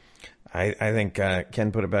 I think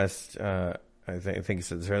Ken put it best. I think he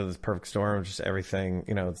said this perfect storm, just everything,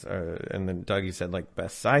 and then Doug, you said like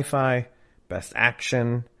best sci-fi, best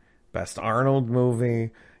action, best Arnold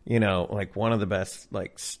movie, like one of the best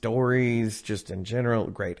like stories just in general,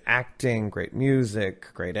 great acting, great music,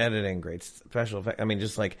 great editing, great special effects. I mean,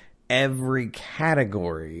 just like every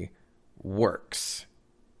category works.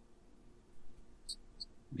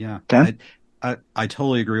 Yeah. I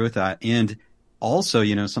totally agree with that. And also,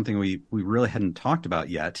 something we really hadn't talked about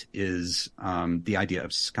yet is the idea of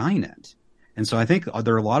Skynet. And so I think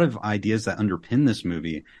there are a lot of ideas that underpin this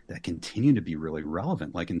movie that continue to be really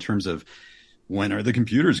relevant, like in terms of when are the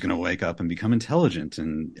computers going to wake up and become intelligent?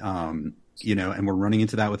 And, and we're running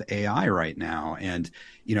into that with AI right now. And,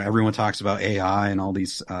 everyone talks about AI and all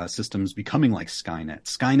these systems becoming like Skynet.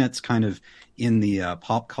 Skynet's kind of in the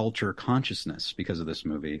pop culture consciousness because of this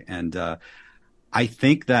movie. And I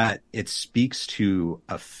think that it speaks to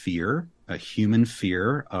a human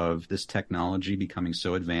fear of this technology becoming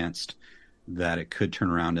so advanced that it could turn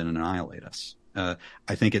around and annihilate us.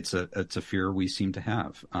 I think it's a fear we seem to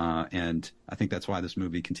have. And I think that's why this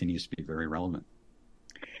movie continues to be very relevant.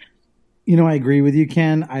 I agree with you,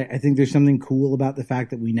 Ken. I think there's something cool about the fact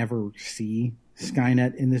that we never see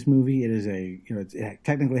Skynet in this movie. It is it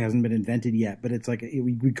technically hasn't been invented yet, but it's like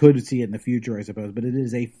we could see it in the future, I suppose. But it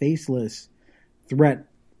is a faceless threat.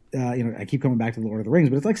 I keep coming back to the Lord of the Rings,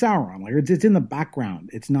 but it's like Sauron. Like it's in the background.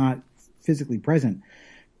 It's not physically present.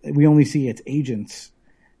 We only see its agents,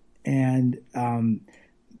 and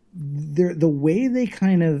the way they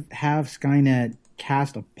kind of have Skynet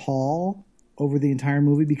cast a pall over the entire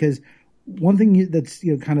movie, because one thing that's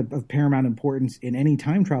kind of paramount importance in any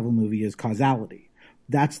time travel movie is causality.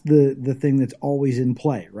 That's the thing that's always in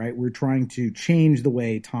play, right? We're trying to change the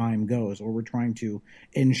way time goes, or we're trying to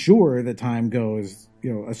ensure that time goes,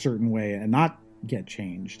 a certain way and not get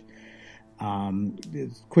changed.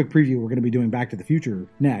 Quick preview: we're going to be doing Back to the Future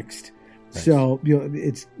next. Nice. So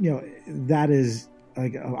it's that is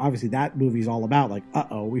like obviously that movie is all about like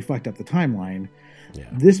we fucked up the timeline. Yeah.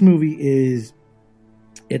 This movie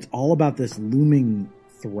it's all about this looming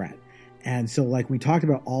threat. And so, like we talked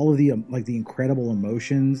about, all of the the incredible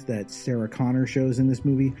emotions that Sarah Connor shows in this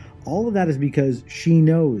movie, all of that is because she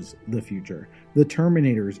knows the future. The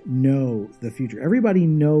Terminators know the future. Everybody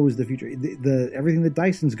knows the future. Everything the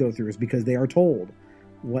Dysons go through is because they are told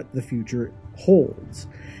what the future holds.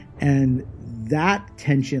 And that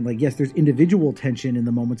tension, like, yes, there's individual tension in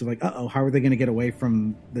the moments of like, uh-oh, how are they going to get away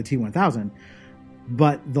from the T-1000?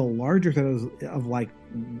 But the larger thing of like,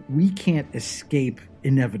 we can't escape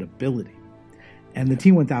inevitability. And the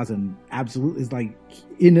T-1000 absolutely is like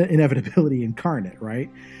inevitability incarnate, right?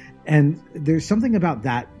 And there's something about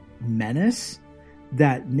that menace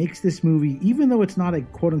that makes this movie, even though it's not a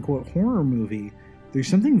quote-unquote horror movie, there's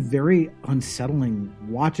something very unsettling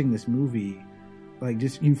watching this movie. Like,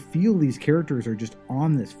 just, you feel these characters are just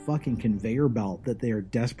on this fucking conveyor belt that they are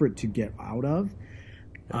desperate to get out of.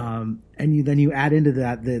 And then you add into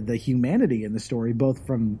that the humanity in the story, both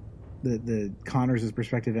from the Connors'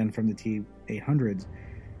 perspective and from the T-800s.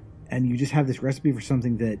 And you just have this recipe for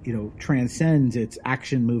something that, you know, transcends its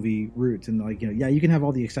action movie roots. And like, you know, yeah, you can have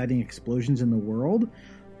all the exciting explosions in the world,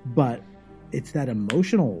 but it's that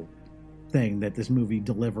emotional thing that this movie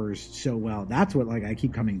delivers so well. That's what, like, I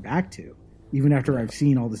keep coming back to, even after I've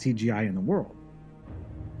seen all the CGI in the world.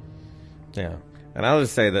 Yeah. And I'll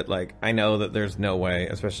just say that, like, I know that there's no way,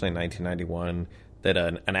 especially in 1991, that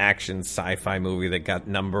an action sci-fi movie that got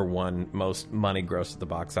 #1 most money gross at the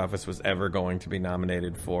box office was ever going to be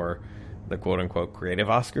nominated for the quote-unquote creative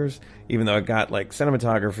Oscars, even though it got, like,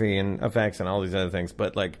 cinematography and effects and all these other things.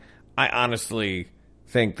 But, like, I honestly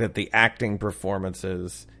think that the acting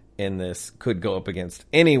performances in this could go up against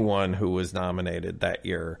anyone who was nominated that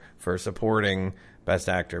year for supporting Best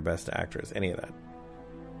Actor, Best Actress, any of that.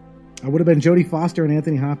 I would have been Jodie Foster and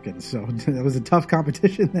Anthony Hopkins, so that was a tough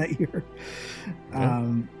competition that year.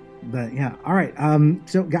 Yeah. But yeah, all right.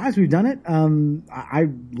 So guys, we've done it. I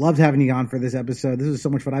loved having you on for this episode. This was so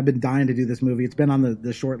much fun. I've been dying to do this movie. It's been on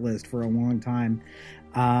the short list for a long time.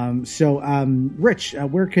 Rich,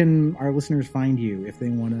 where can our listeners find you if they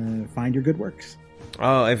want to find your good works?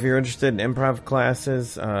 Oh, if you're interested in improv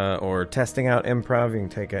classes or testing out improv, you can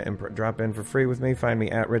take a drop in for free with me. Find me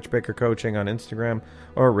at Rich Baker Coaching on Instagram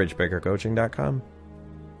or richbakercoaching.com.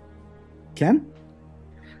 Ken?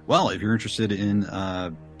 Well, if you're interested in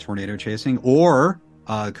tornado chasing or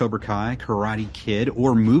Cobra Kai, Karate Kid,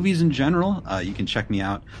 or movies in general, you can check me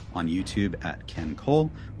out on YouTube at Ken Cole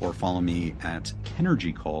or follow me at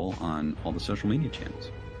Kenergy Cole on all the social media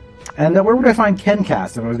channels. And where would I find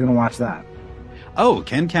KenCast if I was going to watch that? Oh,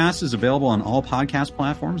 KenCast is available on all podcast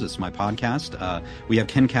platforms. It's my podcast. We have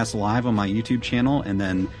KenCast Live on my YouTube channel, and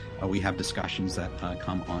then we have discussions that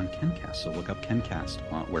come on KenCast. So look up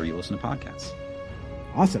KenCast where you listen to podcasts.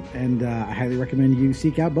 Awesome. And I highly recommend you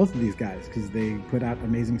seek out both of these guys because they put out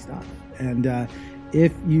amazing stuff. And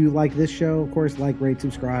if you like this show, of course, like, rate,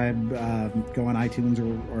 subscribe, go on iTunes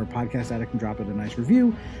or Podcast Addict and drop it a nice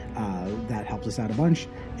review. That helps us out a bunch.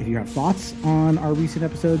 If you have thoughts on our recent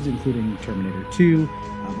episodes, including Terminator 2,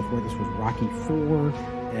 before this was Rocky 4,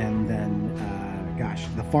 and then,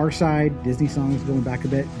 The Far Side, Disney songs going back a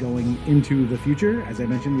bit, going into the future. As I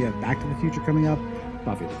mentioned, we have Back to the Future coming up,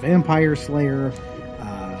 Buffy the Vampire Slayer,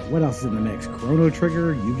 what else is in the mix? Chrono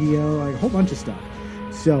Trigger, Yu-Gi-Oh!, like a whole bunch of stuff.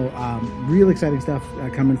 So, real exciting stuff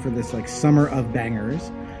coming for this, like, summer of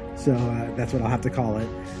bangers. So that's what I'll have to call it.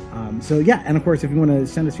 And of course, if you want to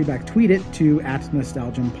send us feedback, tweet it to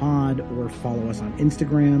 @NostalgiumPod or follow us on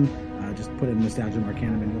Instagram. Just put in Nostalgium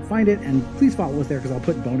Arcanum and you'll find it. And please follow us there because I'll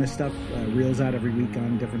put bonus stuff, reels out every week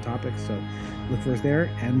on different topics. So look for us there.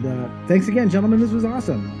 And thanks again, gentlemen. This was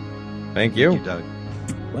awesome. Thank you. Thank you, Doug.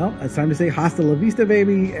 Well, it's time to say hasta la vista,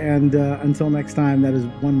 baby. And until next time, that is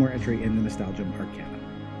one more entry in the Nostalgium Arcanum.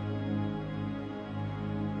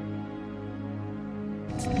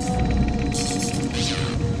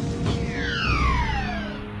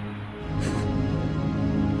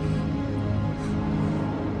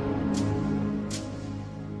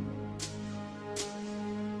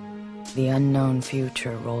 The unknown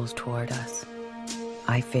future rolls toward us.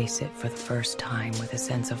 I face it for the first time with a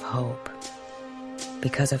sense of hope.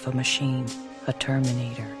 Because if a machine, a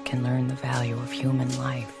Terminator, can learn the value of human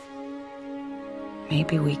life,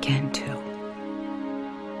 maybe we can too.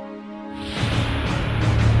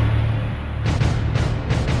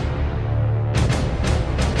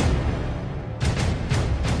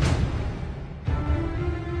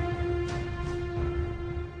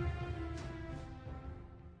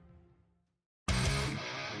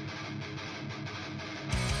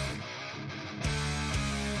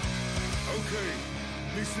 Okay,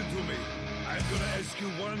 listen to me. I'm gonna ask you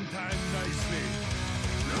one time nicely.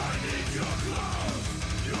 I need your clothes!